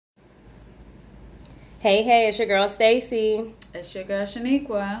Hey, hey, it's your girl Stacy. It's your girl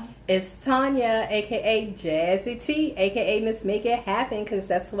Shaniqua. It's Tonya, aka Jazzy T, aka Miss Make It Happen, because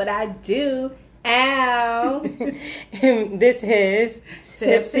that's what I do. Ow! This is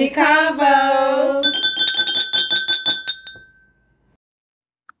Tipsy Convos.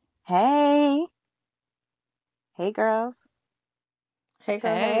 Hey. Hey, girls. Hey,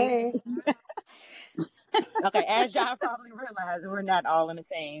 girl, Hey. hey. Okay, as y'all probably realize, we're not all in the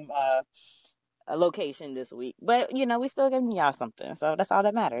same location this week. But, we still giving y'all something. So that's all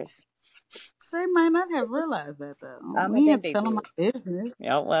that matters. They might not have realized that though. I We think have to they tell them do. our business.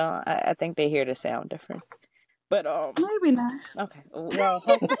 Well, I think they hear the sound difference. But, Maybe not. okay. Well,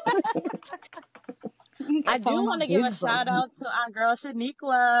 hopefully. We ain't I gotta do tell them our want to give a business all shout the time. out to our girl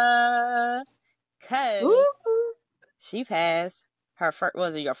Shaniqua. Because Ooh. she passed her first,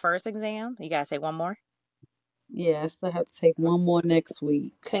 was it your first exam? You got to say one more? Yes, I have to take one more next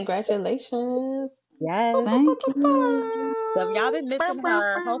week. Congratulations. Yes. Thank you. So if y'all been Bow, missing bow,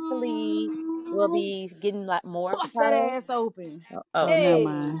 her, hopefully we'll bow. be getting like more of Bust that her. ass open. Oh, Oh, oh, never Hey.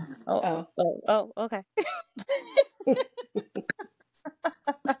 mind. oh, Oh. okay.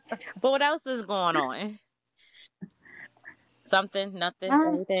 But what else was going on? Something, nothing, Ah,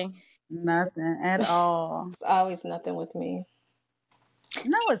 everything. nothing at all. It's always nothing with me.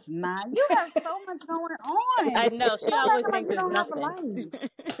 No, it's not. You have so much going on. I know she Stop always acting like thinks you it's don't have a nothing.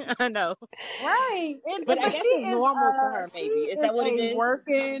 life. I know, Right. but I But guess she it's is normal for her. she Maybe is is that what it a is?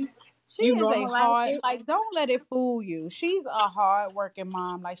 working she You is a normalized hard, it. like, don't let it fool you. She's a hard working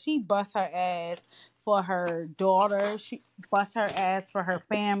mom. Like, she busts her ass for her daughter. She busts her ass for her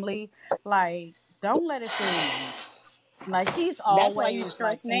family. Like, don't let it fool you. Like, she's That's why you always like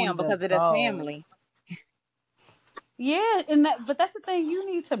stressed now on the because of the go. family. Yeah, but that's the thing. You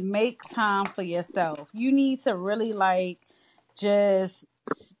need to make time for yourself. You need to really just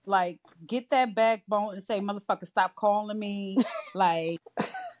like get that backbone and say, "Motherfucker, stop calling me." Like,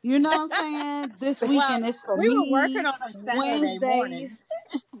 you know what I'm saying? This Well, weekend is for we were working me. on her Saturday morning. Wednesdays,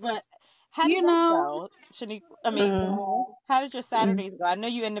 But how did you that know. go, Shanique? I mean, Mm. Tanya, how did your Saturdays go? I know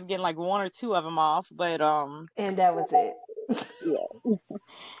you ended up getting like one or two of them off, but And that was it. yeah,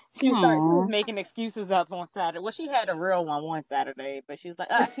 she was Aw. making excuses up on Saturday. Well, she had a real one Saturday, but she was like,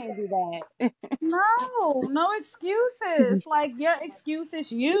 oh, I can't do that. No excuses. Like, your excuse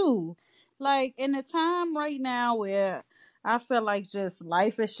is you. Like, in a time right now where I feel like just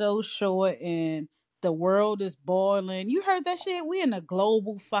life is so short and the world is boiling. You heard that shit? We in a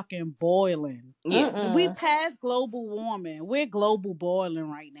global fucking boiling. Yeah, We Mm-mm. past global warming. We're global boiling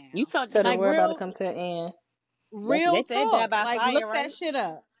right you now. felt So the that. Like, world about to real come to an end. They real said that talk. by Like, fire, look that right? shit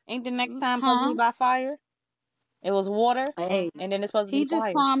up. Ain't the next time supposed to Huh? be by fire? It was water, Hey, and then it's supposed to be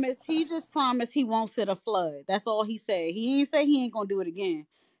fire. He just promised he won't sit a flood. That's all he said. He ain't say he ain't gonna do it again.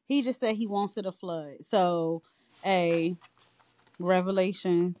 He just said he won't sit a flood. So, a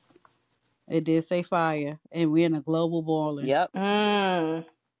Revelations, it did say fire, and we're in a global boiling. Yep. Mm.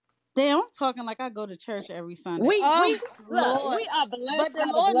 Damn, I'm talking like I go to church every Sunday. We Oh look. Lord, We are blessed but the by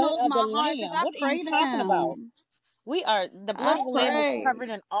the Lord blood knows of the my heart because Lamb. I What are you pray to talking about? Him. The blood I of the Lamb is pray. covering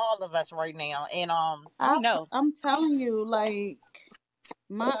in all of us right now, and we know. I'm telling you, like.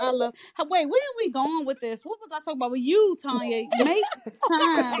 I love. Wait, where are we going with this? What was I talking about with you, Tanya? Make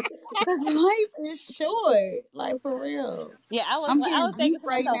time, cause life is short. Like, for real. Yeah, I'm I getting was thinking deep to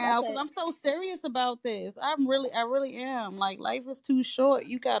right myself. I now because said, I'm so serious about this. I really am. Like, life is too short.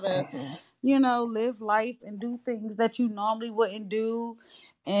 You gotta, live life and do things that you normally wouldn't do,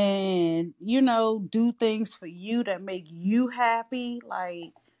 and do things for you that make you happy.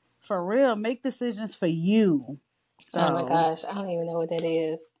 Like, for real, make decisions for you. Oh my So. gosh, I don't even know what that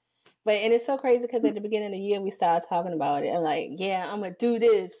is. But and it's so crazy because at the beginning of the year we started talking about it. I'm like, yeah, I'm gonna do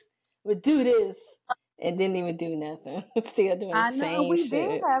this. I'm gonna do this, and didn't even do nothing. Still doing the I know same we did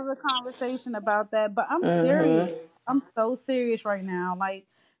shit. have a conversation about that, but I'm Mhm. serious. I'm so serious right now. Like,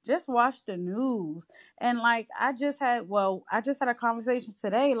 just watch the news. And like, I just had a conversation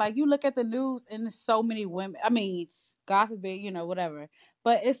today. Like, you look at the news and there's so many women. I mean, God forbid, whatever.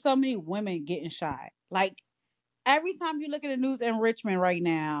 But it's so many women getting shot. Like, every time you look at the news in Richmond right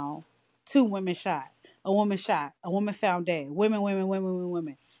now, two women shot, a woman found dead,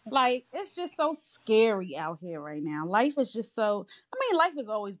 women. Like, it's just so scary out here right now. Life is just so. I mean, life has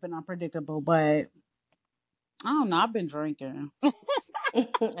always been unpredictable, but I don't know. I've been drinking. I've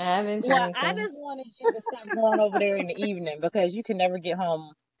been well, I drinking. just wanted you to stop going over there in the evening because you can never get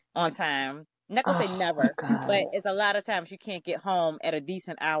home on time. Not gonna say Oh my never, but god. it's a lot of times you can't get home at a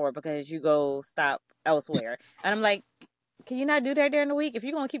decent hour because you go stop elsewhere. And I'm like, can you not do that during the week? If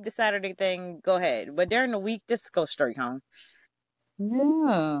you're gonna keep the Saturday thing, go ahead. But during the week, just go straight home.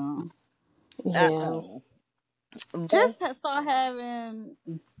 Yeah. Yeah. Just start having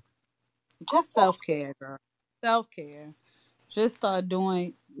just self care, girl. Self care. Just start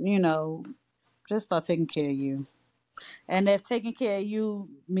doing, just start taking care of you. And if taking care of you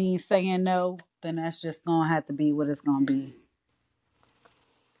means saying no, then that's just gonna have to be what it's gonna be.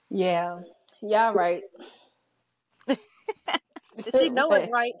 Yeah. Y'all right. She know it's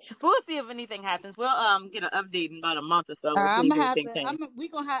But right. We'll see if anything happens. We'll get an update in about a month or so. We'll see I'm if gonna have anything to. changed.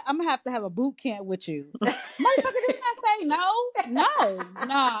 I'm gonna have to have a boot camp with you, motherfucker. Didn't I say no? No,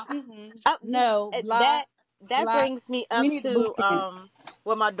 nah, no, That block, that block. brings me We up need a boot to camp.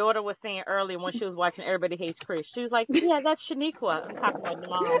 what my daughter was saying earlier when she was watching Everybody Hates Chris. She was like, "Yeah, that's Shaniqua." I'm talking about the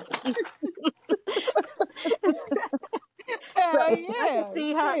mom. Hell So I can yeah,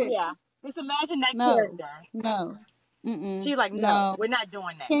 see her. shit. Yeah, just imagine that No, character. no, She's like, "No, no. we're not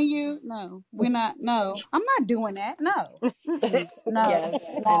doing Can you? No, we're not. No, I'm not doing that. No, that." no,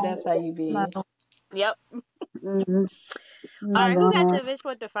 yes, and no, that's how you no. be. Yep. Mm-mm. All Not right, who doing got the that. bitch?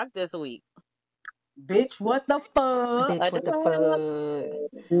 What the fuck this week? Bitch, what the fuck? Bitch, What the what the fuck? fuck?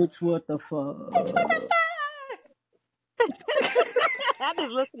 Bitch, what the fuck? I'm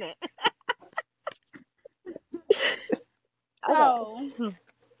just listening. Okay. So,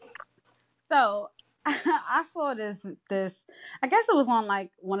 so I saw this. I guess it was on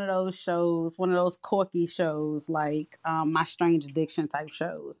like one of those shows, one of those corky shows, like My Strange Addiction type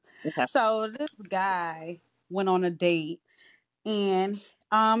shows. Okay. So this guy went on a date, and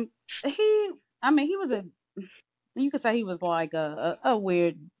um, he, I mean, he was a. You could say he was like a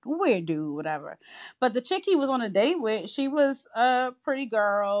weird dude, whatever. But the chick he was on a date with, she was a pretty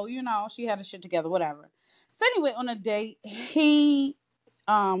girl, she had her shit together, whatever. So anyway, on a date, he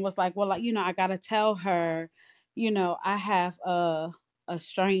was like, well, like, I gotta tell her, I have a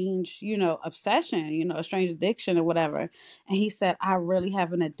strange, obsession, a strange addiction or whatever. And he said, I really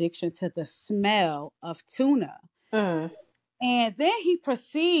have an addiction to the smell of tuna. Mm. And then he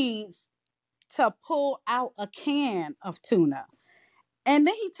proceeds to pull out a can of tuna. And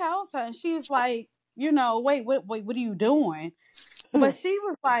then he tells her, and she's like, wait, what are you doing? But she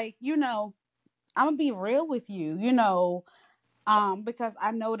was like, I'm gonna be real with you, because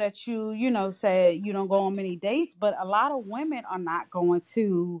I know that you, said you don't go on many dates, but a lot of women are not going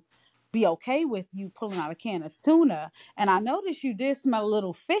to be okay with you pulling out a can of tuna. And I noticed you did smell a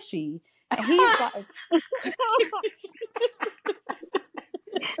little fishy. And he's like,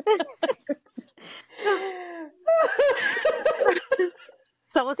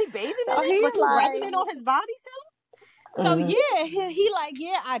 So was he bathing in so it? Was he's he rubbing it like, on his body so Mm. yeah, he like,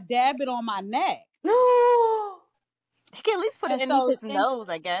 yeah, I dab it on my neck. No. He can at least put it And underneath so, his nose,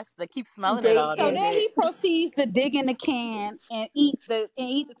 I guess, to keep smelling it Date all so day. then he ended. proceeds to dig in the can and eat the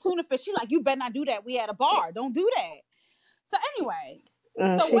tuna fish. She's like, you better not do that. We at a bar. Don't do that. So anyway,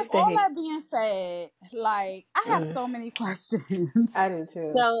 Mm, so she with all stayed. that being said, like I have Mm, so many questions. I do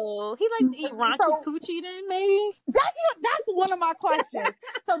too. So he likes to eat raunchy So coochie then, maybe? that's one of my questions.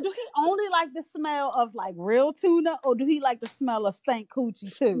 So do he only like the smell of like real tuna, or do he like the smell of stank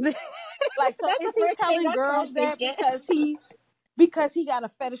coochie too? That's Like, so the is he first thing telling I start girls that thinking. because he got a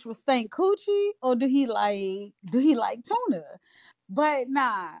fetish with stank coochie, or do he like tuna? But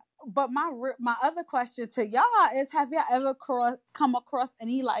nah. But my other question to y'all is: have y'all ever come across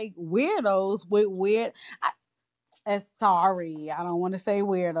any like weirdos with weird? Sorry, I don't want to say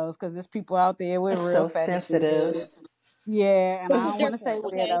weirdos because there's people out there with It's real so sensitive. fetishes. Yeah, and I You're don't want to say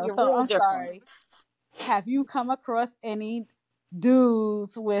different, okay? weirdos. You're So real I'm different. sorry. Have you come across any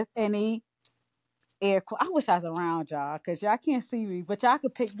dudes with any I wish I was around y'all because y'all can't see me, but y'all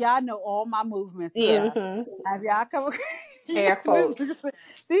could pick. Y'all know all my movements and Yeah. stuff. Mm-hmm. Have y'all come? Air quotes.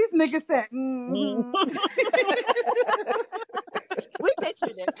 These niggas said, Mm. mm-hmm. We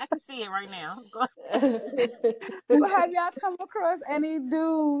pictured it. I can see it right now. Have y'all come across any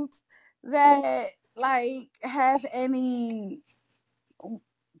dudes that like have any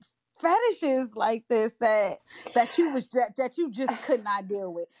fetishes like this that you just could not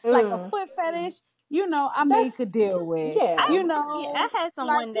deal with, like a Mm. foot fetish, I may That's could deal with, yeah. Yeah, I had like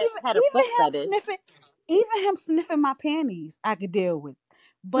someone that even had a foot even him fetish. sniffing my panties I could deal with,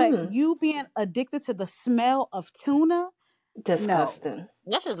 but Mm. you being addicted to the smell of tuna, no. Disgusting.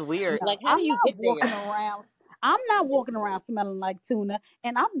 That's just weird. No, Like, how do you get there? I'm not walking around smelling like tuna,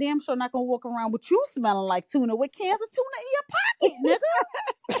 and I'm damn sure not gonna walk around with you smelling like tuna with cans of tuna in your pocket, nigga.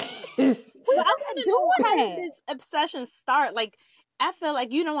 But I I'm want not to know, how doing did that. this obsession start? Like, I feel like,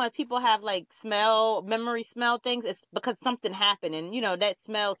 when people have like memory smell things, it's because something happened, and that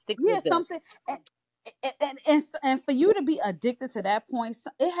smell sticks Yeah, with them. something, and for you to be addicted to that point,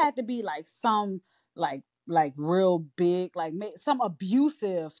 it had to be like some like like real big, like some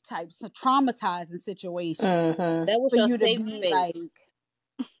abusive types, some traumatizing situation Mm-hmm. That was for your you to safe be space.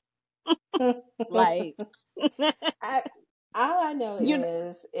 like I, all I know you know.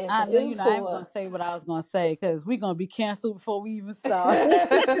 is if I a know, dude I ain't gonna pull say what I was gonna say because we're gonna be canceled before we even start.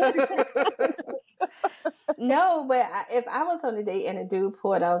 No, but if I was on a date and a dude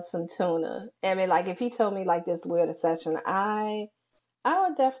poured out some tuna, I mean, like if he told me like this weird session, I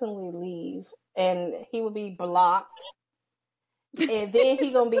would definitely leave, and he would be blocked, and then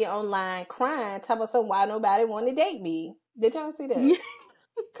he gonna be online crying, talking about some why nobody want to date me. Did y'all see that? Yeah,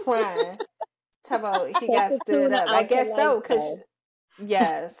 Crying, talking about he Take got the stood tuna up. I out your guess life, so, cause though.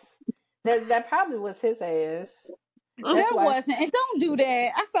 yes, that probably was his ass. That's that why. wasn't. And don't do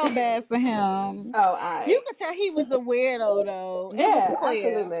that. I felt bad for him. Oh, You I could tell he was a weirdo though. It was yeah,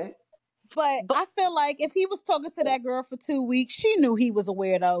 clear. absolutely. But But I feel like if he was talking to that girl for 2 weeks, she knew he was a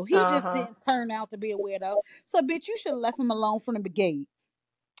weirdo. He Uh just huh. didn't turn out to be a weirdo. So, bitch, you should have left him alone from the gate.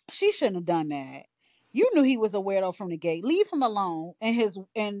 She shouldn't have done that. You knew he was a weirdo from the gate. Leave him alone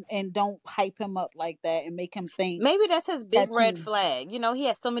and don't hype him up like that and make him think maybe that's his big that red you. flag. You know, he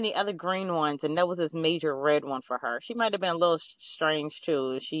had so many other green ones, and that was his major red one for her. She might have been a little strange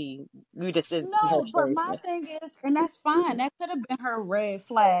too. You just didn't see her No, but my strangeness. thing is, and that's fine. That could have been her red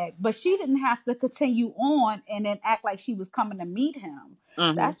flag, but she didn't have to continue on and then act like she was coming to meet him.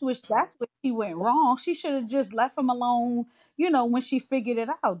 Hmm. That's what she went wrong. She should have just left him alone. When she figured it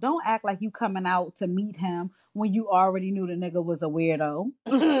out. Don't act like you coming out to meet him when you already knew the nigga was a weirdo.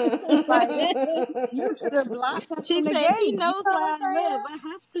 Like you should have blocked him She from the said, gate. he You knows know where what I I'm live. saying? I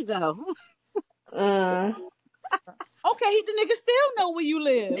have to go. mm. Okay, the nigga still know where you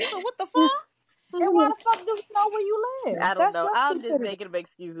live. So what the fuck? And why the fuck do he know where you live? I don't That's know. your I'm just stupidity. making up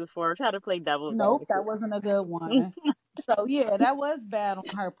excuses for her, trying to play devil's Nope, that advocate. wasn't a good one. So yeah, that was bad on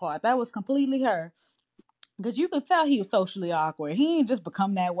her part. That was completely her. Because you could tell he was socially awkward. He ain't just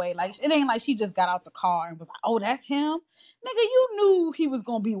become that way. Like it ain't like she just got out the car and was like, "Oh, that's him." Nigga, you knew he was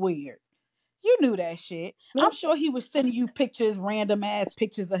gonna be weird. You knew that shit. I'm Yep. sure he was sending you pictures, random ass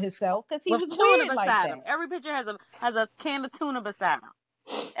pictures of himself, because he With was tuna weird like beside him. that. Every picture has a can of tuna beside him.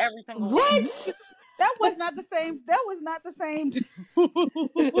 Every single one. What? That was not the same. That was not the same dude.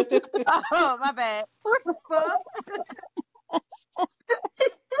 Oh, my bad. What the fuck?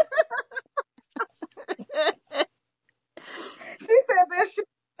 She said that shit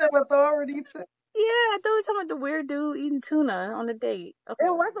with authority too. Yeah, I thought we were talking about the weird dude eating tuna on a date. Okay. It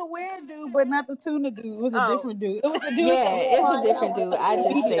was a weird dude, but not the tuna dude. It was a Oh, different dude. It was a dude that Yeah, was it's a trying out different with dude. I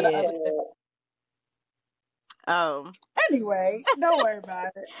social just media the said. other day. oh. Anyway, don't worry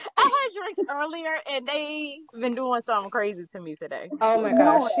about it. I had drinks earlier, and they been doing something crazy to me today. Oh my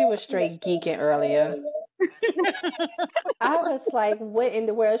No. gosh, she was straight geeking earlier. I was like, what in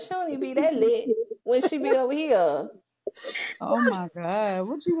the world? She don't even be that lit when she be over here. Oh my god,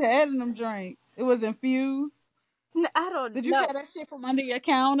 what you had in them drinks? It was infused. I don't Did you know. have that shit from under your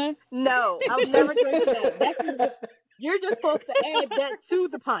counter? No, I would never drink that. You're just supposed to add that to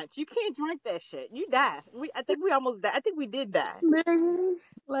the punch. You can't drink that shit. You die. I think we almost died. I think we did die. Nigga,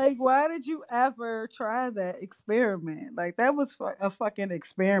 like, why did you ever try that experiment? Like, that was a fucking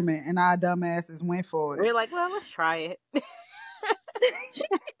experiment, and our dumbasses went for it. We're like, well, let's try it.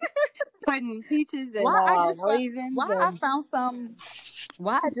 Putting peaches and raisins Why I and found some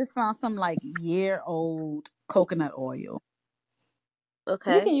why I just found some like year old coconut oil. You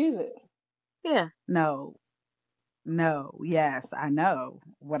okay, can use it. yeah, No, no, yes, I know.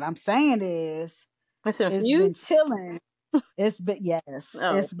 What I'm saying is, it's it's been infused. chilling. It's been, yes,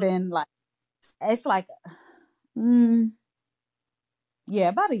 Oh, it's been like, it's like, mm, yeah,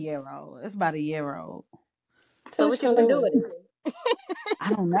 about a year old. It's about a year old. So so what what you you gonna gonna do do with with it? it?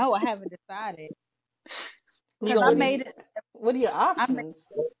 I don't know. I haven't decided You because gonna I What do made you? it. What are your I made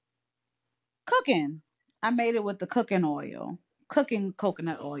options? cooking. I made it with the cooking oil, cooking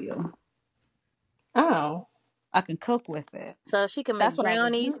coconut oil. Oh, I can cook with it. so she can That's make what I was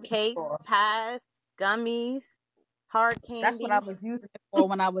brownies, using it cakes, for. pies, gummies, hard That's what I candies. was using it for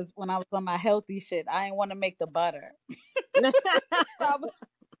when I was on my healthy shit. I didn't want to make the butter, so I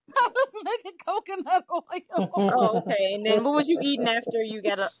was making coconut Oh, oil. okay. And then what was you eating after you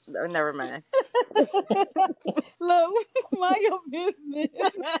got a? Oh, never mind. Look, mind your business.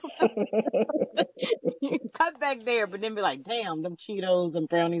 Cut back there, but then be like, damn, them Cheetos and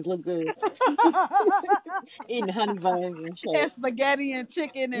brownies look good. Eating honey buns and shit. And spaghetti and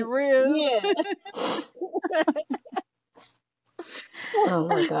chicken and ribs. Yeah. oh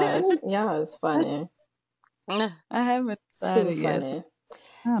my gosh, y'all is funny. I haven't Too decided yet. So funny.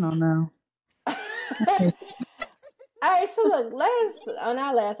 I don't know. All right, so look, on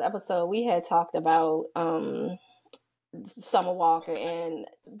our last episode, we had talked about Summer Walker and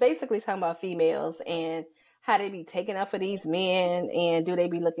basically talking about females and how they be taking up for these men and do they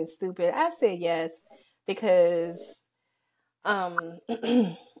be looking stupid. I said yes because um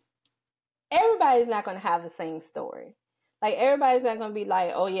everybody's not going to have the same story. Like everybody's not going to be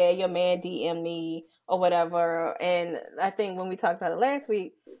like, oh yeah, your man DM me or whatever. And I think when we talked about it last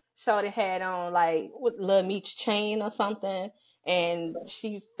week, Shorty had on like with Lil Meech's chain or something, and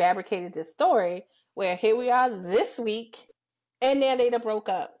she fabricated this story where here we are this week, and now they done broke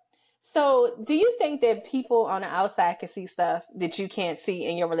up. So, do you think that people on the outside can see stuff that you can't see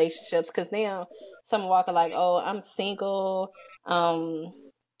in your relationships? Because now some Walker like, oh, I'm single. Um,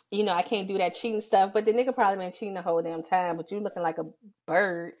 I can't do that cheating stuff. But the nigga probably been cheating the whole damn time. But you looking like a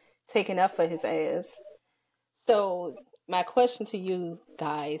bird taking up for his ass. So my question to you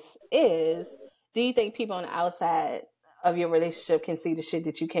guys is, do you think people on the outside of your relationship can see the shit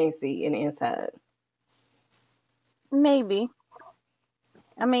that you can't see in the inside? Maybe.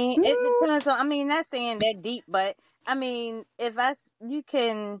 I mean, it Mm, depends on. I mean, not saying that deep, but I mean, you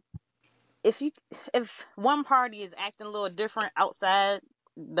can, if you, if one party is acting a little different outside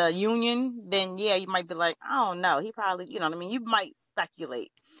the union, then yeah, you might be like, I don't know, he probably, you know what I mean. You might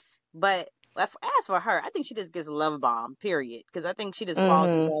speculate, but as for her, I think she just gets love bomb. Period. Because I think she just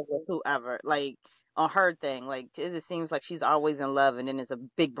falls in Mm-hmm. love with whoever. Like on her thing, like it just seems like she's always in love, and then it's a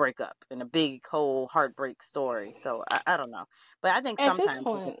big breakup and a big whole heartbreak story. So I don't know, but I think At this sometimes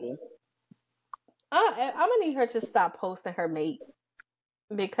you can point, see. I'm gonna need her to stop posting her mate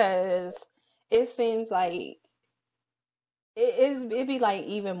because it seems like it'd be like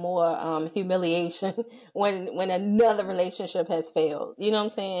even more humiliation when another relationship has failed. You know what I'm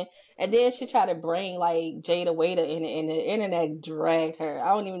saying? And then she tried to bring like Jada Waiter in, and the internet dragged her. I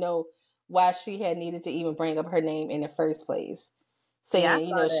don't even know why she had needed to even bring up her name in the first place. Yeah, I Saying,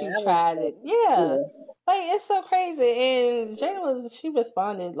 saw that. she I was tried it. like, Yeah. yeah, Like it's so crazy. And she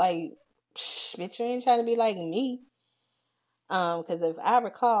responded like, Psh, bitch, you ain't trying to be like me. Because if I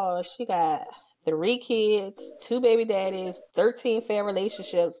recall, she got 3 kids, 2 baby daddies, 13 fair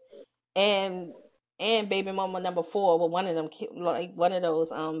relationships, and baby mama number 4 with one of them, like one of those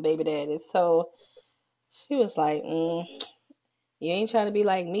baby daddies. So she was like, "You ain't trying to be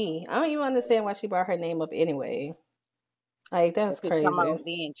like me." I don't even understand why she brought her name up anyway. Like that if was you come crazy. out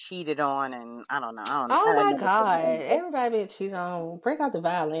being cheated on, and I don't know, Oh I my never said God. nothing. Everybody been cheating on. Break out the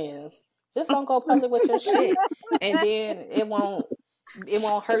violins. Just don't go public with your shit. And then it won't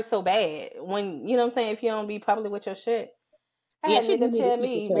hurt so bad when you know what I'm saying, if you don't be public with your shit. I Yeah, had a she do nigga need to tell keep it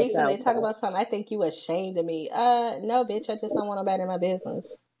me to herself, recently, talk though. about something, I think you ashamed of me. No, bitch, I just don't want nobody in my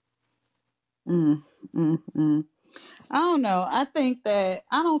business. mm, mm. I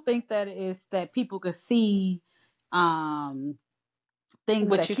don't think that is that people could see um things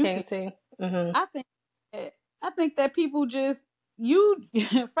What you that you can't can. see. Mhm. I think that, I think that people just you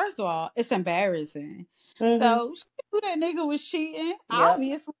first of all, it's embarrassing. Mhm. So she knew that nigga was cheating. Yep.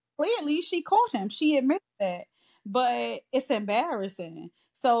 Obviously, clearly she caught him. She admits that. But it's embarrassing.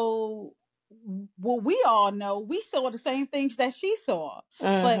 So what we all know, we saw the same things that she saw.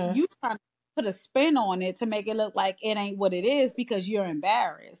 But Mhm. you trying to put a spin on it to make it look like it ain't what it is because you're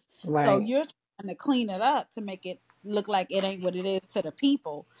embarrassed. So Right. you're trying to clean it up to make it look like it ain't what it is to the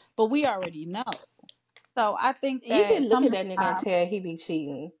people. But we already know. So I think You that can look at sometimes, that nigga and tell he be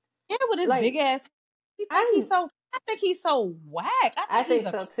cheating. yeah, with his big Like ass, he think I he's so. I think he's so whack. I I think he's think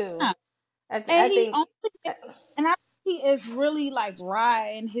a so too. clown, I and he think only, and I think he is really like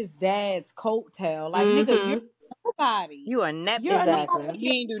riding his dad's coattail. Like nigga, you're mhm. nobody. You a You're nepo. Exactly. nobody.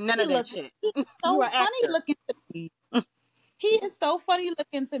 You ain't do none He of that look. shit. He's You so an funny actor. looking to me. He is so funny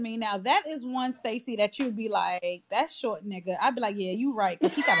looking to me. Now that is one Stacy that you'd be like, that short nigga. I'd be like, yeah, you right,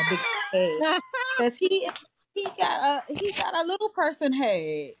 because he got a big head. Because he got a little person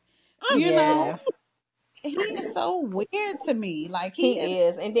head. You know, Yeah. he is so weird to me. Like he is He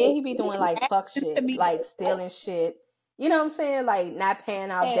is. And then he be he doing like fuck to shit, me like so stealing shit. You know what I'm saying? Like not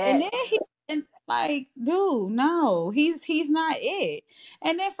paying out bad. And then debt. and like, dude, no, he's not it.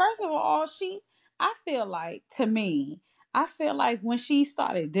 And then first of all, I feel like to me, I feel like when she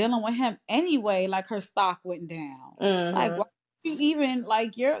started dealing with him anyway, like her stock went down. Like Mhm. why you even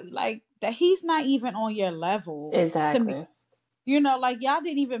like you're like that he's not even on your level to me. Exactly. You know, like y'all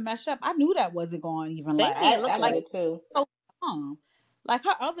didn't even mesh up. I knew that wasn't going to even Same thing. last. Look I at Like did too. so dumb. Like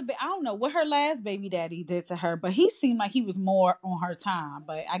her I don't know what her last baby daddy did to her, but he seemed like he was more on her time.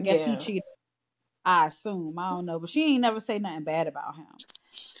 But I guess he Yeah. cheated. I assume I don't know, but she ain't never say nothing bad about him.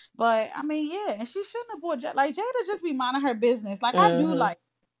 But I mean, yeah, and she shouldn't have bought like Jada just be minding her business. Like I do Mhm. like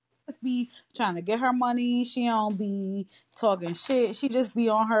just be trying to get her money. She don't be talking shit. She just be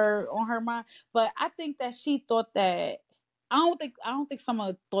on her mind. But I think that she thought that I don't think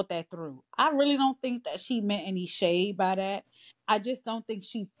someone thought that through. I really don't think that she meant any shade by that. I just don't think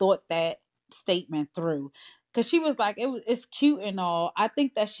she thought that statement through. Cause she was like, it's cute and all. I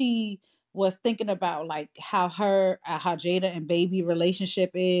think that she was thinking about like how Jada and Baby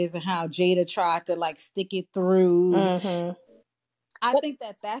relationship is and how Jada tried to like stick it through. Mm-hmm. I But think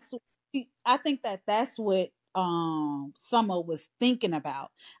that I think that that's what Summer was thinking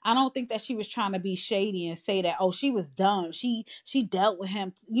about. I don't think that she was trying to be shady and say that, oh, she was dumb. She dealt with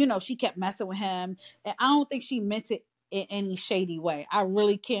him, she kept messing with him. And I don't think she meant it in any shady way. I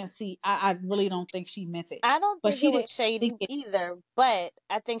really can't see I really don't think she meant it. I don't But think it she was didn't shady think it. either. But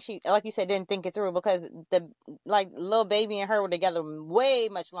I think she, like you said, didn't think it through because the like little baby and her were together way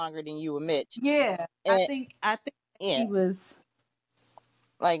much longer than you and Mitch. Yeah. And I think that yeah, she was.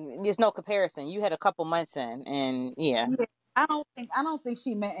 like there's no comparison. You had a couple months in, and yeah, Yeah, I don't think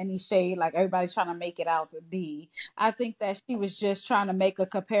she meant any shade like everybody's trying to make it out to be. I think that she was just trying to make a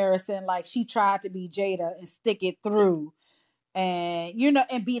comparison like she tried to be Jada and stick it through and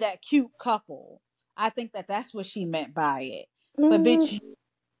and be that cute couple. I think that that's what she meant by it. But bitch, Mm,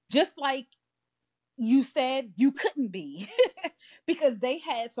 just like you said, you couldn't be because they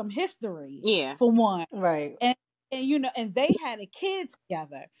had some history yeah. for one. right. And and they had a kid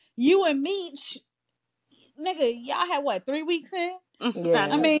together. You and me, nigga, y'all had what, 3 weeks in? I I Yeah.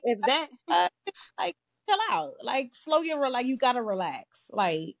 know mean, if that. uh, like chill out, like slow your like you gotta relax,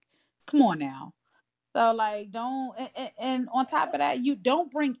 like come on now. So like don't and on top of that, you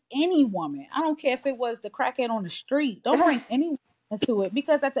don't bring any woman. I don't care if it was the crackhead on the street. Don't bring any woman into it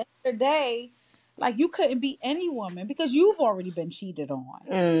because at the end of the day, like you couldn't be any woman because you've already been cheated on.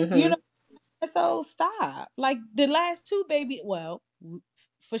 You Mm-hmm. know, so stop. Like the last two baby, well,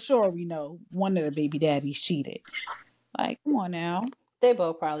 for sure we know one of the baby daddies cheated. Like come on now. They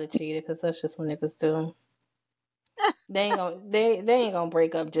both probably cheated because that's just what niggas do. They ain't gonna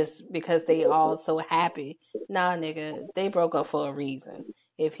break up just because they all so happy. Nah, nigga, they broke up for a reason.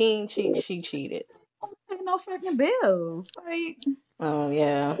 If he ain't cheat, she cheated. Don't pay no fucking bills. Like Oh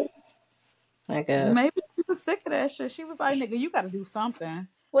yeah, I maybe guess. she was sick of that shit. She was like, "Nigga, you got to do something."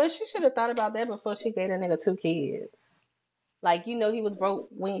 Well, she should have thought about that before she gave that nigga two kids. Like he was broke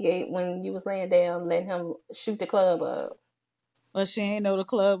when you was laying down, letting him shoot the club up. But she ain't know the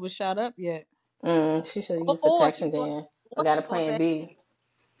club was shot up yet. She should have used Or she protection thought, then. I or got she a thought plan that, B.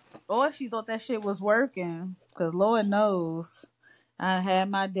 or she thought that shit was working. Cause Lord knows, I had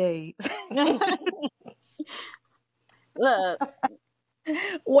my days. Look,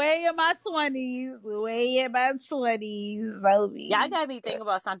 Way in my 20s, way in my 20s. y'all Zoe, got me thinking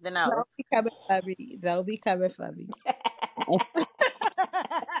about something else. don't be coming for me. Don't be coming for me.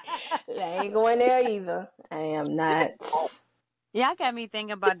 I ain't going there either. I am not. Y'all got me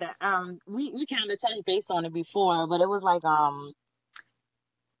thinking about that. We kind of touched base on it before, but it was like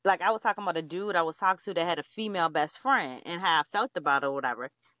I was talking about a dude I was talking to that had a female best friend and how I felt about it or whatever.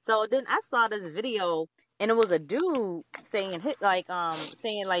 So then I saw this video and it was a dude saying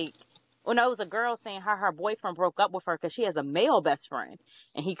saying like, well, no, it was a girl saying how her boyfriend broke up with her because she has a male best friend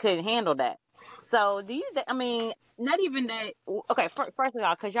and he couldn't handle that. So do you I mean, not even that. Okay, first of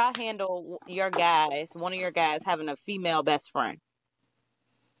all, could y'all handle one of your guys having a female best friend?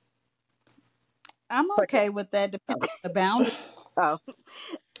 I'm okay with that, depending on the boundary. Oh,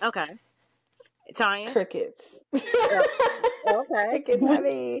 okay. Tanya. Crickets. Oh, okay. Crickets. I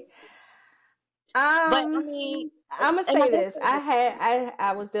mean, But I mean, I'm gonna and I say guess this.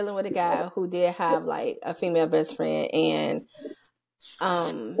 I was dealing with a guy who did have like a female best friend,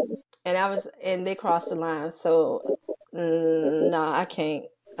 um and they crossed the line. So no, I can't.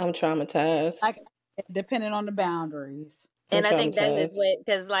 I'm traumatized. Like, depending on the boundaries. I'm and I think that is traumatized. what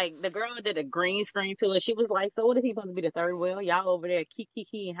because like the girl did a green screen to it. She was like, "So what is he supposed to be the third wheel? Y'all over there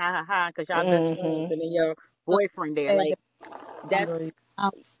kiki and ha ha ha because y'all best friends, Hmm. and then your So, boyfriend there. the Like that's boundaries. I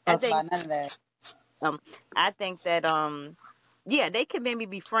don't I talk think about none of that. um I think that yeah they could maybe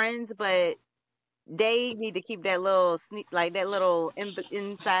be friends, but they need to keep that little sneak, like that little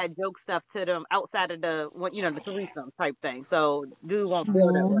inside joke stuff to them outside of the the threesome type thing. So dude won't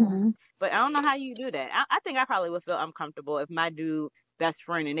feel that way. Hmm. But I don't know how you do that. I think I probably would feel uncomfortable if my dude best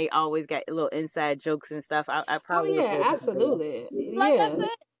friend and they always got little inside jokes and stuff. I Oh probably would yeah, feel type of way. absolutely. Like I Yeah. said,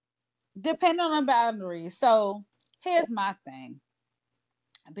 depending on the boundaries. So here's my thing,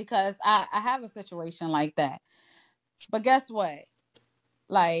 because I have a situation like that. But guess what?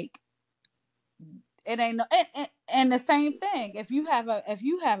 Like it ain't and the same thing. If you have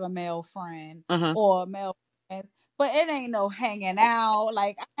a male friend Mhm. or a male friends, but it ain't no hanging out.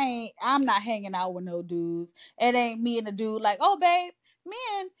 Like I'm not hanging out with no dudes. It ain't me and the dude like, oh babe, me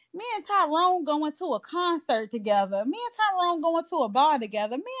and Tyrone going to a concert together. Me and Tyrone going to a bar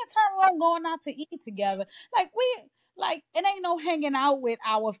together. Me and Tyrone going out to eat together. Like it ain't no hanging out with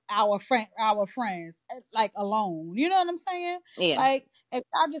our friends like alone. You know what I'm saying? Yeah. Like if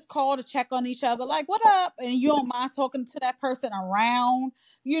I just call to check on each other, like what up, and you don't mind talking to that person around,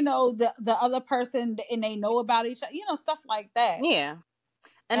 the other person, and they know about each other, stuff like that. Yeah.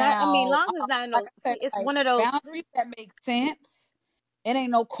 And I mean, Now, long as I like know, I see, said, it's like one of those. boundaries that make sense. It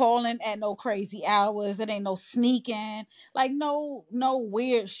ain't no calling at no crazy hours. It ain't no sneaking. Like no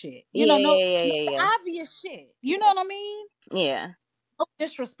weird shit. Yeah, No yeah, the yeah, obvious shit. You know what I mean? yeah. Yeah. No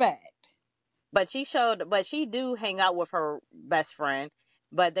disrespect. But she do hang out with her best friend.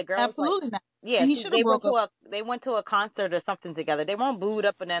 But the girls like, Absolutely not. yeah, And he should have broke up. they went to a concert or something together. They weren't booed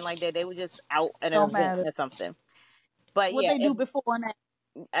up and then like that. They were just out at an Don't event matter or something. But what yeah, they do before and that.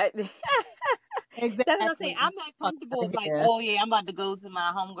 I, that's what I'm saying. Exactly. I'm not Fuck comfortable outta with like, here. oh yeah, I'm about to go to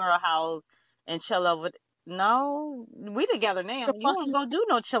my homegirl house and chill over. No, we together now. The You fuck don't you. go do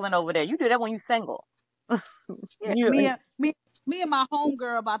no chilling over there. You do that when you single. Yeah, me You and me. Me and my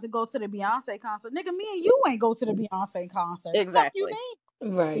homegirl about to go to the Beyonce concert. Nigga, me and you ain't go to the Beyonce concert. Fuck you exactly.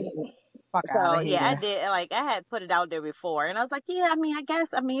 mean? Right. Fuck out of So yeah, I here. did like I had put it out there before, and I was like, yeah, I mean, I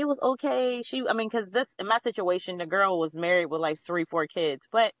guess, I mean, it was okay. I mean, because this in my situation, the girl was married with like 3, 4 kids,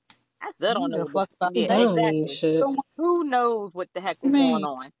 but I still I don't don't give know. a fuck about That Yeah, that. don't mean exactly. shit. Who knows what the heck You was going mean?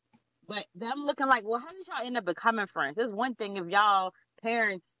 on? But then I'm looking like, well, how did y'all end up becoming friends? It's one thing if y'all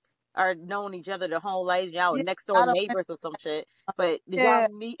parents are knowing each other the whole life, y'all Yeah, next door I don't. neighbors or some shit. But did y'all Yeah,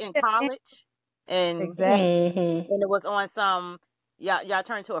 meet in yeah, college? And exactly. Mm-hmm. it was on some y'all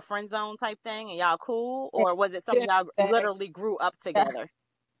turned to a friend zone type thing and y'all cool, or was it something y'all Exactly. literally grew up Yeah, together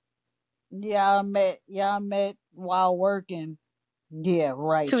y'all met while working. Yeah,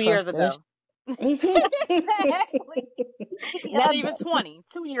 right. 2 years Trust us. ago? Exactly. Not Y'all even met. 20,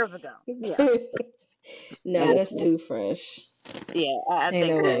 2 years ago. Yeah. Nah, that's too fresh. Yeah, I Ain't think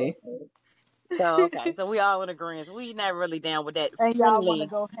no so. way. So okay, so we all in agreement. We not really down with that And y'all want to friendly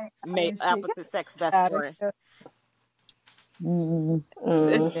go hang out and shit. Get opposite sex best out of friend. here. Mm.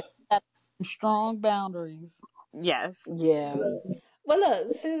 Mm, Yeah, got some strong boundaries. Yes. yeah. Well,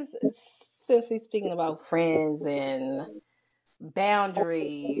 look, since we're speaking about friends and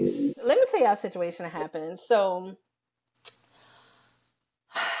boundaries, let me tell you how a situation happened. So,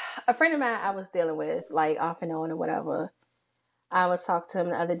 a friend of mine I was dealing with, like off and on or whatever, I was talking to him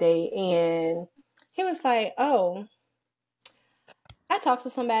the other day, and he was like, "Oh, I talked to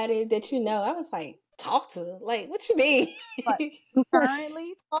somebody that you know." I was like, "Talk to? Like, what you mean?" But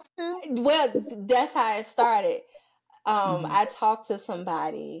currently talk to. Well, that's how it started. Mhm. I talked to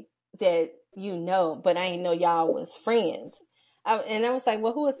somebody that you know, but I didn't know y'all was friends. And I was like,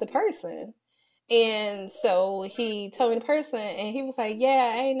 "Well, who is the person?" And so he told me the person, and he was like,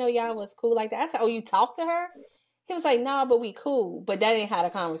 "Yeah, I didn't know y'all was cool like that." I said, "Oh, you talked to her?" He was like, "No, but we cool." But that ain't how the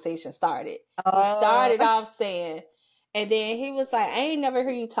conversation started. He Uh, started off saying, and then he was like, "I ain't never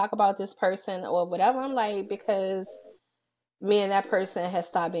heard you talk about this person or whatever." I'm like, because me and that person had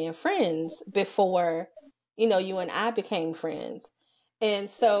stopped being friends before, you and I became friends. And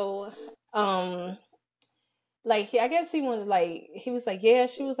so, like, I guess he wanted, like, he was like, "Yeah,"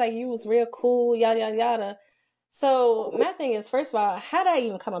 she was like, "You was real cool, yada, yada, yada." So my thing is, first of all, how did I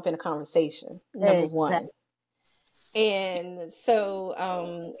even come up in a conversation? Number exactly. one. And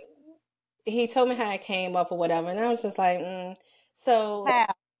so, he told me how I came up or whatever. And I was just like, So, How?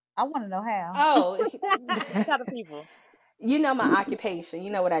 I want to know how. oh, Tell the people. you know my occupation.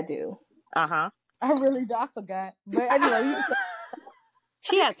 You know what I do. Uh-huh. I really do. I forgot. But anyway, you can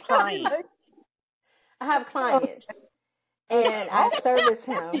She has clients. say. I have Oh, clients okay. and I Oh, service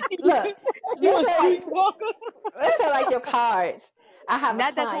him. Look, you this a is like streetwalker? this is like your cards. I have a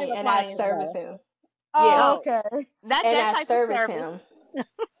Not that type client of and I clients service though. him. Yeah, Oh, No, okay. not and that I type of service service. him,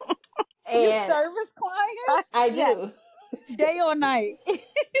 You and service clients I Yeah. do day or night?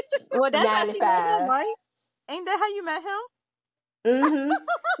 Well, that's how nine to she met him, five. right? Ain't that how you met him? Mm-hmm.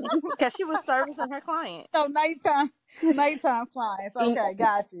 Because she was servicing her client. So nighttime clients. Okay,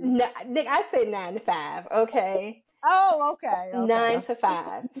 got you. Nick, I said 9 to 5. Okay, Oh, okay, okay. 9 to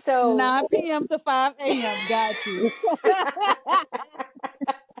 5. So 9 p.m. to 5 a.m. Got you.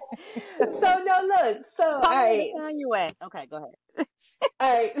 so no, look. So all Tell me where to right, find you at. Okay, go ahead.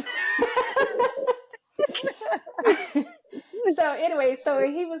 all right. So anyway, so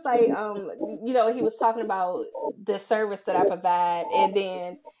he was like, he was talking about the service that I provide, and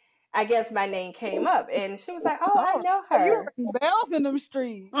then I guess my name came up, and she was like, "Oh, I Oh, know you her." ring bells in them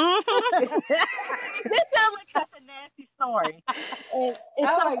streets. Mhm. This sounds like such a nasty story. And it's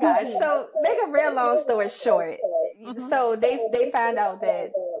Oh so my gosh. funny. So make a real long story short. Hmm. So they found out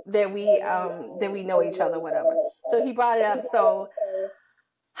that we know each other, whatever. So he brought it up. So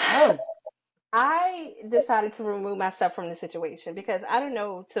Oh, I decided to remove myself from the situation because I don't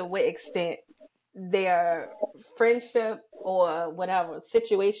know to what extent their friendship or whatever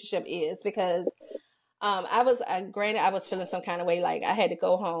situationship is because granted I was feeling some kind of way, like I had to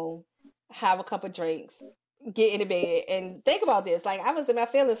go home, have a couple drinks, get into bed, and think about this. Like I was in my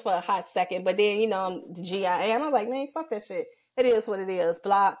feelings for a hot second, but then I'm the GIA, and I'm like, man, fuck that shit. It is what it is.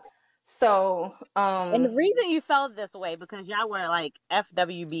 Block. So And the reason you felt this way because y'all were like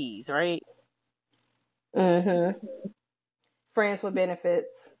FWBs, right? mhm. Friends with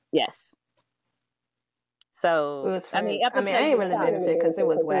benefits. Yes. We So was I mean, friends. up I mean, until I ain't you really stopped. benefit because it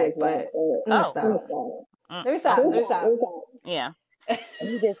was whack, but let me Oh. stop. Mm, Let me stop. okay. Let me stop. Yeah.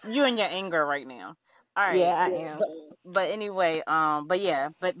 You and your anger right now. All right. Yeah, I am. But anyway,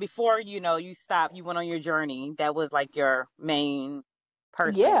 but before you stopped, you went on your journey. That was like your main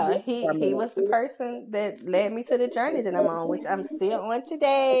person Yeah, for a he minute. was the person that led me to the journey that I'm on, which I'm still on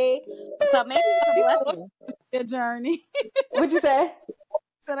today. So maybe it's a before blessing. your journey. What'd you say?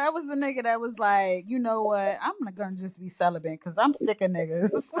 So that was the nigga that was like, you know what? I'm not gonna just be celibate because I'm sick of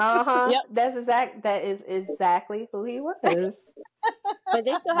niggas. Uh-huh. Yep. That is exactly who he was. But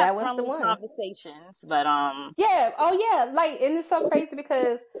they still have That was the friendly one. conversations. But Yeah. Oh yeah. Like, and it's so crazy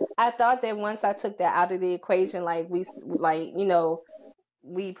because I thought that once I took that out of the equation, like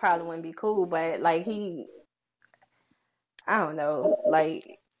we probably wouldn't be cool, but like I don't know,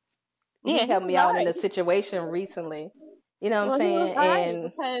 like yeah, he he helped was me all out in right. a situation recently. You know what I'm Well, he was saying? all right And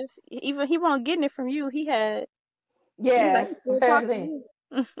because even he wasn't getting it from you. He's like, yeah, he still talk to apparently.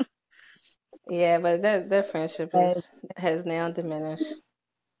 you. Yeah, but that friendship Like, has now diminished.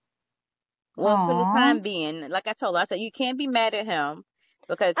 Well, for the aw. time being, like I told her, I said you can't be mad at him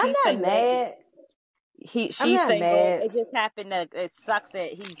because I'm he's not single. mad. I'm She's not single. mad. It just happened that it sucks that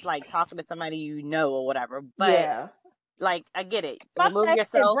he's like talking to somebody or whatever. But Yeah. like, I get it. Fuck Remove that shit.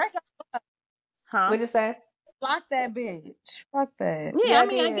 yourself, Break up. huh? What'd you say? Block that bitch. Fuck that. Yeah, Yeah, I I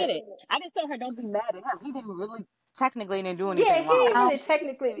mean, I did. get it. I just told her don't be mad at him. He didn't really technically didn't do Yeah, anything he ain't wrong. Now, really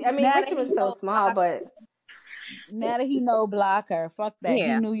technically. I mean, now that Richard was he so know small, block, but now that he know block her. Fuck that. He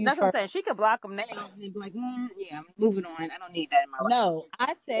Yeah, knew you that's what I'm first. saying. She could block him now and be like, yeah, I'm moving on. I don't need that in my life. No,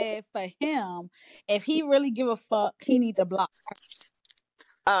 I said for him, if he really give a fuck, he need to block her.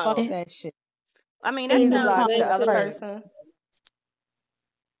 Fuck Oh, he that shit. I mean, he that He need to knew sounds block the good Tanya other first. too. person.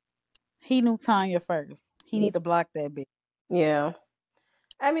 He knew Tanya first. He need to block that bitch. Yeah.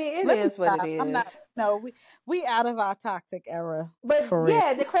 I mean, it Let me is what it stop. I'm is. not. No, we out of our toxic era But for real.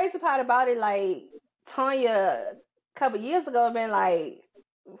 yeah, the crazy part about it, like Tonya a couple years ago been like,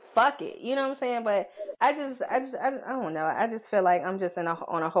 fuck it. You know what I'm saying? But I don't know. I just feel like I'm just on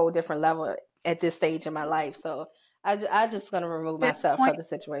a whole different level at this stage in my life. So I just gonna remove At the myself from point, the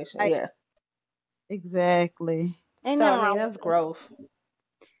situation. like Yeah. exactly. Ain't So I nothing mean, wrong that's with it. growth.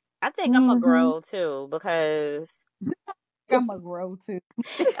 I think I'm a Mm-hmm. girl too because I'm a grow too.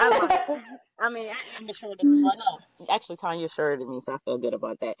 I like. I mean, I am the shortest. Well, no, actually, Tanya's shorter than me, so I feel good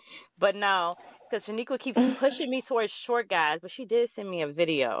about that. But no, because Shaniqua keeps pushing me towards short guys, but she did send me a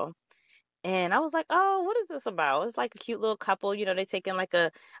video. And I was like, oh, what is this about? It's like a cute little couple. They taking like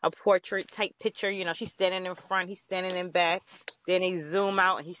a portrait type picture. She's standing in front, he's standing in back. Then they zoom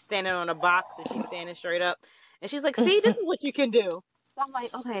out and he's standing on a box and she's standing straight up. And she's like, see, this is what you can do. So I'm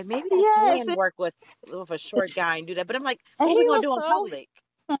like, okay, maybe I Yes, can work with a short guy and do that. But I'm like, and what are we he going to was do in so public?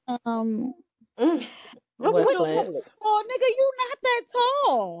 um. What are we What going to What do in you public? flex? oh nigga, you not that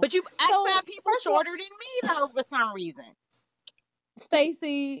tall. But I So found people first of all, shorter than me, though, for some reason.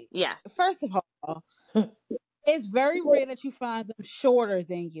 Stacy, Yes. first of all, it's very rare that you find them shorter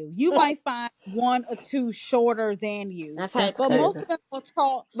than you. You might find one or two shorter than you, I've had That's but two. most crazy. of them are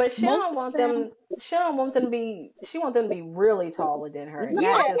tall. But she Most don't of want them, them. She don't want them to be. She want them to be really taller than her, not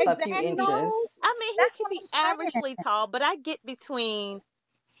yeah, just a few exactly. inches. No, I mean he That's can what be I'm saying. averagely tall, but I get between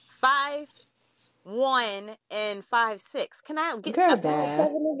 5'1" and 5'6". Can I get a Girl, five bye.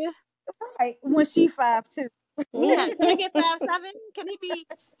 seven nigga? Right when she 5'2". Yeah, can I get 5'7"? Can he be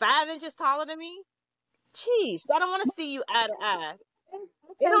 5 inches taller than me? Jeez, I don't want to see you eye to eye. It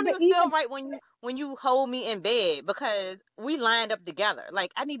Okay, don't but even feel even right when you hold me in bed because we lined up together.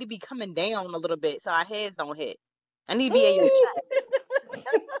 Like I need to be coming down a little bit so our heads don't hit. I need to be in your chest.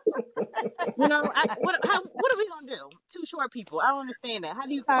 What are we gonna do? Two short people. I don't understand that. How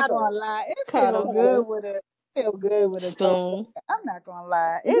do you not cuddle? gonna lie, it feel Cuddle, good with a tall. spoon. I'm not gonna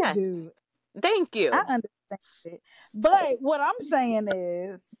lie, it Yes, do. thank I you. understand it, but what I'm saying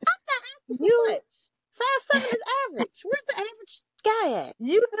is I'm not asking for you much. 5'7" is average. Where's the average guy at?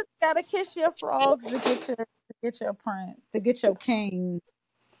 You just gotta kiss your frogs to get your prince, to get your king,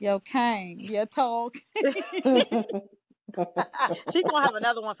 your tall She gonna have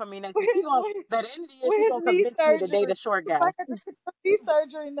another one for me next week. She gonna by the end of the year, with she his gonna knee convince me to date surgery. a short It's guy. like a knee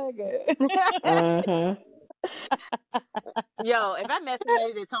surgery nigga. Yo, if I met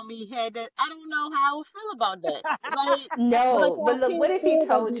somebody that told me he had that, I don't know how I would feel about that. Like No, but y'all look, can't what if he afford to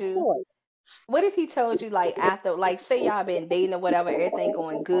told be you? short. What if he told you like after, like, say y'all been dating or whatever, everything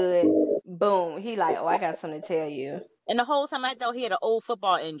going good, boom, he like, oh, I got something to tell you. And the whole time I thought he had an old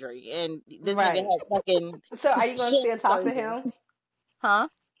football injury, and this nigga Right. had fucking So are you gonna still shin talk to surgery. him? Huh?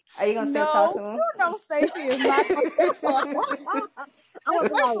 Are you gonna still talk No, to him? you know Stacy is not gonna talk. I'm gonna be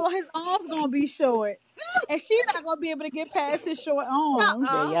First of like, all, his arms gonna be short, and she not gonna be able to get past his short arms.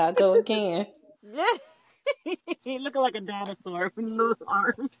 There y'all go again. yeah. He looking like a dinosaur with little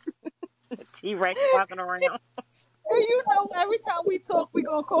arms. T-Rex walking around. And you know, every time we talk, we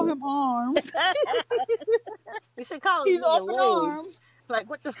gonna call him arms. We should call this He's nigga off in legs. arms. Like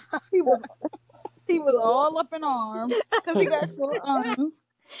what the fuck? He was he was all up in arms because he got short arms.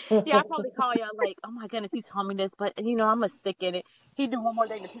 Yeah, I probably call y'all like, oh my goodness, he told me this, but I'm gonna stick in it. He did one more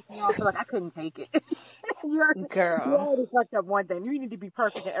thing to piss me off, so like I couldn't take it. You Girl. already fucked up one thing. You need to be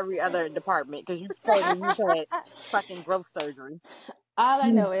perfect in every other department because you told me you had fucking growth surgery. All I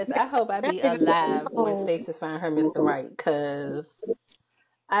know is I hope I That be nigga, alive when oh, Stacey find her Mr. Right, cause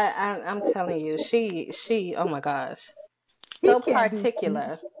I'm telling you, she oh my gosh, he so can't be.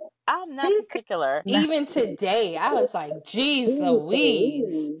 particular. I'm not He particular. Even today, I was like, geez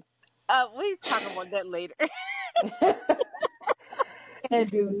Louise. We talk about that later.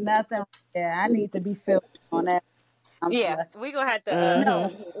 can't do nothing. Yeah, I need to be filled on that. I'm Yeah, blessed. we gonna have to Hmm.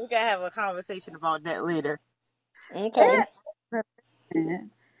 No, we gotta have a conversation about that later. Okay.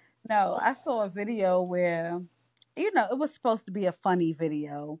 no. I saw a video where, it was supposed to be a funny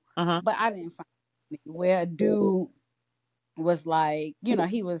video, Uh-huh. but I didn't find it funny. Where a dude was like,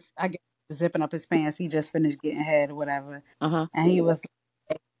 he was, I guess, zipping up his pants. He just finished getting head or whatever, Uh-huh. and he was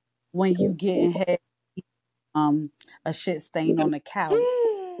like, when you get in head, a shit stain on the couch.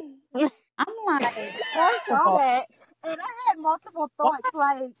 I'm like, first of Saw all, that, and I had multiple why, thoughts.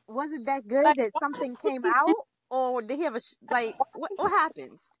 Like, was it that good like, that why something you came leaving? out, or did he have like what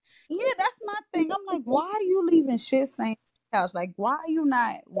happens? Yeah, that's my thing. I'm like, why are you leaving shit stains on the couch? Like, why are you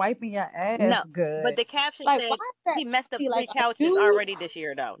not wiping your No, ass but good? the caption Like, why said is that he messed up funny? Like three a couches dude. already this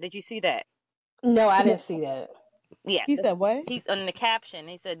year, though. Did you see that? No, I didn't see that. Yeah, He said what? he's on the caption.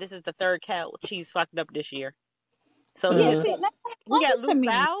 He said this is the third couch he's fucked up this year. So Yeah, Mm. see, that's not he got funny to loose me.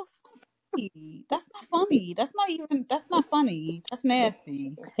 bowels. That's not funny. That's not funny. That's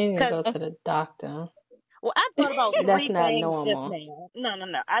nasty. He need to Cause go That's, to the doctor. well, I thought about That's three not things just normal. now.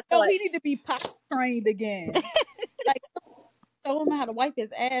 No. I no, thought he need to be pot trained again. Like, show him how to wipe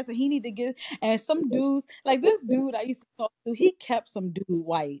his ass, and he need to get. And some dudes, like this dude I used to talk to, he kept some dude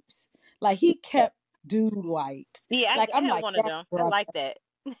wipes. Like he kept dude wipes. yeah, Like I I'm had like, one of yes, them. I brother. like that.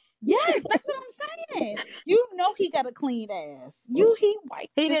 Yes, that's what I'm saying. He got a clean ass. He wiped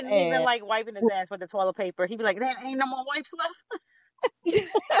He his didn't even ass. like wiping his ass with the toilet paper. He'd be like, "There ain't no more wipes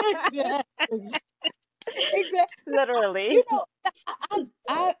Exactly. Exactly. Literally. You know,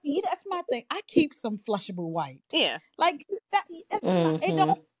 that's my thing. I keep some flushable wipes. Yeah. Like that's not. It Hmm.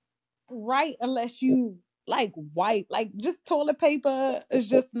 don't right unless you like wipe. Like just toilet paper is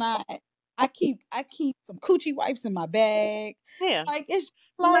just not. I keep some coochie wipes in my bag. Yeah. Like it's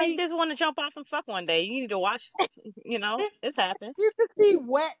You might like just want to jump off and fuck one day. You need to wash. It's happened. you just need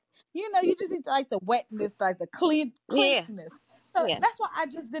wet. You just need like the wetness, like the Yeah. cleanness. So Yeah. that's why I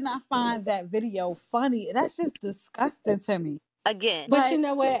just did not find that video funny. That's just disgusting to me. Again. But you But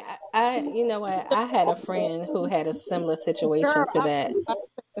know what? You know what? I had a friend who had a similar situation girl, to I that. was about to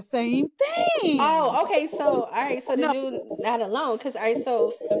say the same thing. Oh, okay. So, all right. So the No, dude not alone, cause all right.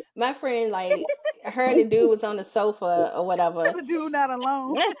 So my friend, like, her and the dude was on the sofa or whatever. the dude not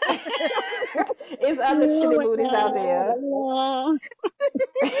alone. It's other shitty booties out there.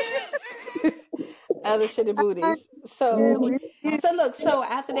 Other shitty booties. So, look. So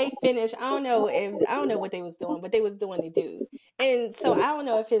after they finished, I don't know what they was doing, but they was doing the dude. And so I don't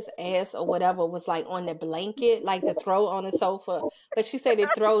know if his ass or whatever was like on the blanket, like the throw on the sofa. But she said the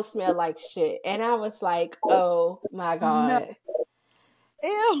throw smelled like shit, and I was like, oh my No, god.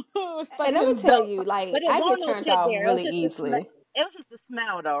 ew, it's like And I'm his gonna tell butt. you, like, But it I wasn't get no turned shit off there. It was really just the smell. easily. It was just the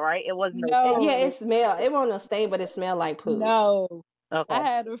smell, though, right? It wasn't no Yeah, No, it smell. It wasn't no stain, but it smelled like poo. no. I Okay.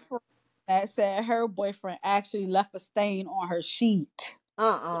 had a friend that said her boyfriend actually left a stain on her sheet.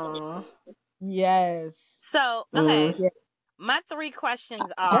 Uh-uh. Yes. So, Mm. okay. Yeah. My three questions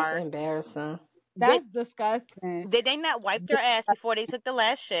That's are: embarrassing. Did That's disgusting. did they not wipe their ass before they took the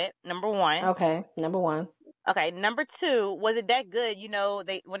last shit? Number one. Okay, number one. Okay, number two, was it that good? You know,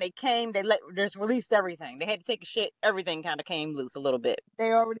 they when they came, they just released everything. They had to take a shit. Everything kind of came loose a little bit.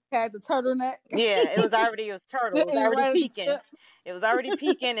 They already had the turtleneck. Yeah, it was turtle. It was already Right at the peaking. tip. It was already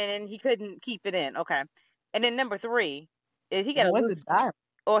peaking, and then he couldn't keep it in. Okay, and then number three is he got a Was loose it dire?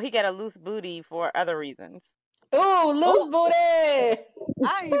 or he got a loose booty for other reasons. Ooh, loose Oh, booty.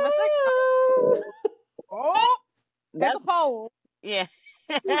 I ain't even think. Ooh. Oh, take a That's poll. yeah.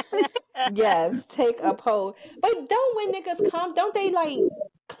 Yes, take a poll. But don't when niggas come, don't they like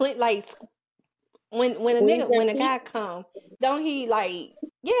clean like Squeeze their when a cheek. guy come, don't he like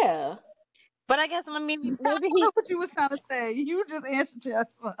yeah. But I guess maybe I maybe don't know what you was trying to say. You just answered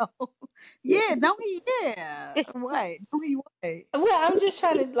yourself. Yeah, don't he? Yeah. he What? Don't he? What? Well, I'm just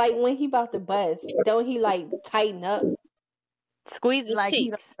trying to like when he about to bust, don't he like tighten up? squeeze his Like he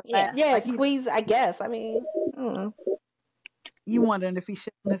don't cheeks. relax. Yeah. Yeah, Like he. squeeze, I guess. I mean, I don't know. You wondering if he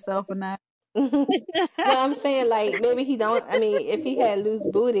shitting himself or not? No, I'm saying like maybe he don't. I mean, if he had loose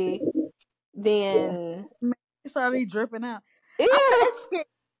booty, then Man, it's already dripping out. yeah. It's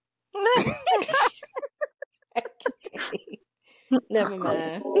Never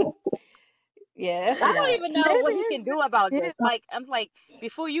mind. Yeah, that's a I don't lot. even know maybe what he it's can do just about yeah. this. Like, I'm like,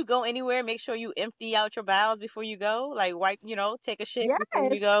 before you go anywhere, make sure you empty out your bowels before you go. Like, wipe, take a shit Yes.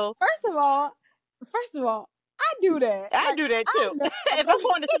 before you go. First of all, I do that. I Like do that I too. know I If go. I'm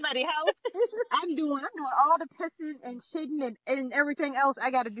going to somebody's house, I'm doing all the pissing and shitting and everything else I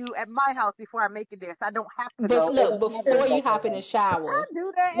got to do at my house before I make it there, so I don't have to But go or look, don't have to before go you hop in the there. shower, I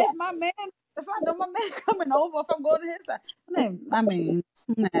do that Yeah, if I know my man coming over, if I'm going to his house.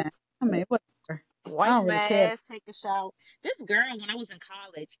 Nah. I mean, whatever. I wipe don't my really care. ass, take a shower. This girl, when I was in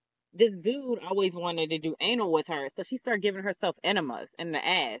college, this dude always wanted to do anal with her, so she started giving herself enemas in the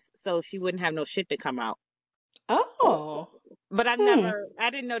ass so she wouldn't have no shit to come out. oh, But hmm. I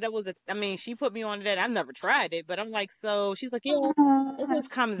didn't know that was I mean, she put me on that. I've never tried it, but I'm like, so she's like, yeah, it Uh, just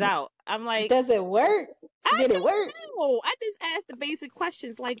comes out. I'm like, Does it work? I Did it work? don't know. I just asked the basic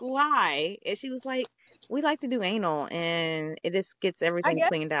questions like, why? And she was like, we like to do anal and it just gets I everything guess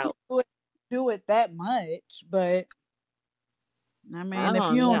cleaned you out. do it that much, but I I mean, if you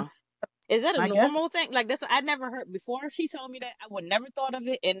don't don't, know. Is that a I guess normal thing? Like, that's what I never heard before. She told me that. I would never thought of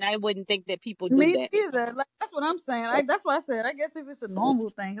it, and I wouldn't think that people do me that. neither. Like that's what I'm saying. That's why I said. I guess if it's a normal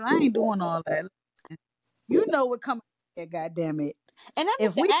thing, 'cause I ain't doing all that. You know what coming here, goddamn it. And I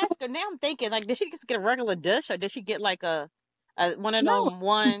If meant we to ask her. Now I'm thinking, like, did she just get a regular dish, or did she get like a one of no, them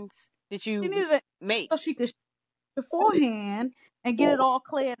ones that she you needed it make? so she could beforehand and get it all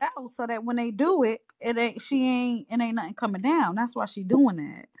cleared out so that when they do it, it ain't nothing coming down. That's why she doing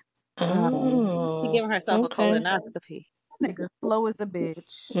that. She Oh, giving herself a okay. colonoscopy. Nigga slow as a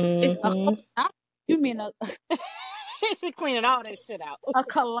bitch. A Mm-hmm. you mean She cleaning all that shit out. a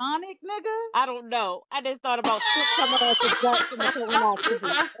colonic nigga? I don't know. I just thought about spit coming off the gut from the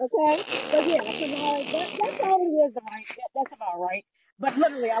colonoscopy. Okay, but yeah, that probably is right. That's about right. But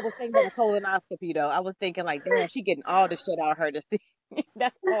literally, I was thinking a colonoscopy though. I was thinking like, damn, she getting all the shit out of her to see.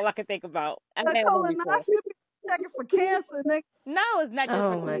 That's all I could think about. I've A had one before. colonoscopy checking for cancer, nigga. No, it's not just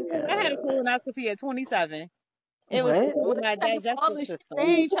for Oh my cancer. I had a God. colonoscopy at 27. It was to What? do Well, with they my checking for digestive other shit. They system.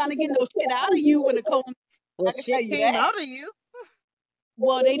 ain't trying to get no shit out of you when the colon. Well, I can tell shit you came that. out of you.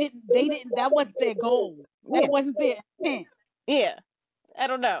 Well, they didn't. They didn't. That wasn't their goal. That Yeah, wasn't their intent. yeah. I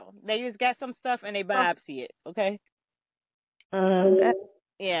don't know. They just got some stuff and they So biopsy it. Okay. Um, that,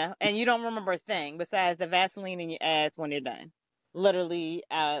 Yeah, and you don't remember a thing besides the Vaseline in your ass when you're done. Literally,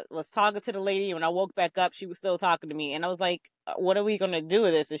 I was talking to the lady. When I woke back up, she was still talking to me, and I was like, "What are we gonna do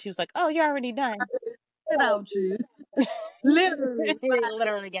with this?" And she was like, "Oh, you're already done." shit out you. Literally. They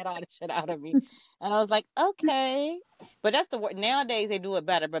literally got all the shit out of me, and I was like, "Okay." But that's the word. Nowadays they do it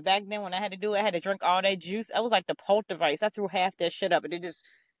better. But back then, when I had to do it, I had to drink all that juice. I was like the poltergeist. I threw half that shit up, and it just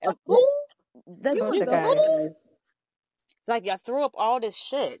The who? the You was the who? poltergeist. like I threw up all this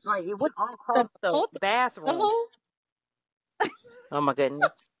shit. Like it went all The across the polter- the bathroom. who? Oh my goodness.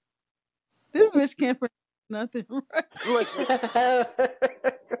 This bitch can't pronounce nothing right. Listen,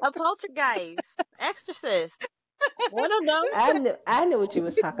 a poltergeist, exorcist, one of them. I knew what you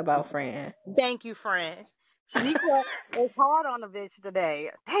was talking about, friend. Thank you, friend. Shanika is hard on the bitch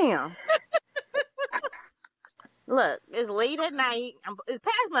today. Damn. Look, it's late at night. It's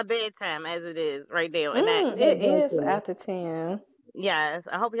past my bedtime as it is right now. And I gotta It go is to. after 10. Yes,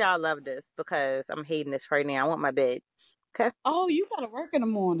 I hope y'all love this because I'm hating this right now. I want my bed. Okay. Oh, you gotta work in the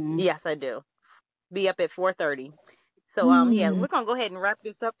morning. Yes, I do. Be up at 4:30. So yeah, Hmm. we're gonna go ahead and wrap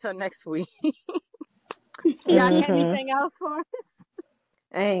this up till next week. Y'all got Mm-hmm. anything else for us?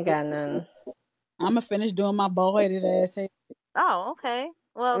 I ain't got none. I'm gonna finish doing my bald-headed ass hair. Oh, okay.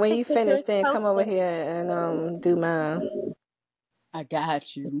 Well, When take you pictures, finish, then post come over them. here and do mine. I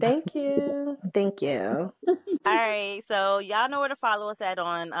got you. Thank you. Thank you. All right. So y'all know where to follow us at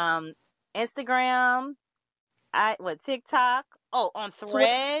on Instagram. TikTok. Oh, on Twitter.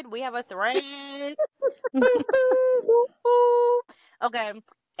 Thread. We have a Thread. Boop, boop. Boop, boop. Okay.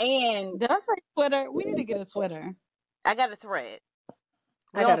 And Did I say Twitter? We need to get a Twitter. I got a Thread.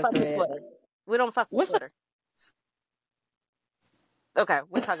 We I don't got a fuck with thread. Twitter. We don't fuck with What's up? Twitter. Okay,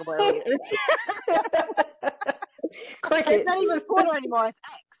 we'll talk about it later. It's not Crickets. even Twitter anymore. It's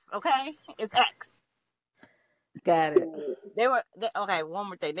X. Okay, it's X. Got it. Okay. One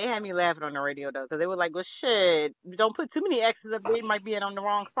more thing. They had me laughing on the radio though, because they were like, "Well, shit, don't put too many X's up there. You might be on the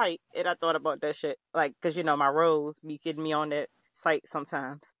wrong site." And I thought about that shit, like, because my rows be getting me on that site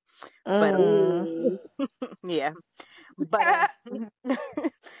sometimes. But Mm. yeah. But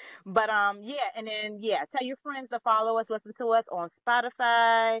yeah, and then yeah, tell your friends to follow us, listen to us on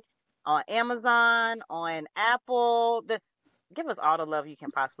Spotify, on Amazon, on Apple. This Give us all the love you can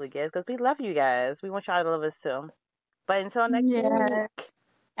possibly give because we love you guys. We want y'all to love us too. But until next Yeah. week.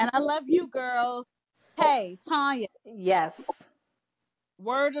 And I love you, girls. Hey, Tonya. Yes.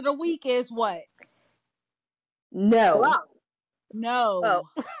 Word of the week is what? No. Block. Oh, No. oh.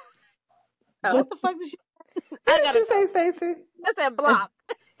 What the fuck did she? What I did gotta you say, go. Stacy? I said block.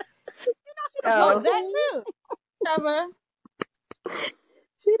 She the block Oh, Oh. that queen. too. Trevor.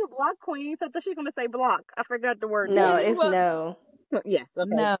 She the block queen. So I thought she gonna say block. I forgot the word No, block. it's Well, no. Yes. Okay.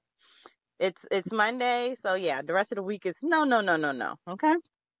 no. It's Monday, so yeah. The rest of the week is no, no, no, no, no. Okay.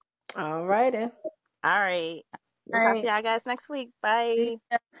 All righty. All right. All Talk to right. y'all guys next week. Bye.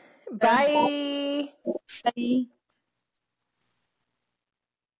 Bye. Bye.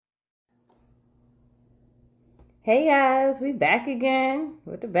 Hey guys, we back again.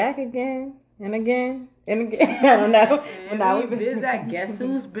 We're the back again and again and again. I don't know. But now we Bizak. Guess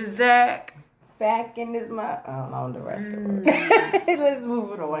who's Bizak? back in this month. I don't know the rest of the word. Let's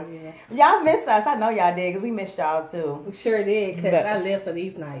move it on. Y'all missed us. I know y'all did because we missed y'all too. We sure did, because But- I live for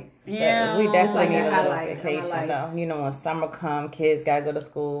these nights. But we definitely like need a a little highlight of my vacation life. though. You know, when summer come, kids gotta go to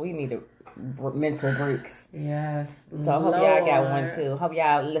school. We need mental breaks. Yes. So I hope y'all got one Lord. too. Hope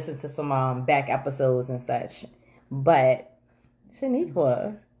y'all listen to some back episodes and such. But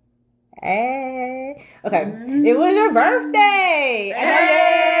Shaniqua, hey, okay, it was your birthday.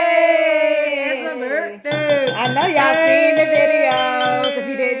 Hey, it's my birthday. I know y'all seen the videos. If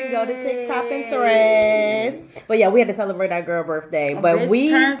you didn't, go to TikTok and Threads. But yeah, we had to celebrate our girl birthday. But Bitch we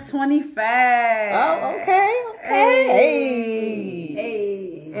turned 25. Oh, okay. Hey.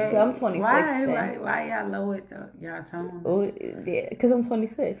 So I'm 26 then. Why y'all low it though? Y'all tone? Oh, yeah, because I'm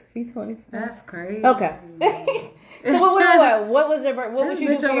 26. He's 25. That's crazy. Okay. So what was your what was you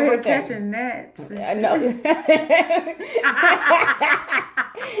doing Bitch for over your here birthday? catching nets. and I know.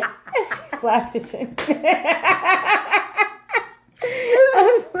 Fly fishing.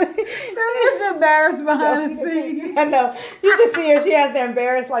 That was embarrassed behind the scenes. I know. You should see her. She has the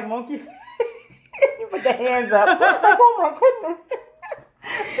embarrassed like monkey. You put the hands up. Like, oh my goodness.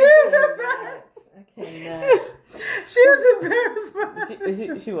 She was embarrassed. I cannot. She was embarrassed behind the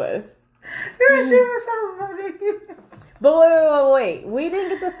scenes. She was. Yeah, she was so funny. But wait. We didn't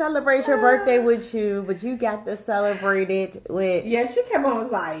get to celebrate your birthday with you, but you got to celebrate it with. Yeah, she kept on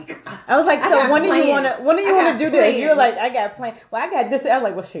was like, I was like, so when do you want to do this? plans. You're like, I got plans. Well, I got this. I was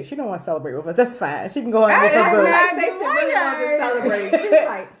like, well, shit, she don't want to celebrate with us. That's fine. She can go on with her I boo. like, They really wanted to celebrate. She was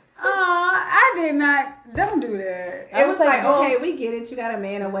like, I did not. Don't do that. I it was like, well, okay, we get it. You got a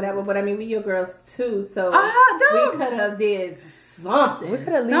man or whatever, but I mean, we your girls too, so Don't. we could have did something. we could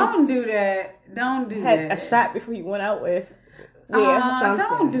at least Don't do that. Don't do had that. a shot before you went out with. Yeah. something.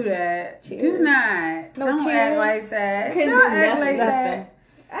 Don't do that. Cheers. Do not. No don't cheers. act like that. Couldn't don't do act nothing. like that.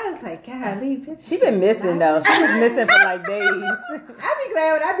 I was like, golly, bitch. She been missing though. She was missing for like days. I'd be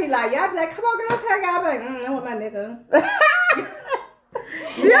glad when I'd be like, y'all be like, come on, girls, hang out. I'd be like, I want my nigga.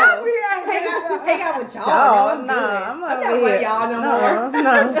 Y'all be Hang out with y'all. Oh, No, no, I'm I'm not over with here. y'all no more.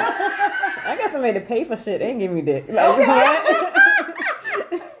 No. I got somebody to pay for shit. They ain't give me dick. Like, Okay. what?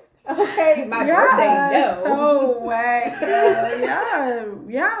 Okay, my Y'all birthday, are no. so whack.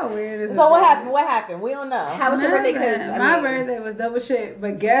 Y'all weird as So what hell. happened? What happened? We don't know. How was your birthday? Because My birthday was double shit.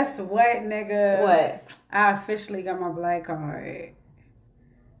 But guess what, nigga? What? I officially got my black card.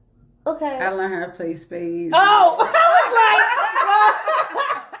 Okay. I learned how to play spades. Oh, I was like,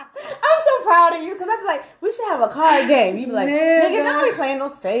 I'm so proud of you because I'm like, we should have a card game. You be like, nigga, now we playing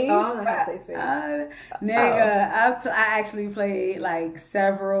those spades. Oh, I don't know how to play spades. Nigga, I actually played like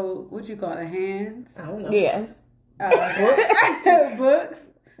several, what you call it, hands? I don't know. Yes. Books.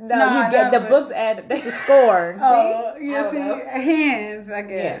 No, you get the books added. That's the score. Oh, See? I don't know. hands, I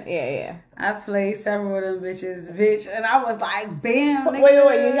guess. Yeah. I played several of them bitch, and I was like, bam, nigga.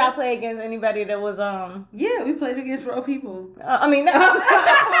 Wait, y'all play against anybody that was Yeah, we played against real people. I mean, I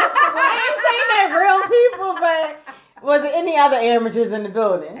ain't saying that real people, but was it any other amateurs in the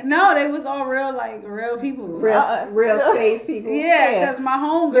building? No, they was all real people. Real space people. Yeah, because my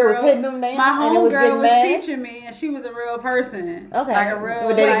homegirl You was hitting them down. My homegirl was mad? teaching me, and she was a real person. Okay, like a real.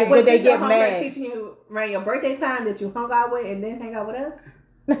 Would they, like, would they Was your get homegirl mad? teaching you around your birthday time that you hung out with and then hang out with us?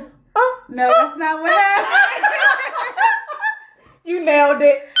 No, that's not what happened. You nailed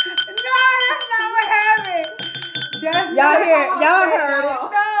it. No, that's not what happened. Y'all heard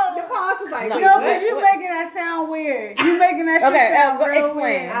it. No. The pause was like, No, wait, No, what? because you making that sound weird. You making that shit Okay, sound but real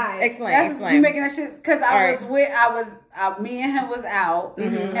explain. weird. Alright. Explain. You making that shit because me and him was out,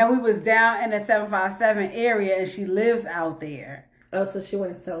 Mm-hmm. and we was down in the 757 area, and she lives out there. Oh, so she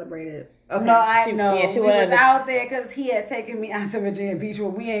went and celebrated. Okay. No, She we went was on out there because he had taken me out to Virginia Beach, where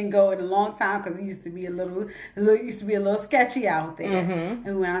we ain't go in a long time because it used to be a little sketchy out there, Mm-hmm. and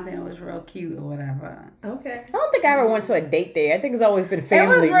we went out there and it was real cute or whatever. Okay. I don't think I ever went to a date there. I think it's always been It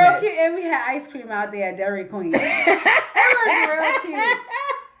family. was real mess. cute, and we had ice cream out there at Dairy Queen. It was real cute.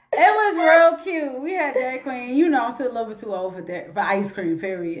 It was real cute. We had Dairy Queen. You know, I'm still a little bit too old for ice cream,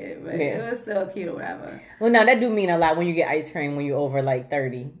 period. But Yeah. it was still cute or whatever. Well, no, that do mean a lot when you get ice cream when you're over like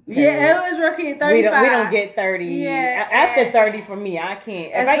 30. Yeah, it was real cute. 35. We don't get 30. Yeah, After and- 30 for me, I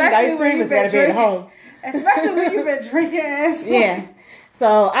can't. If I eat Especially ice when cream, you've it's got to been be at drinking. home. Especially when you've been drinking. Yeah.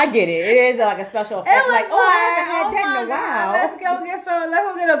 So I get it. It is like a special It effect. was Like, I haven't had that in a my God, while. let's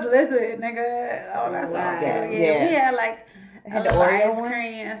go get a blizzard, nigga. Oh, that's all. Wow. Yeah. Yeah. We had like Had a the little Oreo ice one?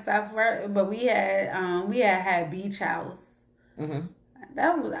 cream and stuff, but we had beach house. Mm-hmm.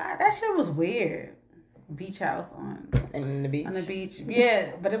 That shit was weird. Beach house on And the beach. the beach.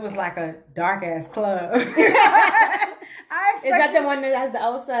 Yeah, but it was like a dark ass club. Is that the one that has the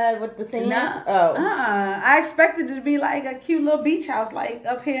outside with the sand? No. Oh. I expected it to be like a cute little beach house, like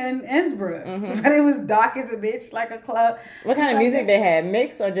up here in Innsbruck, Mhm. but it was dark as a bitch, like a club. What kind of music they had?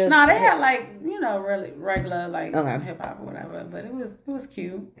 Mix or just? No, they had like really regular like Okay. hip hop or whatever, but it was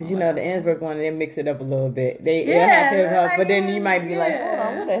cute. Cause you know the Innsbruck one, they mix it up a little bit. They'll Yeah, have hip hop, like but then it you was- might be like, hold yeah.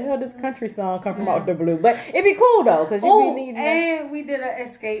 on, where the hell this country song come from out the blue? But it'd be cool though, cause you Oh, be needing. and we did an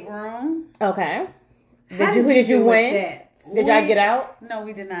escape room. Okay. How Did you do win? with that? Did y'all get out? No,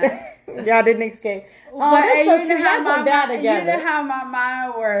 we did not. Y'all didn't escape. Oh, But that's so you cute. know how Y'all gonna die you together. know how my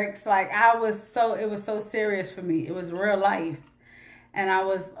mind works. Like it was so serious for me. It was real life, and I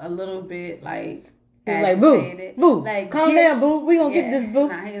was a little bit like He was like, boo, agitated. boo, Like, calm get- down, boo. We gonna get Yeah. this, boo.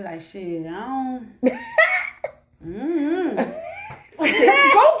 Nah, he was like, shit, I don't.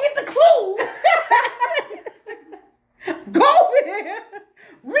 Go get the clues. Go there.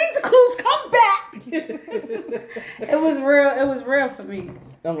 Read the clues. Come back. It was real for me.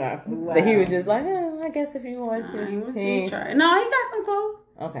 Okay. Wow. But he was just like, I guess if you want to. He was He ain't- trying. No, he got some clues.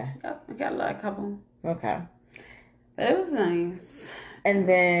 Okay. He got like a couple. Okay. But it was nice. And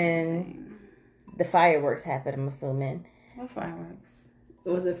then the fireworks happened, I'm assuming. What fireworks?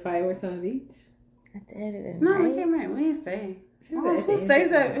 Was it fireworks on the beach? At the end of the No, we night. came in. We didn't stay. She Oh, said at the who end stays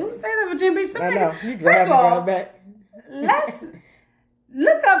of at the Who stays at Virginia Beach? I know. You First driving of all, around back. let's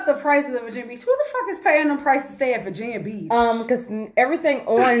look up the prices of Virginia Beach. Who the fuck is paying them price to stay at Virginia Beach? Because everything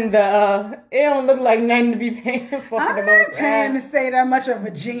on the, it don't look like nothing to be paying for I'm the not most. paying to stay that much at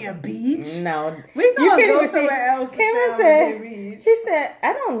Virginia Beach. No. We gonna can't go even see- somewhere else to Cameron stay said, on Virginia Beach. she said,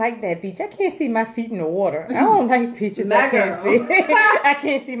 I don't like that beach. I can't see my feet in the water. I don't like beaches. My I can't girl. see. I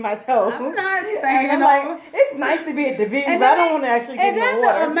can't see my toes. I'm not And staying I'm over. like, it's nice to be at the beach, And but I then don't want to actually get And in then the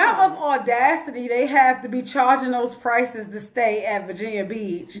water. the amount of audacity they have to be charging those prices to stay at Virginia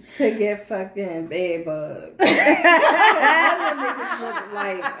Beach. To get fucked in bed bugs. That makes it look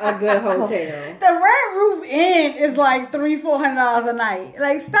like a good hotel. The Red Roof Inn is like $300-400 a night.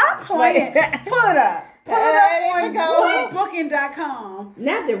 Like, stop playing. Pull it up. Pull it up on booking.com.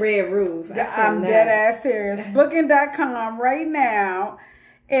 Not the red roof. I'm dead ass serious. Booking.com right now.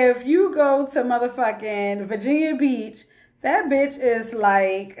 If you go to motherfucking Virginia Beach, that bitch is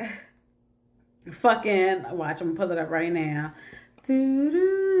like fucking. Watch, I'm gonna pull it up right now.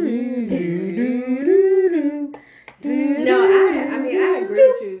 No, I mean I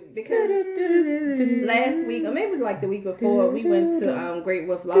agree with you because last week or maybe like the week before we went to Great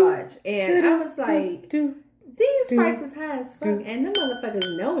Wolf Lodge and I was like, These prices high as fuck, and them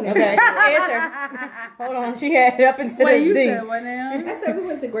motherfuckers know that. Okay, answer. Hold on, she had it up into Wait, the you D. said what now? I said we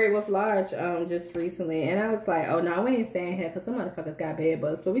went to Great Wolf Lodge just recently, and I was like, oh no, we ain't staying here because some motherfuckers got bed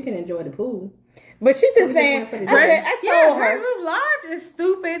bugs, but we can enjoy the pool. But she been We saying, just went I for the said, I told Great her, Wolf Lodge is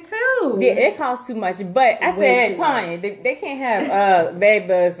stupid too. yeah, it costs too much. But I Way said, too much. Tonya, they can't have bed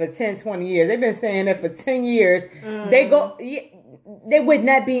bugs for 10, 20 years. They've been saying that for 10 years. They go, yeah, they would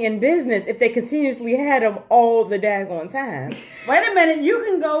not be in business if they continuously had them all the daggone time. Wait a minute, you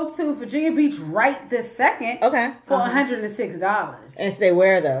can go to Virginia Beach right this second Okay. for $106. And stay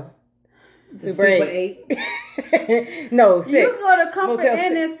where though? Super Super 8. 8. No, 6. You can go to Comfort Motel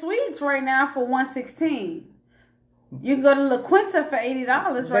Inn 6. and Suites right now for $116. You can go to La Quinta for $80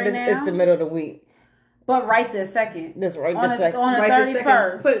 But right now. it's the middle of the week. But right this second. That's right. On This the second. on the Right this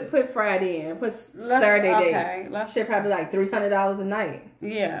 31st. second. Put Friday in. Put Let's- Saturday day. okay, let's- Shit probably like $300 a night.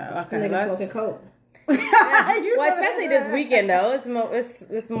 Yeah, okay. Niggas let's- smoking coke. You Well, said especially it. this weekend though. It's more You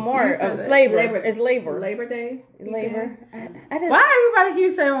of said it. labor. It's labor. Labor Day. Labor. I just. Why everybody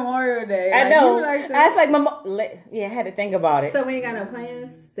keeps saying Memorial Day? I Like, know. you like to- I was like, yeah, I had to think about it. So we ain't got no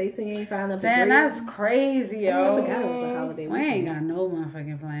plans. Stacey ain't found no Damn, that's crazy, I yo. forgot it was a holiday We ain't weekend. got no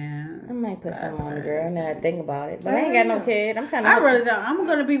motherfucking plans. I might put some That's on, crazy. girl. Now I think about it, but I ain't got no kid. I'm trying to. I really don't. I'm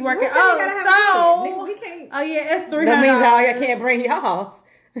gonna be working. Who said you gotta have a kid? Nigga, Oh, we can't. oh yeah, it's $300. That means I can't bring y'all.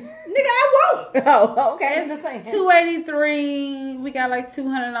 Nigga, I won't. Oh, okay. It's the same. It's $283. We got like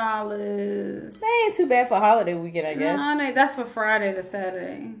 $200. That ain't too bad for holiday weekend, I guess. No, that's for Friday to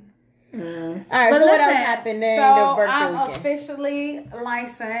Saturday. All right. But So what else listen, happened during so the birthday I'm weekend? officially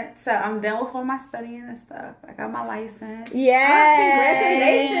licensed. So I'm done with all my studying and stuff. I got my license. Yeah.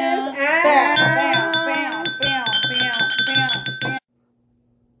 Congratulations. Bam, bam, bam, bam, bam, bam.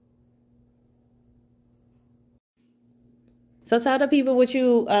 So tell the people what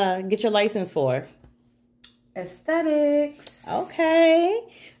you get your license for. Aesthetics. Okay.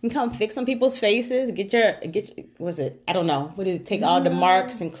 You can come fix some people's faces. Get your what's it? I don't know. What is it? Take all the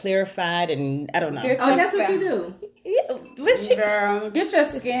marks and clarify it, and I don't know. Get Oh, that's what you do. Yeah, but she- Girl, get your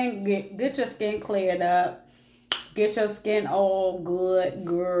skin get your skin cleared up. Get your skin all good,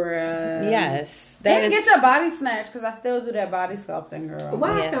 girl. yes. And get your body snatched because I still do that body sculpting, girl.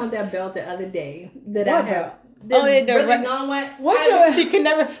 Why Yes. I found that belt the other day that What I have. belt? Oh, yeah, the really right- long one. She could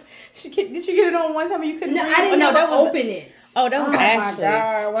never. Did you get it on one time? And you couldn't. No, read? I didn't Oh, know that was open it. Oh, that was Oh, my Ashley.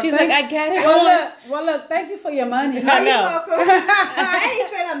 God. Well, She's thank- like, I got it. Well, look. Thank you for your money. I know. You're welcome. I ain't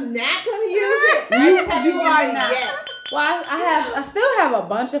said I'm not gonna use it. I just haven't You used are it not. yet. Well, I still have a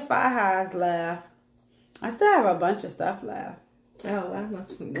bunch of fire highs left. I still have a bunch of stuff left. Oh, I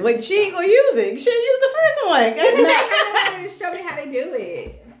must. Wait, she ain't gonna use it. She used the first one. Show me how they do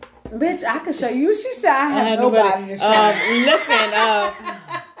it. Bitch, I can show you. She said I have nobody to show. Listen,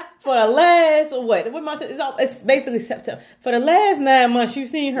 for the last what month? It's basically September. For the last 9 months, you've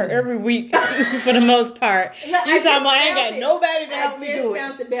seen her every week for the most part. Look, She's talking about, I ain't found got it. nobody to help I me just do it.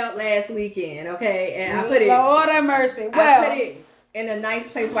 found the belt last weekend, okay, and I put it. Lord have mercy. I Well, put it in a nice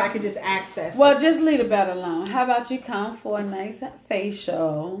place where I could just access. well, just leave the belt alone. How about you come for a nice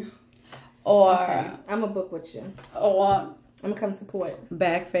facial, or I'm gonna book with you. or I'm gonna come support.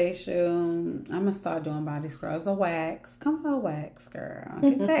 back facial? I'm gonna start doing body scrubs or wax. Come for wax, girl.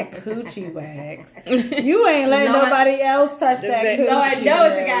 Get that coochie wax. You ain't letting No, nobody else touch that coochie. No, I know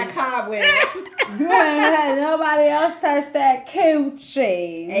it's got cobwebs. You ain't letting nobody else touch that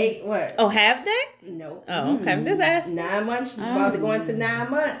coochie. 8 what? Oh, have they? No. Oh, okay. Just ask. 9 months. About to go into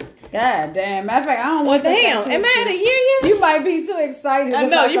 9 months. God damn. Matter of fact, I don't Well, want to touch damn. that Am I coochie. at a year yet? You might be too excited. I know.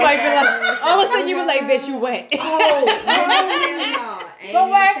 about You that. might be like, all of a sudden you was like, bitch, you wet. The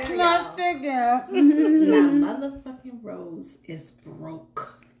wax not sticking. My motherfucking rose is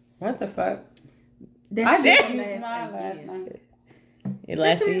broke. What the fuck? That I shit just used lasts mine a last year. night. It That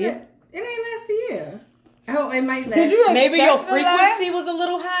lasted shit a year. It ain't last a year. Oh, it might last. Did you Maybe your expect it to last? frequency was a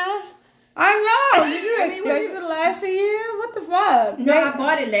little high. I know. Did you I mean, expect it to last a year? What the fuck? No, I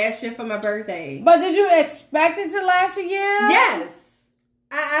bought it last year for my birthday. But did you expect it to last a year? Yes.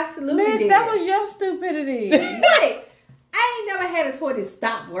 I absolutely Bitch, did. that was your stupidity. Wait, I ain't never had a toy that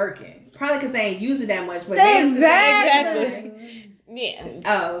stopped working. Probably because I ain't use it that much. But Exactly. Yeah.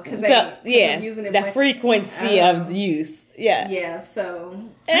 Oh, because So, yeah, I'm using it the much. frequency of use. Yeah. Yeah, so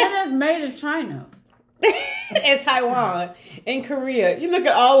That is made in China. in Taiwan, in Korea. You look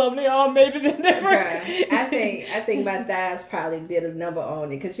at all of them; they all made it in different. Right. I think my dad's probably did a number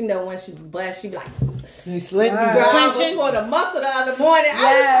on it because once you bust, you be like, you slip, clenching for the muscle the other morning. Yes,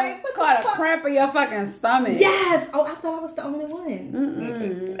 I was like, caught a cramp in your fucking stomach. Yes. Oh, I thought I was the only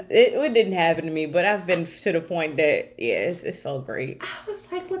one. It didn't happen to me, but I've been to the point that it felt great. I was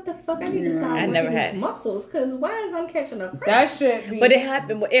like, what the fuck? I need to start working these muscles because why is I'm catching a cramp? That shit be. But it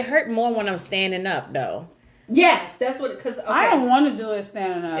happened. It hurt more when I'm standing up, though. Yes, that's what. Because I don't want to do it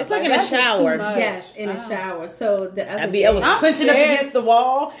standing up. It's like in the shower. Yes, in the shower. So the other I was clenching up against the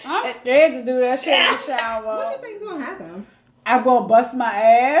wall. I'm scared to do that shit in the shower. What you think's gonna happen? I'm gonna bust my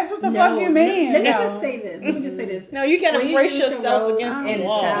ass. What the fuck you mean? Let me just say this. No, you gotta brace yourself against in the the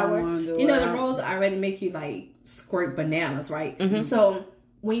wall. shower. You know the rolls already make you like squirt bananas, right? Mm-hmm. So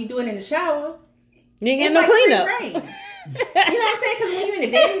when you do it in the shower, you ain't get no cleanup. You know what I'm saying? Because when you're in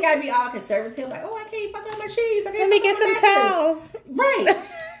the bed, you gotta be all conservative. Like, oh, I can't fuck up my cheese. Let me get some towels. Right.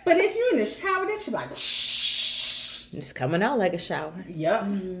 But if you're in the shower, that should be like, it's coming out like a shower. Yep.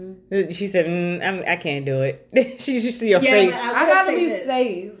 Mm-hmm. She said, I can't do it. She just see your face. I gotta be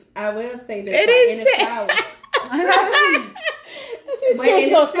safe. I will say this. It is in the shower. I gotta be. She's still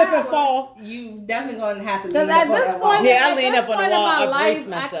gonna slip and fall. You definitely gonna have to. Because at this point, I lean up on the wall. I brace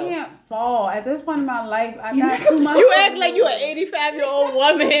myself. I can't fall. At this point in my life, I got too much. You act like you an 85-year-old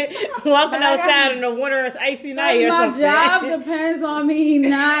woman walking outside on a winter's icy night or something. My job depends on me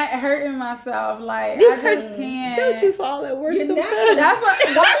not hurting myself. Like I just can't. Don't you fall at work sometimes? That's what. Why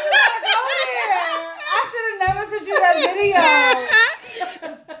you gotta go there? I should have never sent you that video.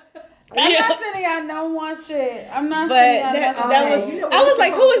 I'm not sending y'all no one shit. I'm not sending y'all that nothing. was. I was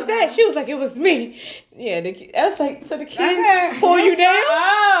like, "Who is that?" She was like, "It was me." Yeah, I was like, "So the kid pull you down?"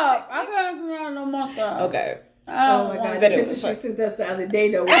 I can't send y'all no more stuff. Okay. Oh my god, the picture she sent us the other day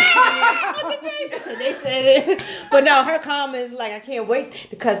though. They said it, but no, her comment is like, "I can't wait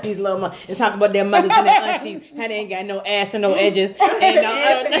to cuss these little mothers and talk about their mothers and their aunties. How they ain't got no ass and no edges." And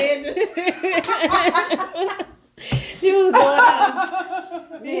she was going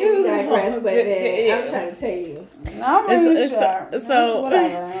on. You digress, but I'm trying to tell you. I'm really sure. So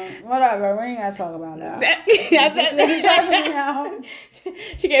whatever. We ain't gotta talk about that.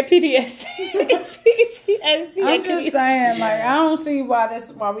 She got PTSD. I'm just saying, like, I don't see why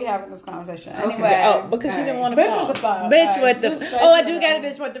we having this conversation. Anyway, because you didn't want to. Bitch, what the fuck? Bitch, what the fuck? Oh, I do got a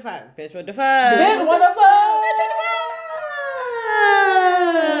bitch. What the fuck? Bitch, what the fuck? Bitch, what the fuck?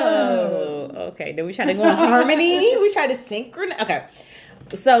 Okay, then we try to go in harmony. We try to synchronize. Okay,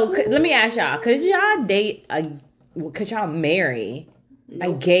 so let me ask y'all: could y'all could y'all marry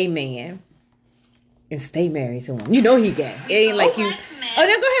a gay man and stay married to him? You know he gay. It ain't like you. Oh,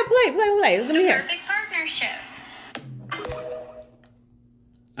 then go ahead, play. Let me hear. Perfect partnership.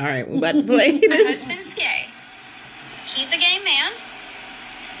 All right, we're about to play. My husband's gay. He's a gay man.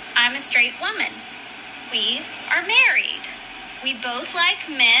 I'm a straight woman. We are married. We both like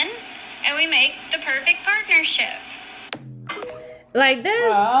men. And we make the perfect partnership. Like this.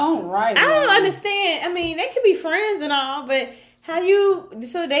 Oh, right. I don't understand. I mean, they could be friends and all, but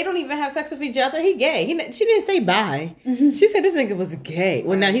so they don't even have sex with each other? He gay. She didn't say bye. Mm-hmm. She said this nigga was gay.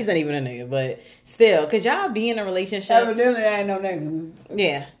 Well, now he's not even a nigga, but still. Could y'all be in a relationship? Evidently, I ain't no nigga.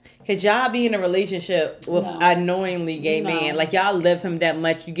 Yeah. Could y'all be in a relationship with a knowingly gay man? Like, y'all love him that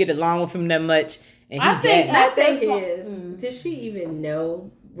much, you get along with him that much, and he gay. I think did she even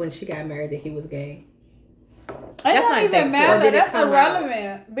know when she got married that he was gay? That's not even matter. That's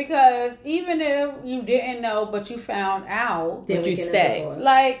irrelevant because even if you didn't know but you found out, then you stay.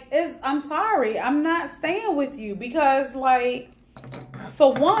 Like, I'm sorry, I'm not staying with you because, like,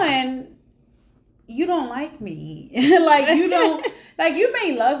 for one, you don't like me. Like, you don't like, you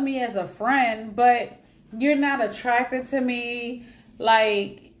may love me as a friend, but you're not attracted to me.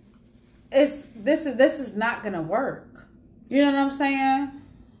 Like, this is not gonna work. You know what I'm saying?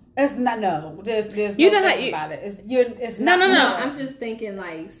 It's not, no. There's no thing about it. It's not. No. I'm just thinking,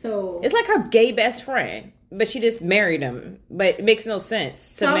 like, so it's like her gay best friend, but she just married him. But it makes no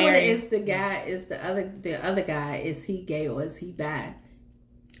sense to marry. Is the other guy? Is he gay or is he bi?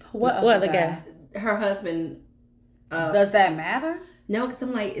 What other guy? Her husband. Does that matter? No, because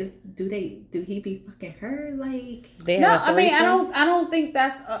I'm like, do he be fucking her? Like, I mean, I don't think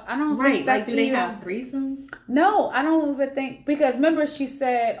that's. I don't think that's. Like, do they have threesomes? No, I don't even think, because remember she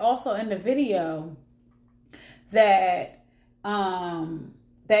said also in the video that that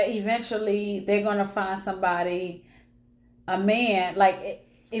eventually they're gonna find somebody, a man, like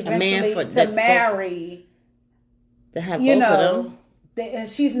eventually to marry, to have both of them, and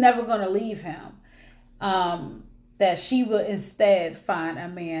she's never gonna leave him. That she will instead find a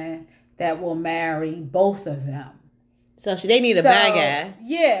man that will marry both of them. So they need a bad guy.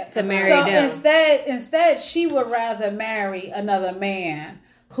 Yeah. To marry them. Instead, she would rather marry another man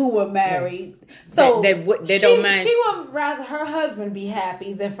who would marry. So they don't mind. She would rather her husband be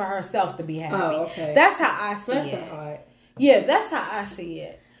happy than for herself to be happy. Oh, okay. That's how I see it. Yeah, that's how I see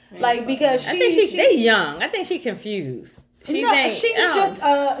it. Like, because I think they young. I think she's confused.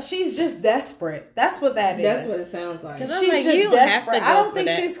 She's just desperate. That's what that is. That's what it sounds like. She's just desperate. I don't think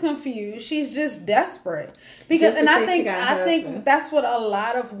she's confused. She's just desperate. Because, and I think that's what a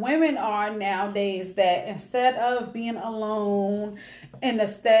lot of women are nowadays. That instead of being alone, and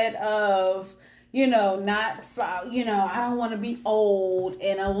instead of I don't want to be old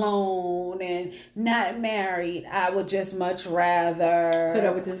and alone and not married. I would just much rather put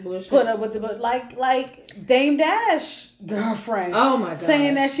up with this bullshit. Like Dame Dash girlfriend. Oh my god,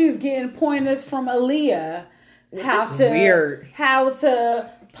 saying that she's getting pointers from Aaliyah how to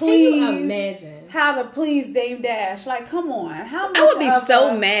please Dame Dash. Like, come on, how much? I would be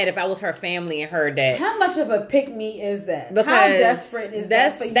so mad if I was her family and heard that. How much of a pick me is that? Because how desperate is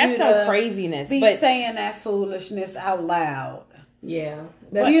that for you some craziness. Be saying that foolishness out loud. Yeah,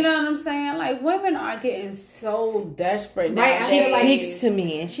 you know what I'm saying? Like, women are getting so desperate. Right, she speaks to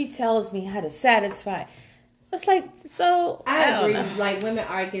me and she tells me how to satisfy. It's like, so I agree. Like, women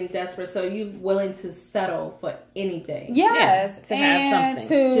are getting desperate, so you willing to settle for anything? Yes, to have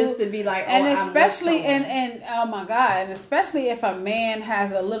something, just to be like, and especially and oh my god, and especially if a man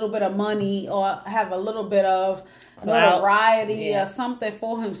has a little bit of money or have a little bit of notoriety or something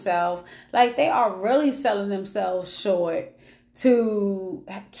for himself, like they are really selling themselves short to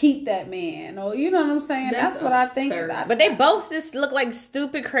keep that man, or you know what I'm saying? That's what I think. But they both just look like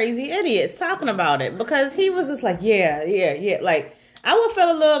stupid, crazy idiots talking about it, because he was just like, yeah. Like, I would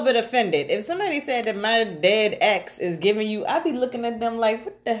feel a little bit offended if somebody said that my dead ex is giving you. I'd be looking at them like,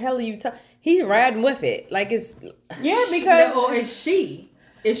 what the hell are you talking? He's riding with it, like it's because or is she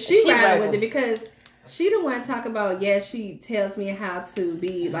riding with it because. She the one talk about, she tells me how to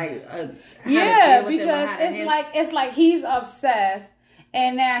be like because it's like he's obsessed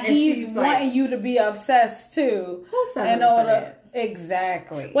and now he's wanting you to be obsessed too. Who's in order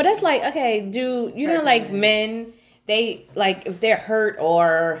exactly. Well, that's like, okay, like men, they like if they're hurt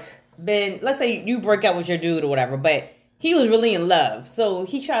or let's say you break up with your dude or whatever, but he was really in love. So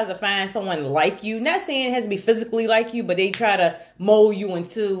he tries to find someone like you. Not saying it has to be physically like you, but they try to mold you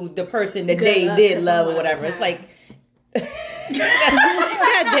into the person that they did love or whatever. It's like, God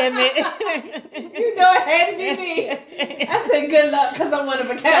damn it. You know it had to be me. I said good luck because I'm one of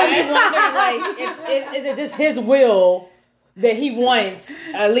a kind. You wonder, like, is it just his will that he wants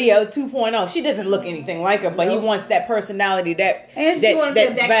Leo 2.0? She doesn't look anything like her, but he wants that personality, that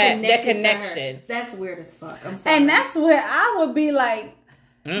connection. That's weird as fuck. I'm sorry. And that's where I would be like,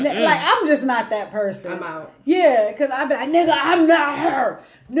 I'm just not that person. I'm out. Yeah, because I'd be like, nigga, I'm not her.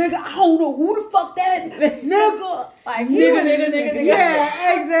 Nigga, I don't know who the fuck that nigga. Like, nigga.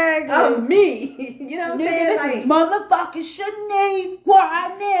 Yeah, exactly. I'm me. You know what I'm saying? This is motherfucking Shanae. Why,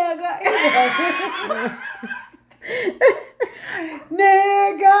 nigga?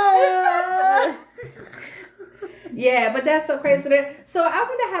 Nigga. Yeah, but that's so crazy. So I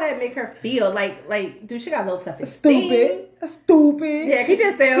wonder how that make her feel. Like, dude, she got low self-esteem. Stupid. Yeah, she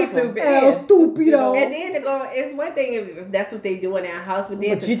just sounds stupid. Stupido. And then to go, it's one thing if that's what they do in our house, but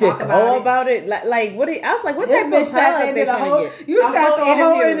then to you talk just about it. Like what? I was like, what type of bitch did a whole? You sat through a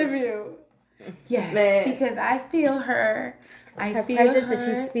whole interview. Yes, man. Because I feel her. I feel her.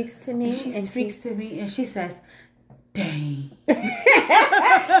 And she speaks to me. And she speaks to me, and she says, "Dang." Then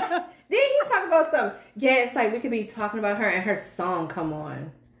he talk about something. Yeah, it's like we could be talking about her and her song come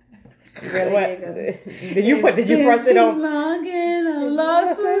on. Really, nigga? Did you press it on? Too long and I'm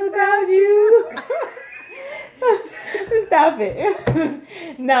lost without you. Stop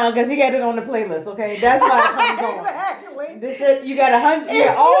it. No, because you got it on the playlist, okay? That's why it comes on. Exactly. This shit, you got 100.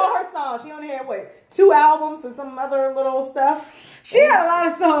 Yeah, all her songs. She only had 2 albums and some other little stuff. She had a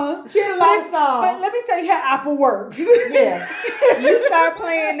lot of songs. But let me tell you how Apple works. Yeah. You start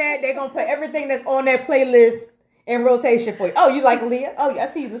playing that, they're going to put everything that's on that playlist in rotation for you. Oh, you like Aaliyah? Oh, I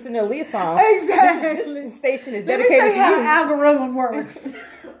see you listen to Aaliyah's song. Exactly. This station is let dedicated me to tell you you. how the algorithm works.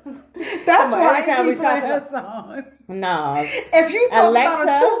 That's why I keep playing her song. No. If you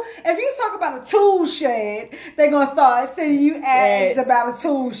talk about a tool shed, they're gonna start sending you ads about a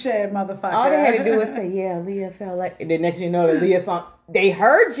tool shed, motherfucker. All they had to do was say, "Yeah, Aaliyah felt like." And then next thing you know, the Aaliyah song. They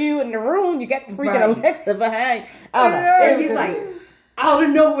heard you in the room. You got the freaking Alexa behind. I don't know. And he's like, out of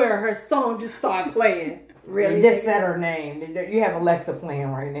nowhere, her song just started playing. Really? Just said her name. You have Alexa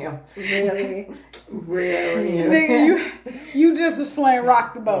playing right now. Really? Really? Nigga, you just was playing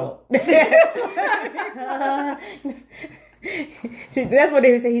Rock the Boat. That's what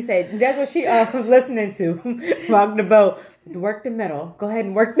he said. He said that's what she was listening to. Rock the boat, work the middle. Go ahead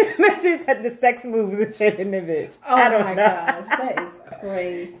and work the middle. She said the sex moves and shit in the bitch. Oh I don't my know. gosh, that is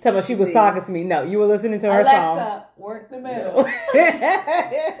crazy. Tell me she was talking to me. No, you were listening to her Alexa, work the middle. song.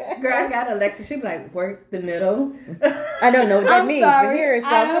 Girl, I got Alexa. She be like, work the middle. I don't know what that I'm means, sorry, but here is I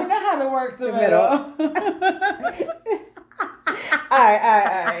something. don't know how to work the middle. All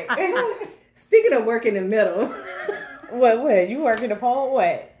right. Speaking of working the middle. What? You working the pole?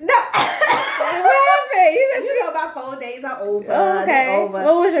 What? No. What happened? You know my pole days are over. Okay. They're over.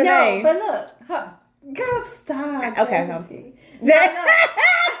 What was your name? But look. Girl, stop. Okay. Jazzy T.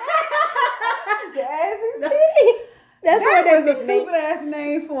 That's what That was a nickname. stupid ass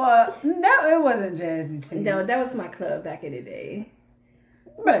name for. No, it wasn't Jazzy T. No, that was my club back in the day.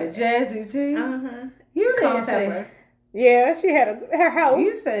 But Jazzy T. You didn't say. Yeah, she had her house.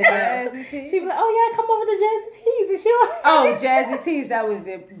 You said Jazzy T. She was like, "Oh yeah, come over to Jazzy T's," and she was. Oh, Jazzy T's. That was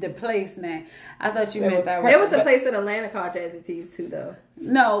the place name. I thought you meant that. There was a place in Atlanta called Jazzy T's too, though.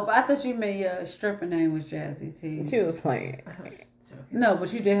 No, but I thought you meant your stripper name was Jazzy T. She was playing. No,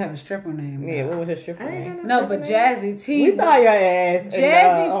 but you did have a stripper name. Yeah, what was her stripper name? No, but Jazzy T. We saw your ass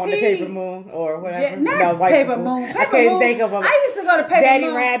Jazzy on the T. Paper Moon or whatever. Not White Paper Moon. Moon. I Paper couldn't Moon. think of them. I used to go to Paper Daddy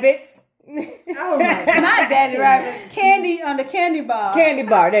Moon. Rabbits. Oh my God. Not Daddy Rabbits. Candy on the candy bar. Candy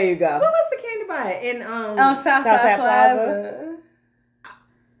bar. There you go. What was the candy bar in On Southside Plaza.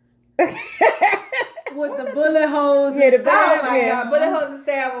 With the bullet holes. Yeah, the Oh my yeah. God, bullet holes and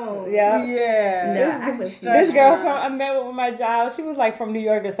stab wounds. Yeah. Yeah. This girl I met with my job, she was like from New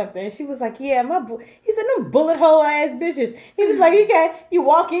York or something. She was like, "Yeah, he said them bullet hole ass bitches." He was like, "You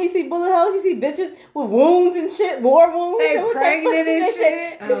walk in, you see bullet holes, you see bitches with wounds and shit, war wounds. They pregnant and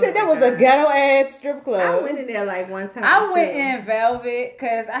shit. She said that was a ghetto ass strip club. I went in there like one time. I went in Velvet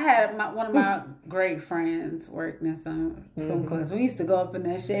because I had one of my great friends working in some class. We used to go up in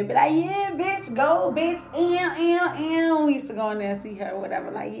that shit, be like, "Yeah, bitch, go, bitch, We used to go in there and see her,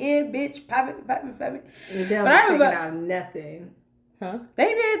 whatever. Like, yeah, bitch, pop it. But I remember out nothing. Huh?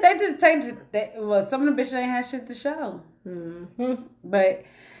 They did take well, some of the bitches ain't had shit to show. But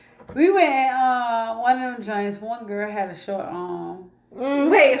we went one of them joints. One girl had a short arm.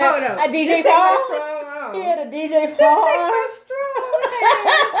 Wait, hold on. A DJ Paul? He had a DJ Paul.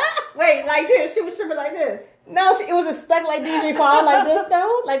 Wait, like this? She was stripping like this? No, it was a stuck like DJ Paul like this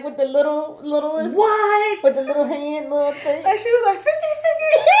though, like with the little What? with the little hand, little thing. And she was like, 50.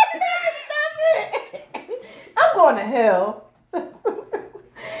 Stop it! I'm going to hell.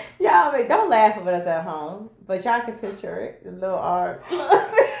 Y'all, don't laugh at us at home, but y'all can picture it. The little art.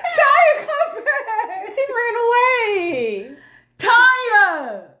 Tonya, come back. She ran away.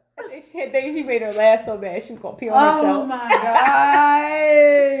 Tonya. I think she made her laugh so bad she was gonna pee on herself. Oh my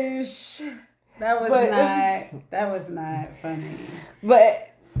gosh. That was not funny. But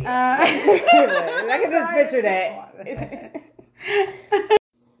I can just picture that.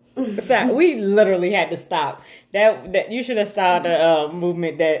 So we literally had to stop. That you should have saw the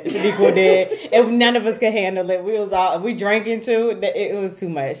movement that Shaniqua did. And none of us could handle it. We drank into it. It was too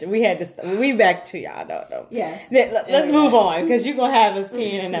much. We had to. We back to y'all though. Yes. Let's move on because you're gonna have us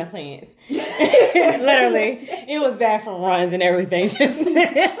peeing in our pants. Literally, it was bad from runs and everything just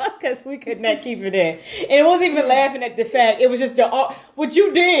now because we could not keep it in. And it wasn't even laughing at the fact. It was just what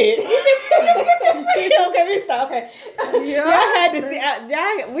you did. Okay, we stop. Okay, y'all had to see.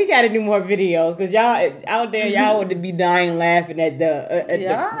 We got to do more videos because y'all out there, y'all would be dying laughing at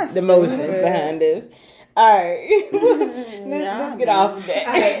the motions behind this. All right, let's get off of that.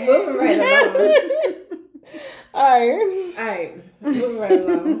 All right, moving right along. All right, moving right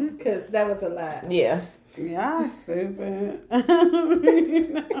along because that was a lot. Yeah. Yeah, stupid.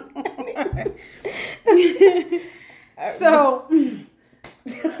 So we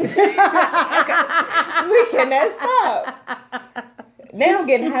cannot stop. Now I'm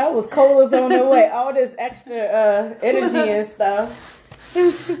getting hot. It was cold on the way. All this extra energy and stuff.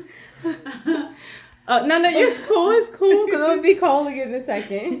 No, it's cool. It's cool because it'll be cold again in a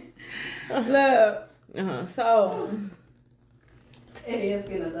second. look. So It is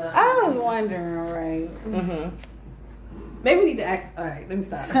getting a lot. I was wondering, right? Maybe we need to ask. All right, let me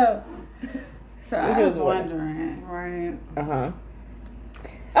stop. So I was wondering, right?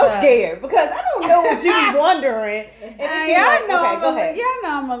 I'm scared because I don't know what you be wondering. And Y'all know okay, go ahead. Y'all know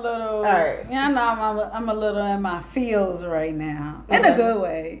I'm a little. All right. Y'all know I'm a little in my feels right now, in a good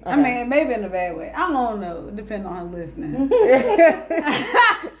way. Okay. I mean, maybe in a bad way. I don't know. Depending on who's listening.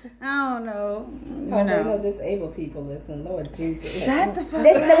 I don't know. Oh, no disabled people listen. Lord Jesus. Shut the fuck We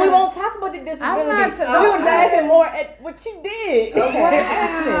up. won't talk about the disability. I'm We not were laughing more at what you did.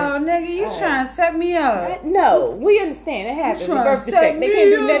 Wow, nigga, you trying to set me up? No, we understand. It happens. trying Birth to defect. set They me can't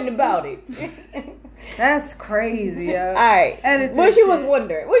do up? nothing about it. That's crazy, yo. All right. Edit What this you was shit.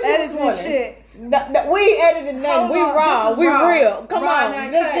 wondering? What you was Edit this wondering? shit. No, we ain't edited nothing. Hold We on, wrong. this is We wrong. real. Come Wrong, on.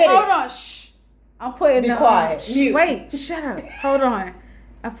 not Let's cut. get Hold it. on, shh. I'm putting Be the quiet. Mute. Wait, shut up. Hold on.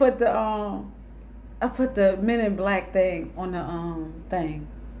 I put the Men in Black thing on the thing.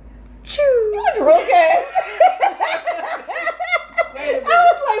 Choo. You a drunk ass. Wait a minute. I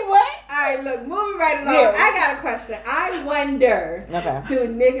was like, what? All right, look, moving right along. Yeah. I got a question. I wonder, Okay. do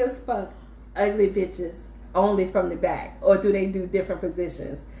niggas fuck ugly bitches only from the back, or do they do different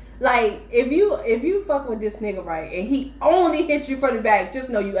positions? Like, if you fuck with this nigga right, and he only hits you from the back, just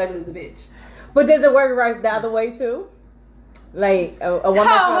know you ugly as a bitch. But does it work right the other way too? Like a woman.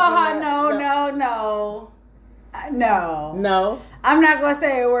 No. I'm not gonna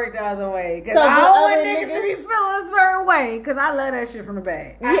say it worked the other way because So I the don't want other niggas to be feeling a certain way because I love that shit from the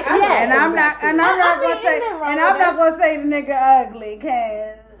back. I And I'm not gonna say the nigga ugly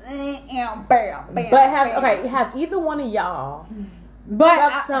because But have either one of y'all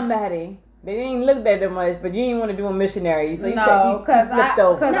fucked somebody? They didn't look that much, but you didn't want to do a missionary, so you said you flipped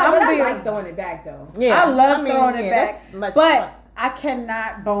over. No, I'm but I being- like throwing it back though. Yeah, I love throwing it that's back, much but fun. I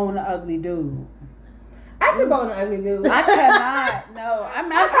cannot bone an ugly dude. I could bone an ugly dude. I cannot. No, I'm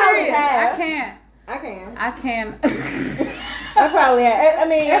probably serious. have. I can't. I can. I can. I probably have. I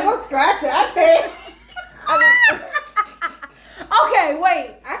mean, Ain't no scratch it. I can't. Okay,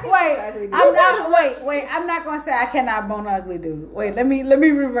 wait. I can bone an ugly dude. I'm not gonna say I cannot bone an ugly dude. Wait, let me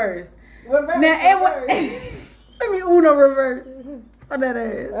reverse. Reverse, Now, reverse. let me uno reverse. What that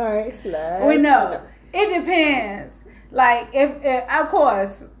is? all right, slide. We know. It depends. Like if of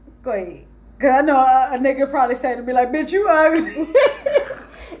course, wait, because I know a nigga probably say to me like, "Bitch, you ugly."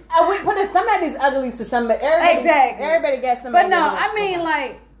 But if somebody's ugly to somebody, everybody gets somebody. But no, that I mean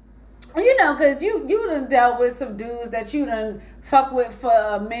like, you know, because you done dealt with some dudes that you done fuck with for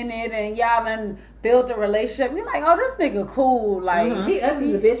a minute and y'all done built a relationship. You're like, oh, this nigga cool. Like He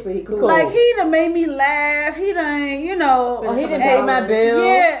ugly as a bitch, but he cool. like he done made me laugh. He done, you know. Oh, he didn't pay my bills.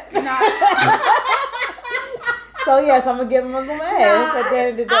 Yeah. Nah. So yes, I'm gonna give him a little ass at the end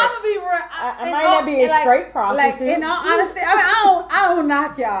of the day. I'm gonna be real. I might not be a straight prostitute. Like, in all honesty, I mean, I don't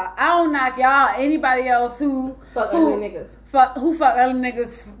knock y'all. I don't knock y'all. Anybody else who fuck ugly niggas. fuck other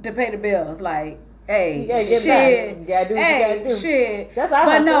niggas to pay the bills? Like, hey, You gotta get shit. back. You gotta do what you hey, gotta do. shit. That's our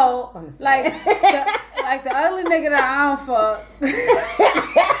But hustle. no, Honestly. like the ugly nigga that I don't fuck.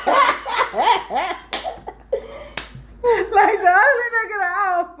 Like the ugly nigga that I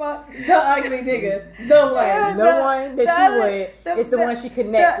don't fuck. The ugly nigga. The one. The one that she would. It's the one she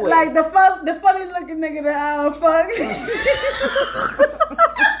connect with. Like the funny looking nigga that I don't fuck.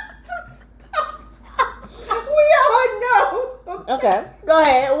 We all know. Okay, go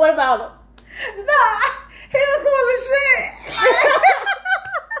ahead. What about him? Nah, he was cool as shit.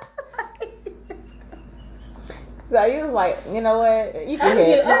 So you was like, you know what? You can I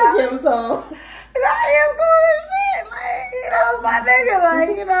hit. give him some. Nah, he was cool as shit. Like, you know, my nigga, like,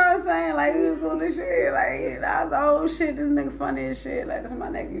 you know what I'm saying? Like, he was cool as shit. Like, you know, I was like, oh shit, this nigga funny as shit. Like, that's my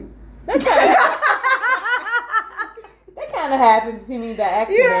nigga. That kind of happened between me by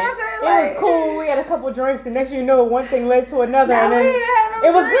accident. You know what I'm saying? It Like- was cool. We had a couple drinks, and next thing you know, one thing led to another, Nah, and then we ain't had no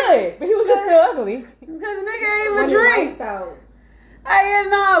it was drinks. good. But he was just still ugly. Because nigga ain't When even the drink. lights out. I didn't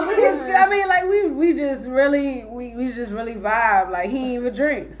know. We just, I mean, like we just really vibe. Like he ain't even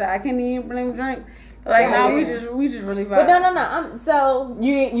drink, so I can't even blame drink. Like Yeah, no, yeah. we just really vibe. But no. So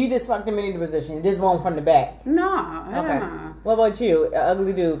you just fucked him in the position. Just one from the back. No, Okay. nah. What about you? An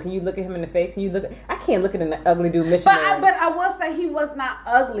ugly dude. Can you look at him in the face? Can you look? I can't look at an ugly dude missionary. But I will say he was not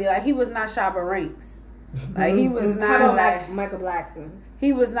ugly. Like he was not Shabba Ranks. Like he was How not about like like Michael Blackson?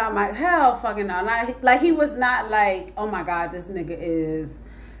 he was not my hell fucking no. Not, like he was not like, oh my god, this nigga is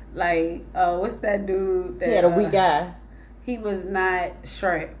like what's that dude? That, He had a weak eye. He was not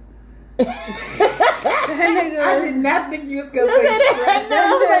Shrek. That nigga I was, did not think you was gonna You say said that? that. No,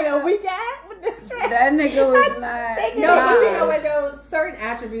 I was like a weak eye with this strap. that nigga was not. No, but you know what though? Certain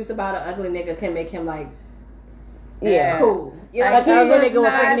attributes about an ugly nigga can make him like Yeah. cool. You know, Like he a ugly was nigga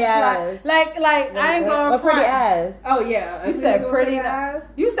with not- pretty eyes. Like I ain't Or going pretty front. eyes. Oh yeah, You ugly said nigga with pretty eyes.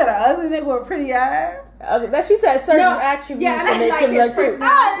 You said an ugly nigga with pretty eyes. That she said certain attributes that make him look cute. I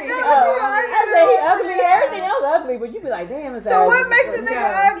say he ugly. Everything else ugly, but you be like, damn, his ass. So what makes a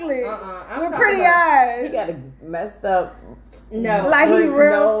nigga ugly? With pretty eyes. He got a messed up. No, like he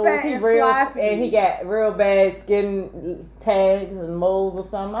real fat he and real, sloppy. and he got real bad skin tags and moles or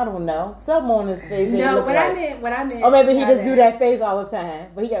something. I don't know. Something on his face. No, what I meant. Or maybe he just do that face all the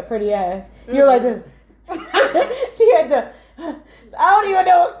time. But he got pretty ass. You're like this. She had the. I don't even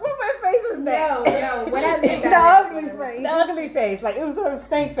know what my face is that. No, what I meant. The ugly face. The ugly face, like it was a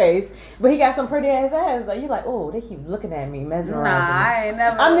stink face, but he got some pretty ass ass. Like you're like, oh, they keep looking at me, mesmerizing. Nah, I ain't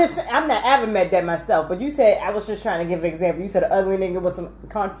never. I haven't met that myself, but you said I was just trying to give an example. You said an ugly nigga with some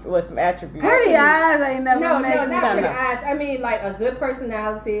attributes. Pretty eyes ain't never. No, make not me. pretty eyes. I mean, like a good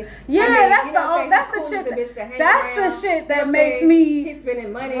personality. Yeah, I mean, that's you know that's cool the shit. as a bitch to hang That's around. the shit that You know what makes I'm me. saying? He's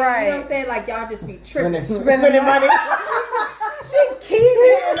spending money. Right. You know what I'm saying? Like y'all just be tripping. Spending money. She keep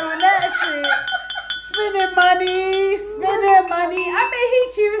hitting on that shit. Spending money. I mean, he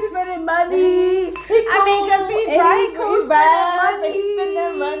cute spending money. I mean, cause he's right, cool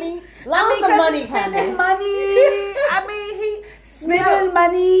spending money. Long I mean, the money spending coming. money. I mean, he spending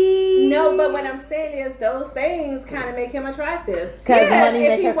money. No, but what I'm saying is those things kind of make him attractive. Because money if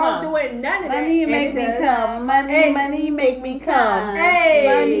make he her won't come. doing none of that, Money and make it me does. come. Money make me come. Hey.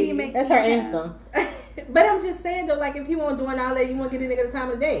 Money make That's me her come. anthem. But I'm just saying though, like if he won't doing all that, you won't get a nigga the time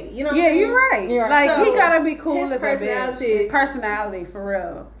of the day. You know? What Yeah, I'm saying? you're right. You're right. Like So, he gotta be cool his as a personality- bitch. Personality for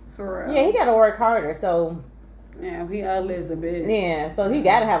real. Yeah, he got to work harder. So Yeah, he ugly as a bitch. yeah, so he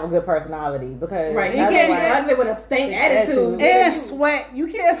got to have a good personality because Right. You can't be otherwise- ugly with a stank attitude. And sweat. You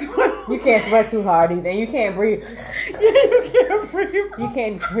can't sweat. You can't sweat too hard either. You can't breathe. You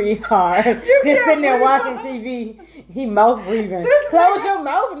can't breathe hard. Just sitting there breathe watching hard. TV. He mouth breathing. Close your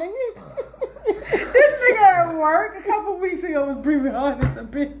mouth, nigga. This nigga at work a couple weeks ago was breathing hard as a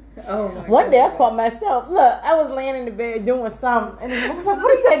bitch. Oh my One God. day I caught myself. Look, I was laying in the bed doing something, and I was like,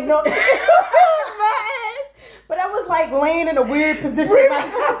 "What is that noise?" It was my ass. But I was like laying in a weird position.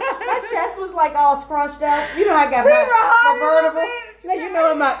 My chest was like all scrunched out. You know how I got my vertebral. Now you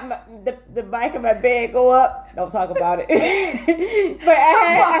know when the back of my bed go up. Don't talk about it. But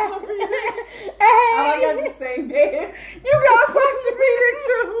I got the same bed. You got posture breathing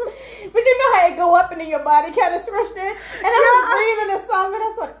too. But you know how it go up and then your body kind of scrunched in, and I was breathing or something. And I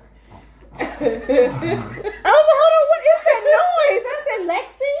was like. I was like, hold on, what is that noise? I said,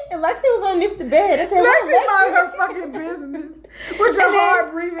 Lexi? And Lexi was underneath the bed. I said, Lexi Lexi? mind her fucking business. With your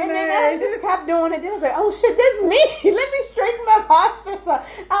hard breathing And then I ass. just kept doing it. Then I was like, oh shit, that's me. Let me straighten my posture. So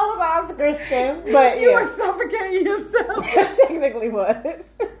I was all scratched in. But You yeah, were suffocating yourself. technically was.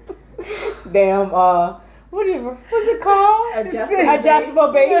 Damn, what's it called?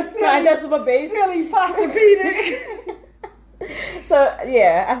 Adjustable base. Adjustable base. Silly posturepedic. So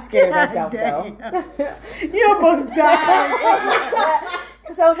yeah, I scared myself though. You almost died.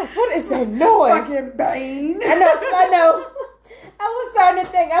 Cause I was like, what is that noise? Fucking Bane. I know. I was starting to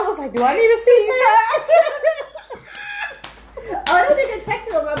think. I was like, do I need a CPAP? Oh, that nigga texted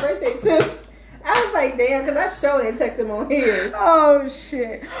me on my birthday too. I was like, damn, because I showed and texted him on his. Oh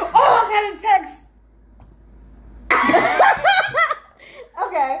shit. Oh, I got a text.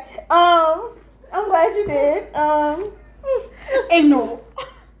 Okay. I'm glad you did.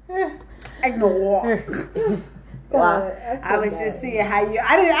 Ignore. Wow. I was just seeing how you.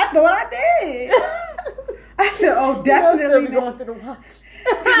 I thought I did. I said, oh, definitely going through the watch.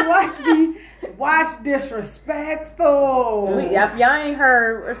 Watch disrespectful. If y'all ain't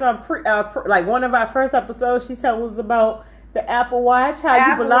heard, it's on like one of our first episodes. She told us about the Apple Watch, how you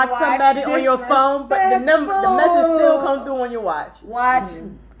Apple block Watch somebody on your phone, but the message still come through on your watch.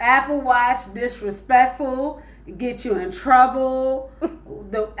 Apple Watch disrespectful. Get you in trouble.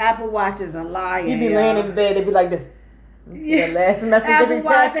 The Apple Watch is a liar. You be laying in the bed, they be like this. Yeah. The last message Apple they be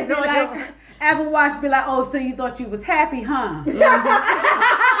Watch texting be on like, your- Apple Watch be like, oh, so you thought you was happy, huh?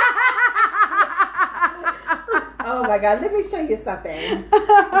 Oh my God, let me show you something.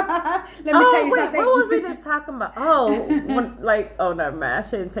 Let me tell you something. What was we just talking about? Never mind. I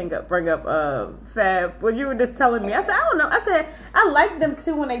shouldn't bring up Fab. When you were just telling me, I said, I don't know. I said, I like them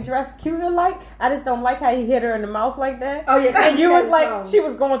too when they dress cute alike. I just don't like how he hit her in the mouth like that. Oh yeah, and you was like, she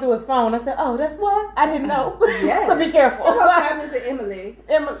was going through his phone. I said, oh, that's why? I didn't know. Yeah. So be careful. Talk about Fabulous and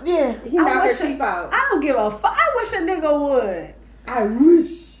Emily. Yeah. He knocked her teeth out. I don't give a fuck. I wish a nigga would. I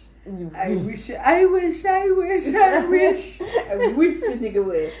wish. I wish a nigga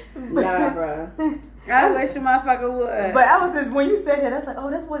would. Nah, bro. I wish a motherfucker would. But I was just, when you said that, I was like,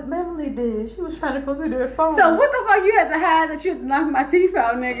 oh, that's what Emily did. She was trying to go through their phone. So what the fuck you had to hide that you knocked my teeth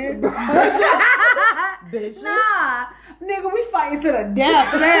out, nigga? Bitch. Nah. Nigga, we fighting to the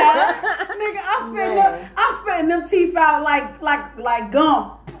death now. nigga, I'm spitting them teeth out like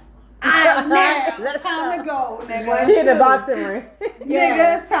gum. I am now. It's time to go, nigga. She in the boxing ring.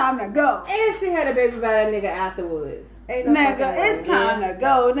 Nigga, it's time to go. And she had a baby by that nigga afterwards. Ain't no Nigga, it's time to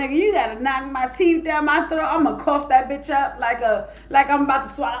go. Nigga, you gotta knock my teeth down my throat. I'm gonna cough that bitch up like I'm about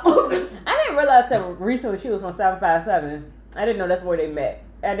to swallow. I didn't realize that recently she was from 757. I didn't know that's where they met.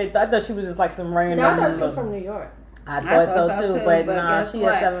 I thought she was just like some random. No, I thought she was from New York. I thought so too, but nah, she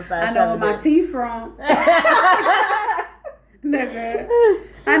is 757. I know where my teeth from. Nigga.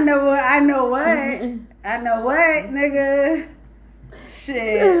 I know what, nigga.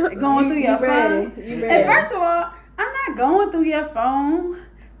 Shit. Going through your phone. And first of all, I'm not going through your phone.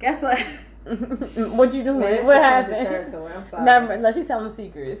 Guess what? What you doing? Man, what happened? I'm sorry. No, she's telling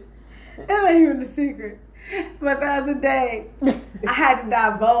secrets. It ain't even a secret. But the other day, I had to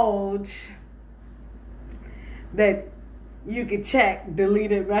divulge that you could check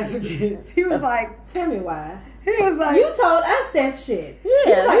deleted messages. He was like, tell me why. He was like, you told us that shit.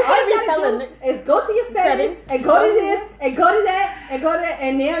 Yeah, like, all you be gotta telling do is go to your settings and go to this and go to that and go to that,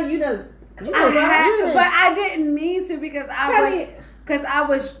 and now you done. But I didn't mean to because I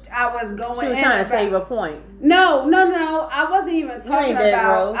was going. She was trying to save a point. No. I wasn't even talking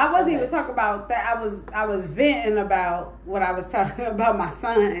about. I wasn't even talking about that. I was venting about what I was talking about my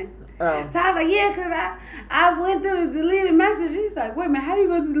son. Oh. So I was like, yeah, because I went through the deleted message. He's like, wait a minute, how you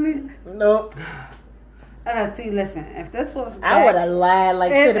going to delete? Nope. See, listen, if this was back, I would have lied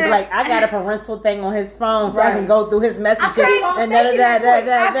like shit and be like, I got a parental thing on his phone so I can go through his messages and I wasn't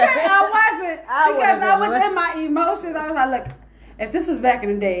because I was in my emotions. I was like, look, if this was back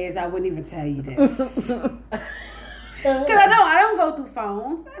in the days, I wouldn't even tell you this. Because I don't go through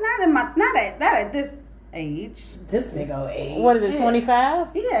phones. Not at this age. This big old age. What is it,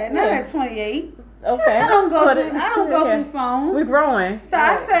 25? Yeah, not at 28. Okay. I don't go through phones. We're growing. So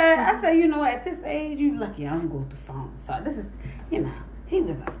I said, you know, at this age, you lucky I don't go through phones. So this is, you know, he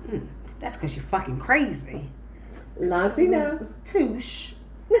was like, that's because you're fucking crazy. Long as he know. Touche.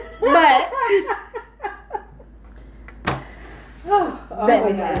 But oh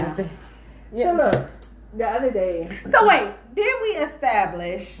my God. Yeah. So look, the other day. So wait, did we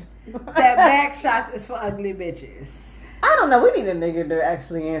establish that back shots is for ugly bitches? I don't know. We need a nigga to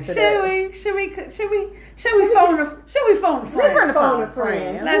actually answer that. Should we phone a friend? Let's phone a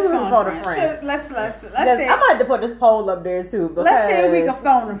friend. Let's phone a friend. Let's see. I'm gonna have to put this poll up there too. Because Let's see if we can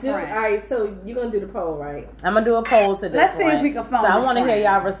phone a friend. All right, so you're gonna do the poll, right? I'm gonna do a poll to this. Let's see if we can phone. So I want to hear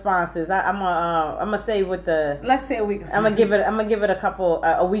y'all responses. I'm gonna say with the. Let's see if we can. I'm gonna give it a couple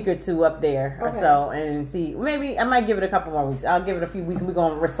a week or two up there or so and see. Maybe I might give it a couple more weeks. I'll give it a few weeks and we're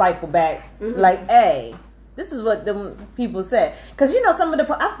gonna recycle back. Like, hey. This is what the people said. Because, you know, some of the...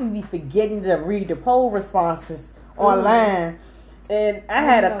 I be forgetting to read the poll responses online. And I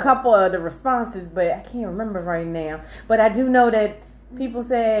had a couple of the responses, but I can't remember right now. But I do know that people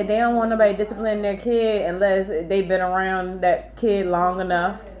said they don't want nobody disciplining their kid unless they've been around that kid long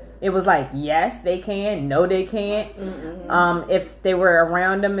enough. It was like, yes, they can. No, they can't. If they were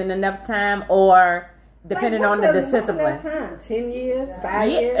around them in enough time or... Depending on the discipline. Time? 10 years? 5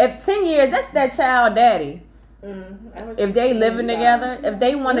 years? If 10 years, that's that child daddy. If they living together, if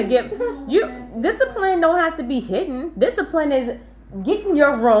they want to get... discipline don't have to be hidden. Discipline is get in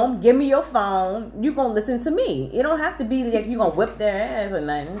your room, give me your phone, you going to listen to me. It don't have to be like you going to whip their ass or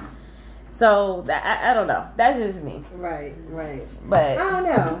nothing. So, I don't know. That's just me. Right. But... I don't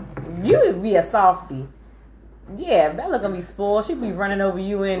know. You would be a softie. Yeah, Bella gonna be spoiled. She be running over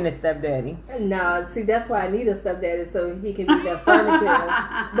you and the stepdaddy. No, see, that's why I need a stepdaddy so he can be the affirmative.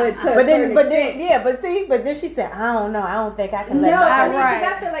 But then she said, I don't know. I don't think I can let.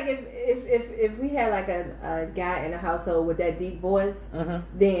 I feel like if we had like a guy in the household with that deep voice,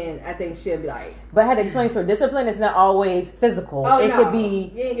 then I think she'll be like. But I had to explain to her, discipline is not always physical. It could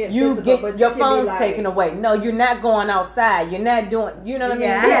be you get your phone's taken away. No, you're not going outside. You're not doing. You know what I mean?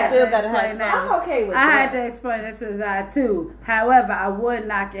 You still gotta have. I'm okay with that. I had to explain it to Zai too. However, I would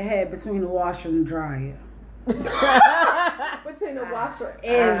knock your head between the washer and the dryer. Between the washer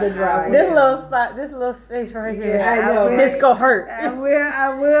and the dryer. This little space right here. I know. This go hurt. I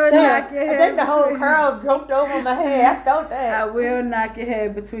will knock your head. I think the whole curl jumped over my head. I felt that. I will knock your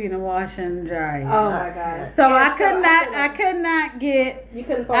head between the washer and the dryer. Oh my God. So I could not get. You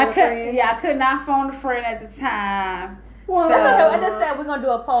couldn't phone a friend? Yeah, I could not phone a friend at the time. Well, that's okay. I just said we're gonna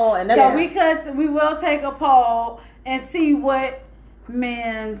do a poll, and so we will take a poll and see what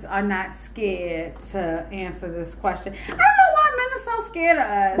men are not scared to answer this question. I don't know why men are so scared of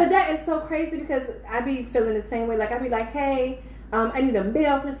us. But that is so crazy because I be feeling the same way. Like I be like, hey, I need a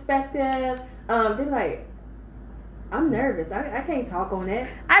male perspective. They're like, I'm nervous. I can't talk on that.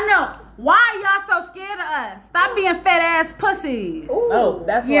 I know. Why are y'all so scared of us? Stop being fat ass pussies. Ooh. Oh,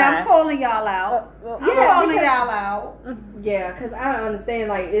 that's Yeah, why. I'm calling y'all out. I'm calling y'all out. Yeah, because I don't understand.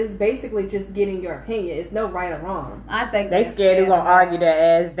 Like, it's basically just getting your opinion. It's no right or wrong. I think They scared they're gonna argue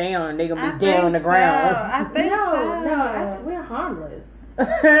their ass down and they're gonna be down on the ground. I think so. We're harmless.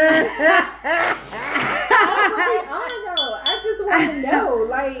 I I just want to know,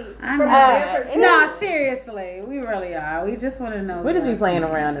 like, I from know. their perspective. No, seriously, we really are. We just want to know. We just be playing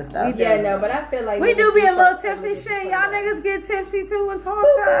around and stuff. Yeah, no, but I feel like We do be a little fuck tipsy with shit. each Y'all other. niggas get tipsy too and talk Boop,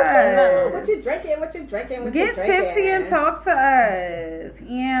 to boop, boop. us. What you drinking? What you drinking? What you Get drinking? tipsy and talk to us.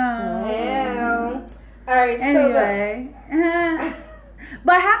 Yeah. Yeah. All right. Anyway.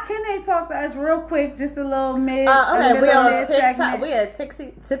 But how can they talk to us real quick? Just a little mid. Okay, we on mid TikTok. segment. We are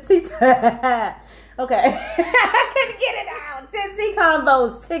tipsy. Okay, I couldn't get it out. Tipsy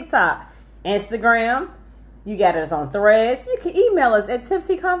Convos TikTok, Instagram. You got us on Threads. You can email us at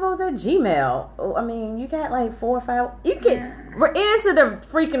tipsyconvos@gmail. Oh, I mean, you got like 4 or 5. You can answer the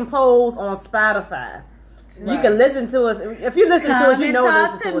freaking polls on Spotify. You can listen to us. If you listen to us, you know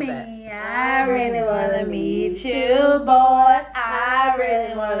talk listen to to us. me. I really want to meet you, boy. I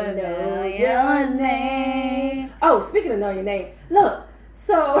really want to know your name. Oh, speaking of know your name, look.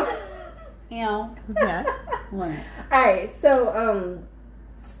 So, You know. Yeah. What? all right. So,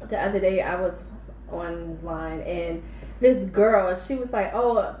 the other day I was online and this girl, she was like,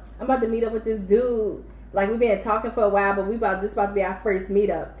 "Oh, I'm about to meet up with this dude. Like we've been talking for a while, but this about to be our first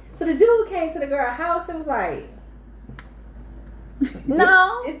meetup." So the dude came to the girl's house and was like,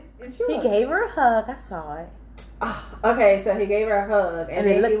 No, it's he yours. gave her a hug. I saw it, Oh, okay, so he gave her a hug, and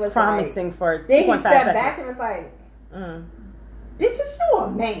then it he looked was promising like, for then he 2.5 stepped seconds. back and was like, Mm. "Bitch, is you a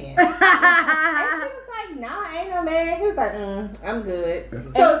man?" And she was like, "Nah, I ain't no man." He was like, "I'm good."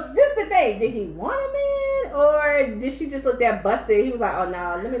 So this is the thing: did he want a man, or did she just look that busted? He was like, "Oh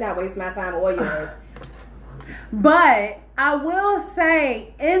no, let me not waste my time or yours." But I will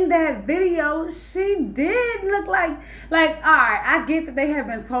say, in that video, she did look like all right. I get that they have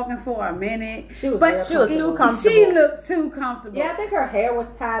been talking for a minute, She was but real She was too comfortable. comfortable. She looked too comfortable. Yeah, I think her hair was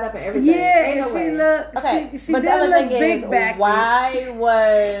tied up and everything. Yeah, Ain't and no way. she looked. Okay, She but the did other look thing big is, back. why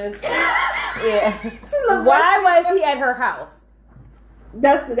was She looked why like- was he at her house?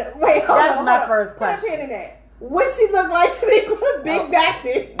 That's the wait. Hold That's on, my hold on. first Put a question. pin in that. What she look like? She look big Oh. back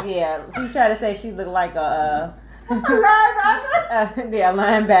then. Yeah, she tried to say she looked like a Linebacker.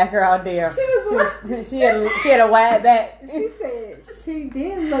 linebacker out there. She She had a wide back. She said she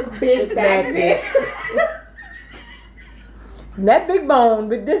did look big back then. Not big bone,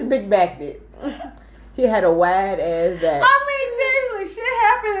 but this big back bit. She had a wide ass back. I mean, seriously, shit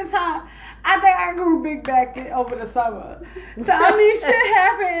happened in time. I think I grew big back over the summer. So I mean, shit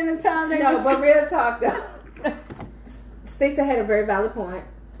happened in the time. No, but real talk though. Stacey had a very valid point.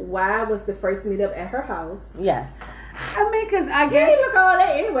 Why was the first meetup at her house? Yes. I mean, cause I He guess didn't look all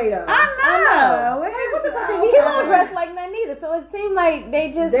that anyway though. I know. Like, what the fuck did He wasn't dressed like that neither, so it seemed like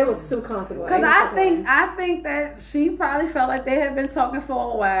they just. They was too comfortable. Because Ain't I think that she probably felt like they had been talking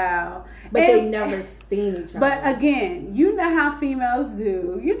for a while, but And- they never seen each other. But again, you know how females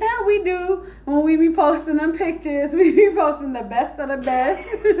do. You know how we do when we be posting them pictures. We be posting the best of the best.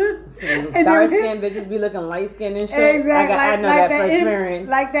 And Dark then- skinned bitches be looking light skinned and shit. Exactly. I know that from experience.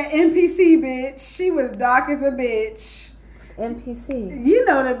 Like that NPC bitch. She was dark as a bitch. NPC. You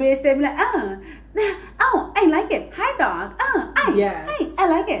know the bitch. They be like, oh, I like it. Hi, dog. Yes. I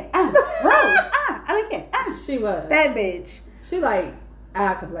like it. Rose. I like it. she was That bitch. She like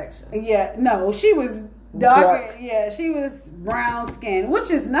eye complexion. Yeah, no, she was darker. Dark. Yeah, she was brown skin, which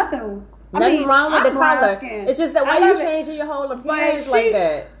is nothing. Nothing wrong with I'm the color. brown-skinned. It's just that I why you love it. changing your whole But appearance like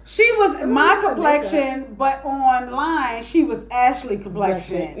that. She was my look like complexion, but online she was Ashley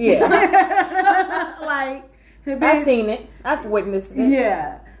complexion. Yeah. like her I've bitch- seen it. I've witnessed it.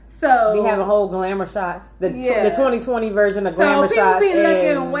 Yeah. So We have a whole glamour shots. The Yeah. the 2020 version of so glamour people shots. be looking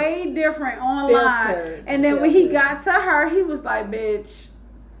and- way different online. Filtered. And then when he Filtered. got to her, he was like, "Bitch,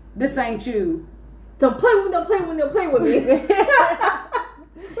 this ain't you." Don't play with me.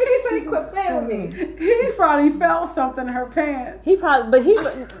 When he said quit playing with me. He probably felt something in her pants. He probably, but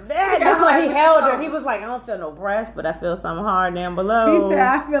that's why he held her. He was like, I don't feel no breast, but I feel something hard down below. He said,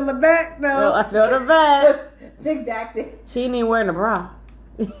 "I feel the back though." Well, I felt her back. Big back thing. She ain't even wearing a bra.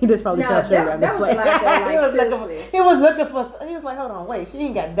 He just probably No, felt sure that was a lot though, like, he was looking seriously. for. He was like, hold on, wait, she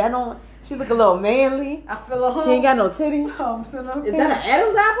ain't got that on. She look a little manly. I feel a She ain't got no titty. home. Is that an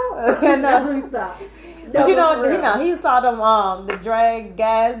Adam's apple? No. Let me stop. But you No, know, for real. he saw them the drag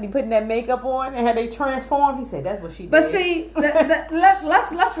guys be putting that makeup on and how they transform. He said that's what she did. But see,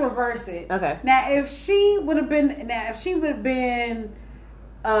 let's reverse it. Okay. Now, if she would have been,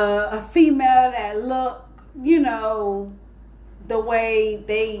 a female that look, the way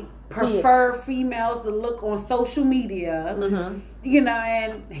they prefer females to look on social media, and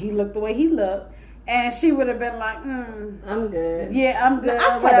he looked the way he looked, and she would have been like, I'm good. yeah, I'm good.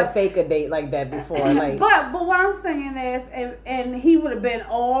 I've had a fake a date like that before. Like, but what I'm saying is, and he would have been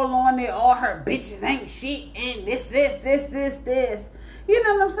all on there, all her bitches ain't shit, and this. You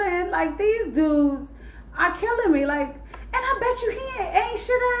know what I'm saying? Like, these dudes are killing me. Like, and I bet you he ain't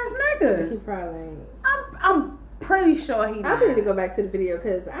shit ass nigga. He probably ain't. I'm pretty sure he. I need to go back to the video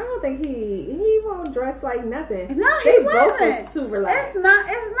because I don't think he won't dress like nothing. No, they he both wasn't. was too relaxed. It's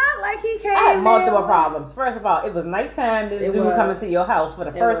not like he came. I had multiple there. problems. First of all, it was nighttime. This dude coming to your house for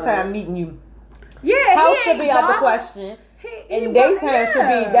the first time meeting you. Yeah, House he should be ain't out the bothered. question. He And daytime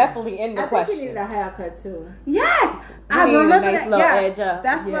should be definitely in the I think question. he needed a haircut too. Yes, He I needed a remember nice that. little Yes, edge up.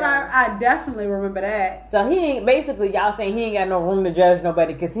 that's what I definitely remember that. So he ain't, basically y'all saying he ain't got no room to judge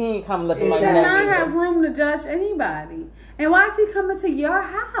nobody because he ain't come looking He like does that. not either. have room to judge anybody. And why is he coming to your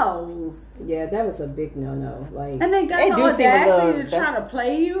house? Yeah, that was a big no. Like, And then got It the do seem a little- audacity to try to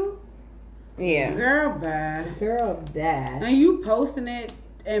play you? Yeah. Girl, bad. girl, bad. And you posting it,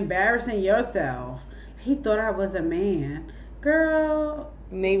 embarrassing yourself. He thought I was a man. Girl,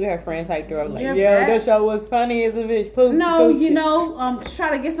 Maybe her friends hyped her up like, You're yo, back. that show was funny as a bitch. Post no, it.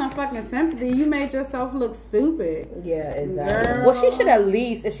 try to get some fucking sympathy. You made yourself look stupid. Yeah, exactly. Girl. Well, she should at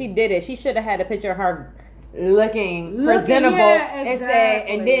least, if she did it, she should have had a picture of her looking presentable yeah, and say,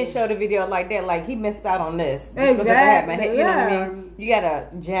 and then exactly. show the video like that. Like, he missed out on this. Just Exactly, because it happened. You know what I yeah. mean? You gotta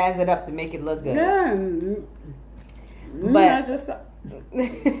jazz it up to make it look good. Yeah. But-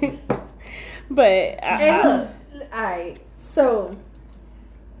 But And look, alright, so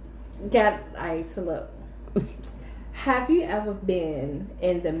look. Have you ever been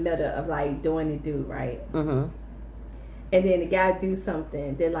in the middle of like doing the do, right? mm-hmm. And then the guy do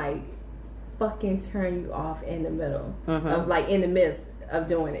something that like fucking turn you off in the middle of like in the midst of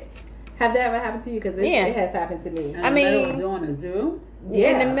doing it. Have that ever happened to you? Because it has happened to me. I mean, doing it too.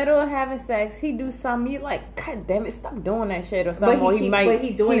 Yeah. in the middle of having sex, he do something. You like, God damn it, stop doing that shit or something. But he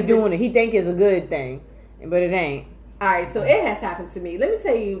doing it. He think it's a good thing, but it ain't. All right, so it has happened to me. Let me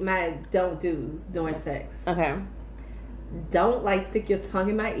tell you my don't do's during sex. Okay. Don't like stick your tongue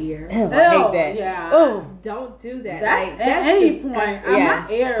in my ear. I hate that. Yeah. Oh, Don't do that. That's Like, at that's any disgusting. point. Yes.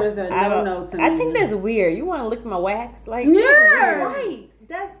 My ear is a no to me. I think that's weird. You want to lick my wax? Like, Yeah. that's weird. Right.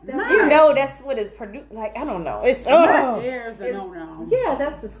 That's You right. know that's what it's produced. Like, I don't know. It's My ear is a no. Yeah,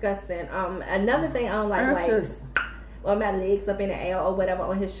 that's disgusting. Another thing I don't like, or my legs up in the air or whatever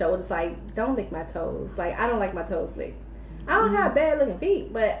on his shoulders. Like, don't lick my toes. Like, I don't like my toes licked. I don't have bad looking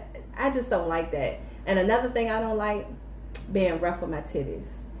feet, but I just don't like that. And another thing I don't like, being rough with my titties.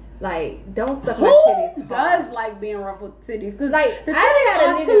 Like, don't suck my titties. Who does like being rough with titties? Because Like, the I titties had a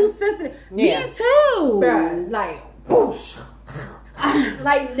are nigga- too sensitive. Yeah. Me too. Bruh, like, whoosh.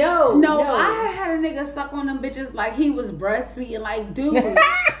 Like, no. No, I had a nigga suck on them bitches like he was breastfeeding. Like, dude,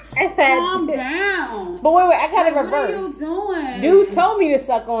 calm down. But wait, I got it Like, what are you reversed. doing? Dude told me to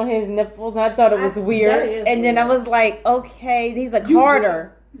suck on his nipples, and I thought it was that weird. is And then I weird. was like, okay. He's like,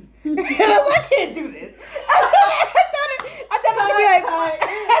 harder. And I was like, I can't do this. I thought it could be like,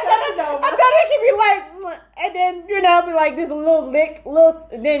 I thought it could be like, and then be like this little lick,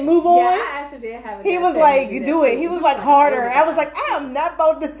 then move on. Yeah, I actually did have a He guy was tell like, me that do it. too. He was like harder. I was like, I am not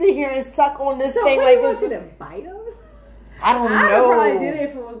about to sit here and suck on this so thing what, like you want this. you to bite him? I don't I know. probably did it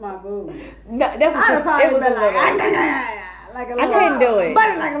if it was my boo. No, that was I'd just, probably it was a been little. like a I little, couldn't do it.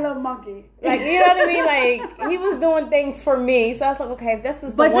 But like a little monkey. Like, you know what I mean? Like, he was doing things for me. So I was like, okay, if this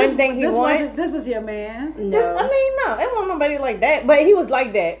is the one thing he wants. This was your man. No. I mean, no, it wasn't nobody like that. But he was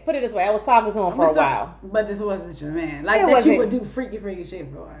like that. Put it this way, I was talking to him for a while. But this wasn't your man. Like, It that you wasn't. would do freaky shit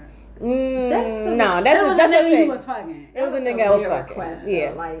for her. No, That was a that's nigga it. you was fucking. It was a nigga I was weird fucking. request,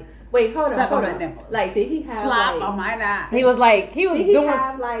 Yeah. though. Like, wait, hold Suck on on. my nipple. Like, did he have Slap like, on my eye. He was Did he doing.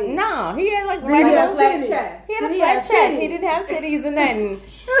 have, like- No, he had like Did he regular have flat titties. chest? He had Did a he flat have chest. titties? He didn't have titties or nothing.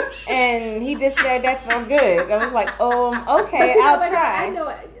 And he just said that felt good. I was like, okay, But you know I'll what? try. I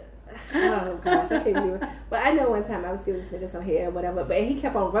know. Oh gosh, I can't believe it. But I know one time I was giving this nigga some hair or whatever, but he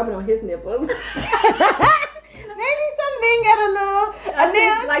kept on rubbing on his nipples. Maybe something got a little,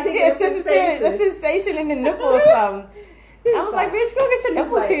 like they yeah, get a a sensation in the nipple or something. I was like, bitch, go get your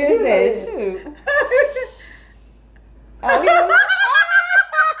nipples like- pierced. That shoot. Oh, yeah.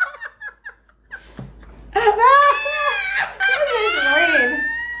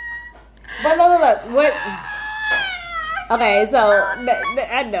 But look, what? Okay, so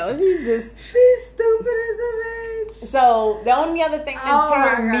I know she's stupid as a bitch. So the only other thing that's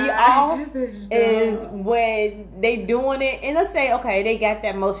turning me off is dumb. when they doing it, and let's say, okay, they got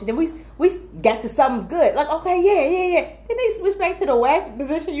that motion, then we got to something good, like, okay, yeah. Then they switch back to the whack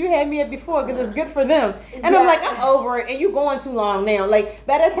position you had me at before because it's good for them, and I'm like, I'm over it, and you going too long now. Like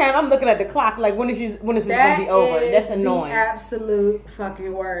by that time, I'm looking at the clock, like when is this gonna be over? That's annoying. The absolute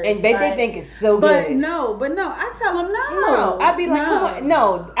fucking worst. And they think it's so good. But no, I tell them no. No, I'd be like, come on,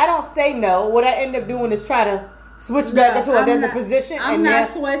 no. I don't say no. What I end up doing is try to switch back into another position, I'm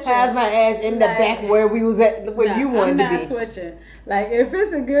not switching. Have my ass in the back where we was at, where you wanted to be. I'm not switching. Like if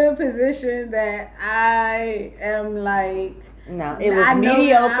it's a good position that I am like. No, it was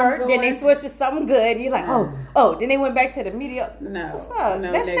mediocre. Then they switched to something good. You're like, oh. Then they went back to the mediocre. No, fuck?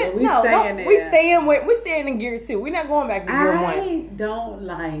 no, that nigga, shit. we No, staying there. We staying in gear 2. We're not going back to gear 1. I don't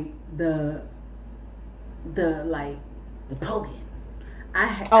like the poking.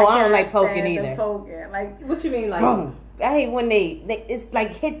 I don't like poking either. The poking. Like, what you mean, like? Boom. I hate when they it's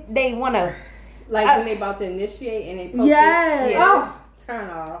like hit. They wanna when they about to initiate and they poke yes. You. Oh, turn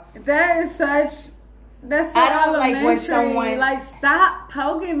off. That is such. That's so I don't like when elementary. someone like stop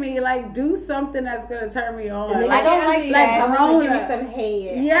poking me. Like do something that's gonna turn me on. And then I don't like that. Give me some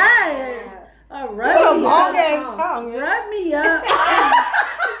head. Yes. Rub me a long up. ass tongue. Rub me up.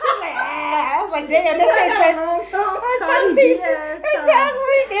 I was like, damn, that shit said her tongue reached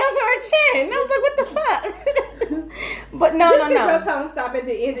down to her chin. I was like, what the fuck? But no. Your tongue stop at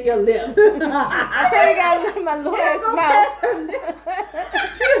the end of your lip. I tell you guys, my little ass mouth.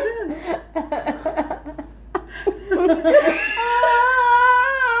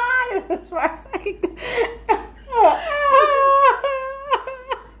 As far as I can go.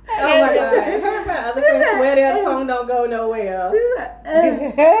 Oh my god! Her my other friends swear their tongue don't go nowhere.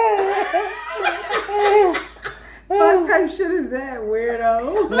 What type shit is that,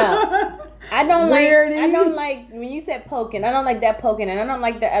 weirdo? No, I don't like when you said poking. I don't like that poking, and I don't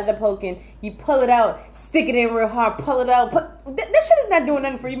like the other poking. You pull it out, stick it in real hard, pull it out. That shit is not doing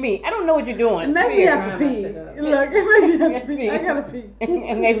nothing for me. I don't know what you're doing. Maybe I have to pee. Look, maybe I have to pee. I gotta pee.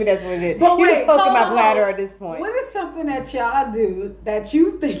 And maybe that's what it is. But you're wait, just poking my bladder at this point. What is something that y'all do that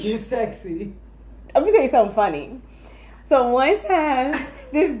you think is sexy? I'm gonna tell you something funny. So one time,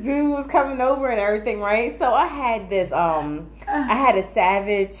 this dude was coming over and everything, right? So I had this, I had a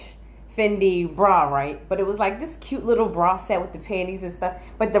Savage Fendi bra, right? But it was like this cute little bra set with the panties and stuff.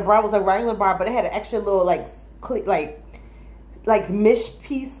 But the bra was a regular bra, but it had an extra little like mesh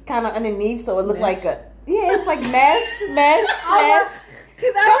piece kind of underneath, so it looked like it's like mesh.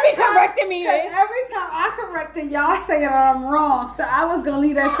 Don't be correcting me. Every time I corrected y'all saying I'm wrong, so I was gonna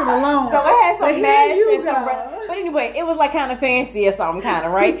leave that shit alone. So it had some mesh and some, but anyway, it was like kind of fancy or something, kind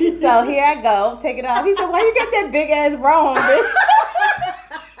of, right? So here I go, take it off. He said, "Why you got that big ass bra on, bitch?"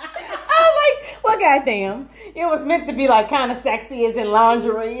 I was like, "Well, goddamn, it was meant to be like kind of sexy, as in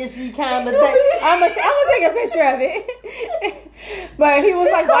lingerie-ishy kind of thing." I'm gonna take a picture of it. But he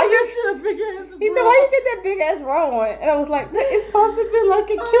was like, "Why you?" He said, "Why you get that big ass bra on?" And I was like, "It's supposed to be like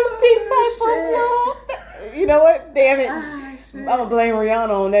a cutesy type of." You know what? Damn it! I'm gonna blame Rihanna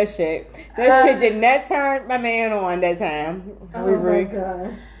on that shit. That shit did not turn my man on that time. My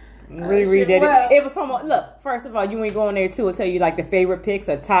god. Redid it. It was someone. Look, first of all, you ain't going there too. It'll tell you like the favorite picks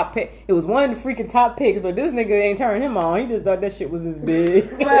or top pick. It was one of the freaking top picks, but this nigga ain't turning him on. He just thought that shit was as big.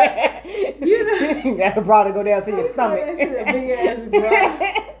 But, you know, got a bra to go down to your stomach. That shit a big ass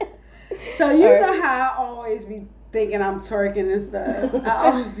bra. So you know how I always be thinking I'm twerking and stuff. I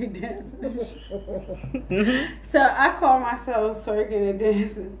always be dancing. Mm-hmm. So I call myself twerking and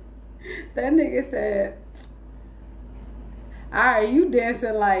dancing. That nigga said, "Alright, you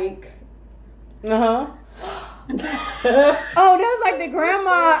dancing like." Oh, that was like the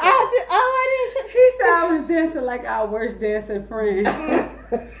grandma. I didn't. He said I was dancing like our worst dancing friend.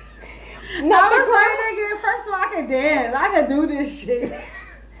 No, I was like, nigga, first of all, I can dance. I can do this shit.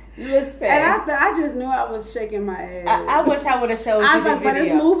 Listen. And I just knew I was shaking my ass. I wish I would have showed you I was the like, video. but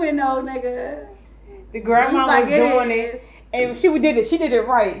it's moving though, nigga. The grandma like, was doing it. And she did it. She did it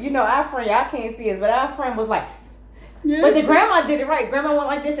right. You know, our friend, y'all can't see us, but our friend was like, but the grandma did it right. Grandma went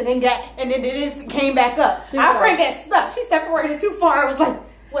like this and then it came back up. Our friend got stuck. She separated too far. It was like,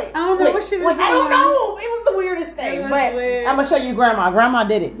 wait, I don't know what she was doing. I don't know. It was the weirdest thing. But weird. I'm gonna show you grandma. Grandma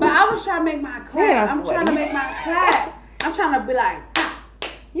did it. But I was trying to make my clap. Man, I'm trying to make my clap. I'm trying to be like,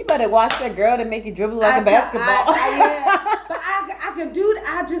 you better watch that girl that make you dribble like a basketball. Yeah. But I I could do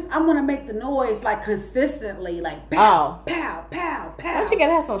that. I want to make the noise like consistently, like pow, pow, pow, pow. Don't you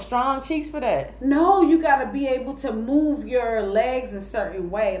gotta have some strong cheeks for that? No, you gotta be able to move your legs a certain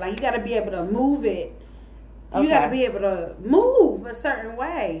way. Like you gotta be able to move it. You gotta be able to move a certain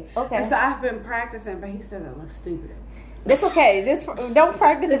way. Okay. And so I've been practicing, but he said it looks stupid. It's okay. Don't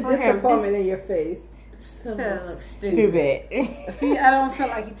practice it for him. Disappointment in your face. He said it looks stupid. I don't feel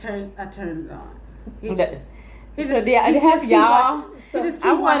like I turned it on.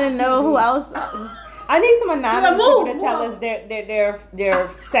 I want to know who else. I need some anonymous people to tell us their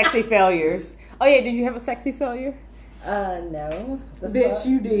sexy failures. Oh yeah, did you have a sexy failure? No. Bitch,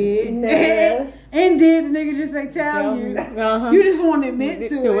 you did. No. And did the nigga just tell you? You just want to admit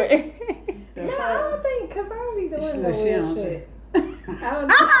to it. No, I don't think, because I don't be doing no weird shit.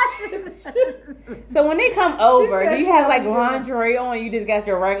 So when they come over, do you have like lingerie on? You just got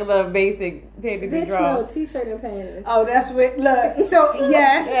your regular basic panties and drawers? No, t-shirt and panties. Oh, that's what. Look, so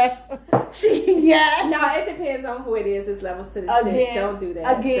yes, yes. No, it depends on who it is. It's levels to the shit. Don't do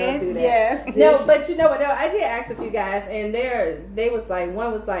that. Again, don't do that. Yes. No, but you know what? No, I did ask a few guys, and they was like,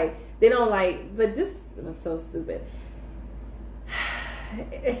 one was like, they don't like, but this was so stupid.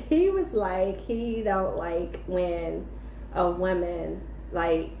 He was like, he don't like when a woman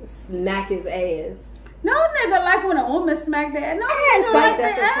like smack his ass. No nigga like when a woman smack that. No nigga like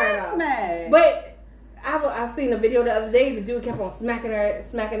that ass smack. But I seen a video the other day. The dude kept on smacking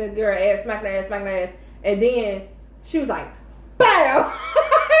the girl ass, smacking her ass, and then she was like, "Bam!"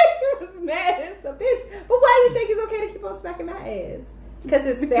 He was mad as a bitch. But why do you think it's okay to keep on smacking my ass? Because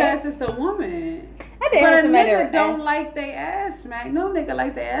it's a woman. But a nigga don't like they ass smack. No nigga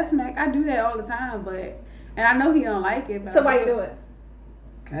like the ass smack. I do that all the time, and I know he don't like it. But so why you do it?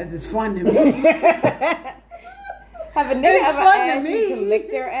 Cause it's fun to me. Have a nigga ever asked you to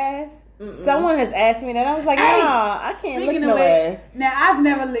lick their ass? Mm-mm. Someone has asked me that. I was like, nah, I can't lick no ass. Now I've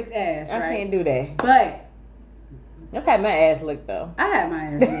never licked ass. I can't do that. But I've had my ass licked though. I had my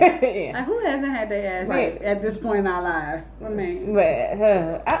ass licked. Yeah. Like who hasn't had their ass licked at this point in our lives? I mean, but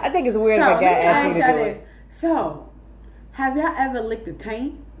I think it's weird if a guy asks me to do it. So, have y'all ever licked the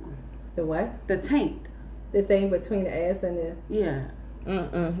taint? The what? The taint. The thing between the ass and the I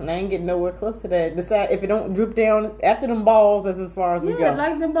ain't getting nowhere close to that. Besides, if it don't drip down after them balls, that's as far as we go. Yeah,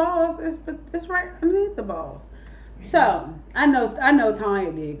 like the balls, it's right underneath the balls. So I know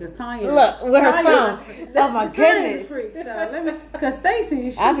Tonya did because Tonya look with her tongue. Oh my goodness! Because Stacey,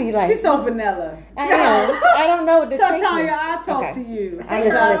 she's so vanilla. I don't know what the taint is. So Tonya, I'll talk to you. I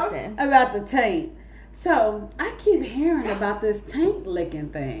just listen about the taint. So I keep hearing about this taint licking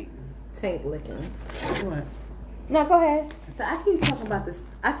thing. Taint licking. What? No, go ahead. So I keep talking about this.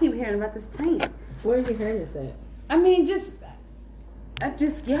 I keep hearing about this taint. Where are you hearing this at? I mean, y'all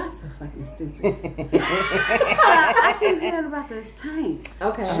so fucking stupid. I keep hearing about this tank.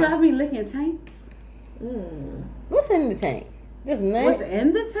 Okay. Should I be licking tanks? What's in the tank? Just nuts. What's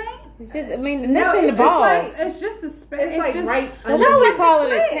in the tank? It's just, I mean, the nuts in the balls. It's just the space. It's like right under. Why would we call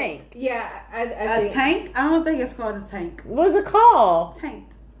it a tank? Yeah, I think. A tank? I don't think it's called a tank. What is it called? Taint.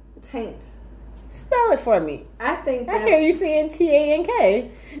 Spell it for me. I think I hear you saying TANK.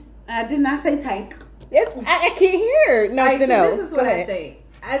 I did not say tank. I can't hear nothing else. This is what I think.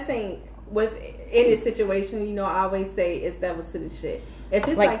 I think with any situation, I always say it's levels to the shit. If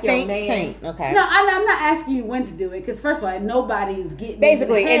it's like your man, tank. Okay. No, I'm not asking you when to do it because first of all, nobody's getting.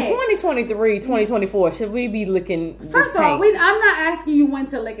 Basically, in 2023, 2024, should we be licking? First of all, I'm not asking you when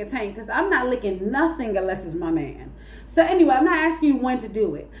to lick a tank because I'm not licking nothing unless it's my man. So anyway, I'm not asking you when to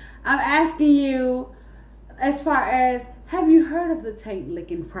do it. I'm asking you as far as have you heard of the taint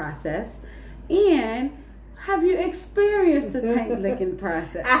licking process and have you experienced the taint licking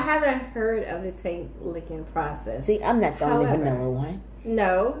process? I haven't heard of the taint licking process. See, I'm not the only vanilla one.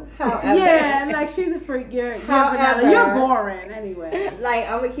 No, however. Yeah, like she's a freak. You're vanilla. You're boring anyway. Like,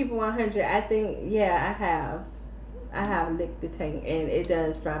 I'm going to keep it 100. I think, I have. I have licked the taint and it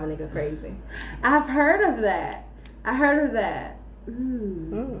does drive a nigga crazy. I've heard of that. So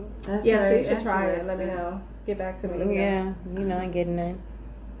you should try it. Let me know. Get back to me. Yeah, I ain't getting that.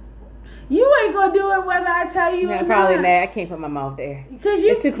 You ain't gonna do it whether I tell you. No, probably not. I can't put my mouth there because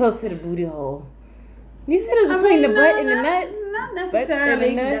it's too close to the booty hole. You said it was between the butt and the nuts. Not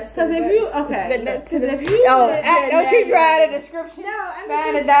necessarily. Because if you she tried a description. No, I mean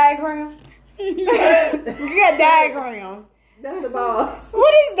find a diagram. You got diagrams. That's the balls.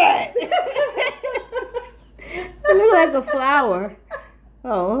 What is that? It looks like a flower.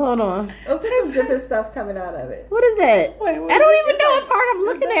 Oh, hold on. Put some different stuff coming out of it. What is that? Wait, I don't even know what part I'm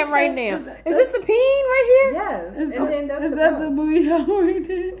looking at right now. Is this the peen right here? Yes. And then that's the booty hole right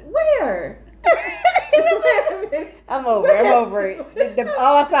there? Where? I'm over it.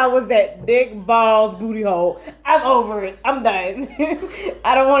 All I saw was that dick, balls, booty hole. I'm over it. I'm done.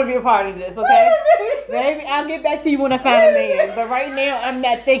 I don't want to be a part of this, okay? Maybe I'll get back to you when I find a man. But right now, I'm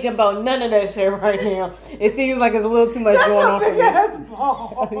not thinking about none of that shit right now. It seems like it's a little too much going on for me. That's a big ass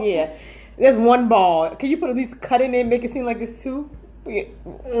ball. Yeah. There's one ball. Can you put at least cut in there and make it seem like it's two? Yeah.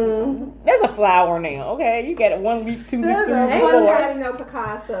 There's a flower now, okay? You got it 1 leaf, 2 leaf, 3 leaf, Ain't 4. nobody know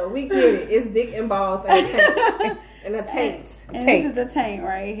Picasso. We get it. It's dick and balls and a taint. And a taint. And this is the taint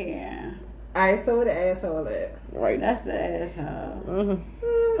right here. Alright, so where the asshole at? Right. That's the asshole.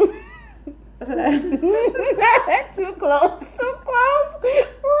 Mm-hmm. So that's Too close.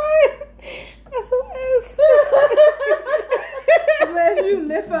 Right. That's so ass. Let you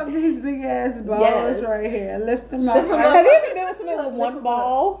lift up these big ass balls right here. Lift them up. Have you ever done something with one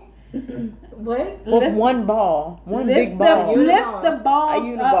ball? What? With one ball. One big ball. Lift the balls A up,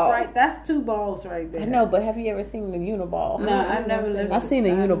 uniball. right? That's 2 balls right there. I know, but have you ever seen the uniball? No, I never lived. I've seen a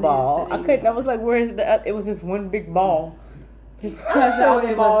uniball. I couldn't. I was like, "Where's the?" It was just one big ball. Because the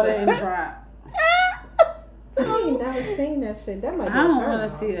other ball didn't drop. I ain't never seen that shit. That might be I a don't turn want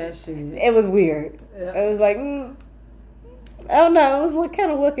to on. see that shit. It was weird. Yeah. It was like, I don't know. I was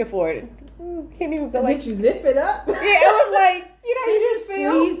kind of looking for it. Can't even go like. Did you lift it up? Yeah, it was like, you just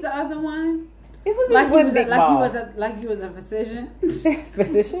feel. Squeeze the other one. It was just Like one big ball. like you was a physician.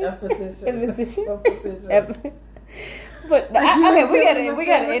 Physician. A physician. A physician. A physician. But Like you okay, was we feeling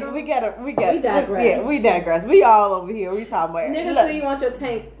gotta. We digress. Yeah, we digress. We all over here. We talking about. Niggas, Look, so you want your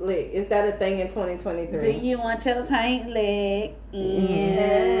tank licked? Is that a thing in 2023? Do you want your taint leg?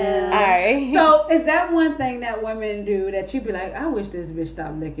 Yeah. all right. So is that one thing that women do that you be like, I wish this bitch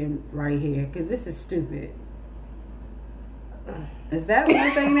stopped licking right here because this is stupid. Is that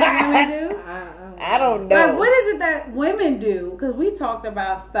one thing that women do? I don't know. Like, what is it that women do? Because we talked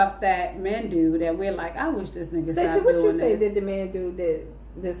about stuff that men do that we're like, I wish this nigga Stacey, stopped what you doing say this. did the man do that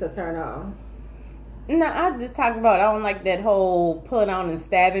this a turn off? No, I just talk about I don't like that whole pulling out and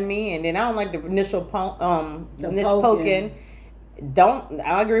stabbing me, and then I don't like the initial initial poking.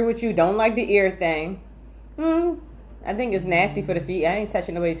 I agree with you. Don't like the ear thing. I think it's nasty for the feet. I ain't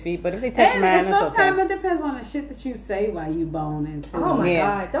touching nobody's feet, but if they touch And mine, it's sometimes okay. it depends on the shit that you say while you boning too. Oh my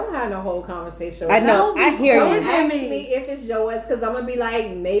Yeah. God! Don't have no whole conversation. I know. I hear Don't you. ask me if it's yours, because I'm gonna be like,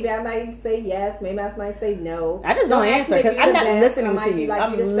 maybe I might say yes, maybe I might say no. I just don't ask answer me if because you I'm the not best, listening I might to be you. like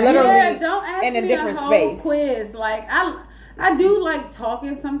I'm you the same. literally Yeah, don't ask in a me different whole space. quiz. Like I do like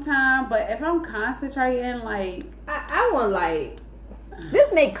talking sometimes, but if I'm concentrating, like I want like.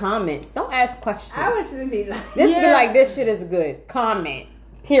 Just make comments. Don't ask questions. I want you to be like. Just be Yeah. like, this shit is good. Comment.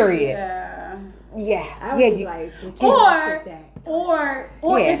 Period. yeah. Yeah. I Yeah. would be You, like,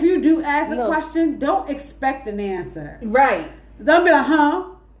 Or Yeah. if you do ask a No. question, don't expect an answer. right. Don't be like, huh?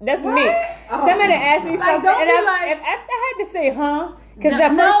 that's What? me. Oh. Somebody asked me Like, something, don't and be I, like- if I had to say, huh? Because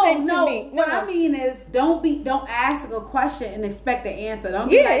the first thing to me. What I mean is, don't ask a question and expect an answer. Don't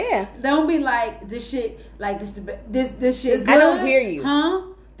be Yeah, like, yeah. Don't be like this shit. Like this shit. Good? I don't hear you. Huh?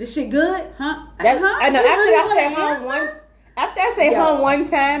 This shit good? Huh? That, huh? I know. You After really I want say an huh answer? one. After I say huh one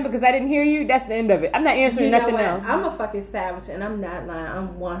time because I didn't hear you, that's the end of it. I'm not answering You know nothing what? else. I'm a fucking savage, and I'm not lying.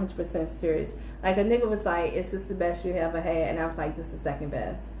 I'm 100% serious. Like a nigga was like, "Is this the best you ever had?" And I was like, "This is the second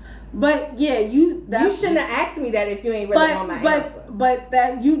best." But yeah, you shouldn't have asked me that if you ain't really on my answer. But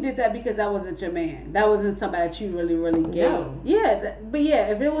that you did that because that wasn't your man. That wasn't somebody that you really gave. No. Yeah, but yeah,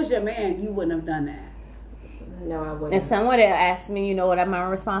 if it was your man, you wouldn't have done that. No, I wouldn't. If someone had asked me, you know what my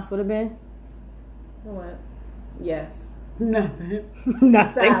response would have been? What? Yes. Nothing.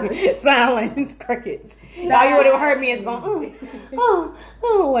 Nothing. Silence. Crickets. All you would have heard me is going,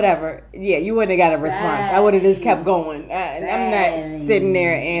 whatever. Yeah, you wouldn't have got a response. I would have just kept going. I'm not sitting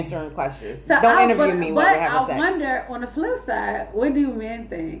there answering questions. Don't interview me while we're having sex. I wonder, on the flip side, what do men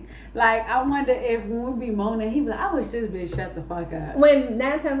think? Like, I wonder if when we be moaning, he be like, I wish this bitch shut the fuck up. When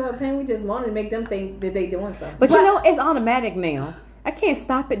 9 times out of 10 we just want to make them think that they doing something. But you know, it's automatic now. I can't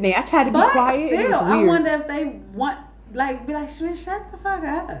stop it now. I try to be But quiet. still, And it's I weird. wonder if they want, like, be like, shut the fuck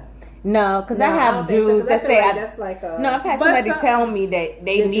up. No, because No, I have don't think so, dudes 'cause I that feel say like that's like a, no, I've had But somebody some- tell me that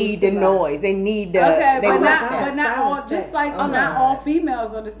they That you need the survive. noise. They need the. Okay, they but want not, that. but not all. Silent Just sex. like Oh, not no. all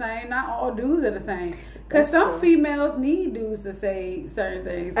females are the same. Not all dudes are the same. Because That's some true. females need dudes to say certain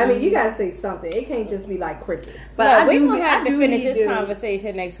things. I mean, you gotta say something. It can't just be like crickets. But Look, I we're do gonna need- have I to do finish need this dudes.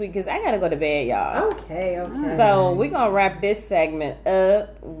 conversation next week because I gotta go to bed, y'all. Okay. So we're gonna wrap this segment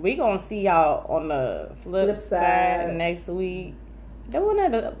up. We're gonna see y'all on the flip side next week. That one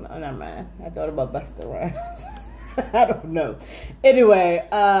had a, oh, never mind. I thought about Busta Rhymes. I don't know. Anyway,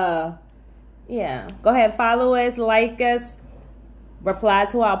 yeah. Go ahead, follow us, like us, reply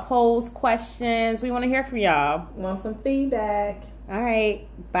to our polls, questions. We want to hear from y'all. Want some feedback. All right.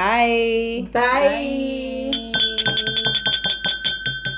 Bye. Bye.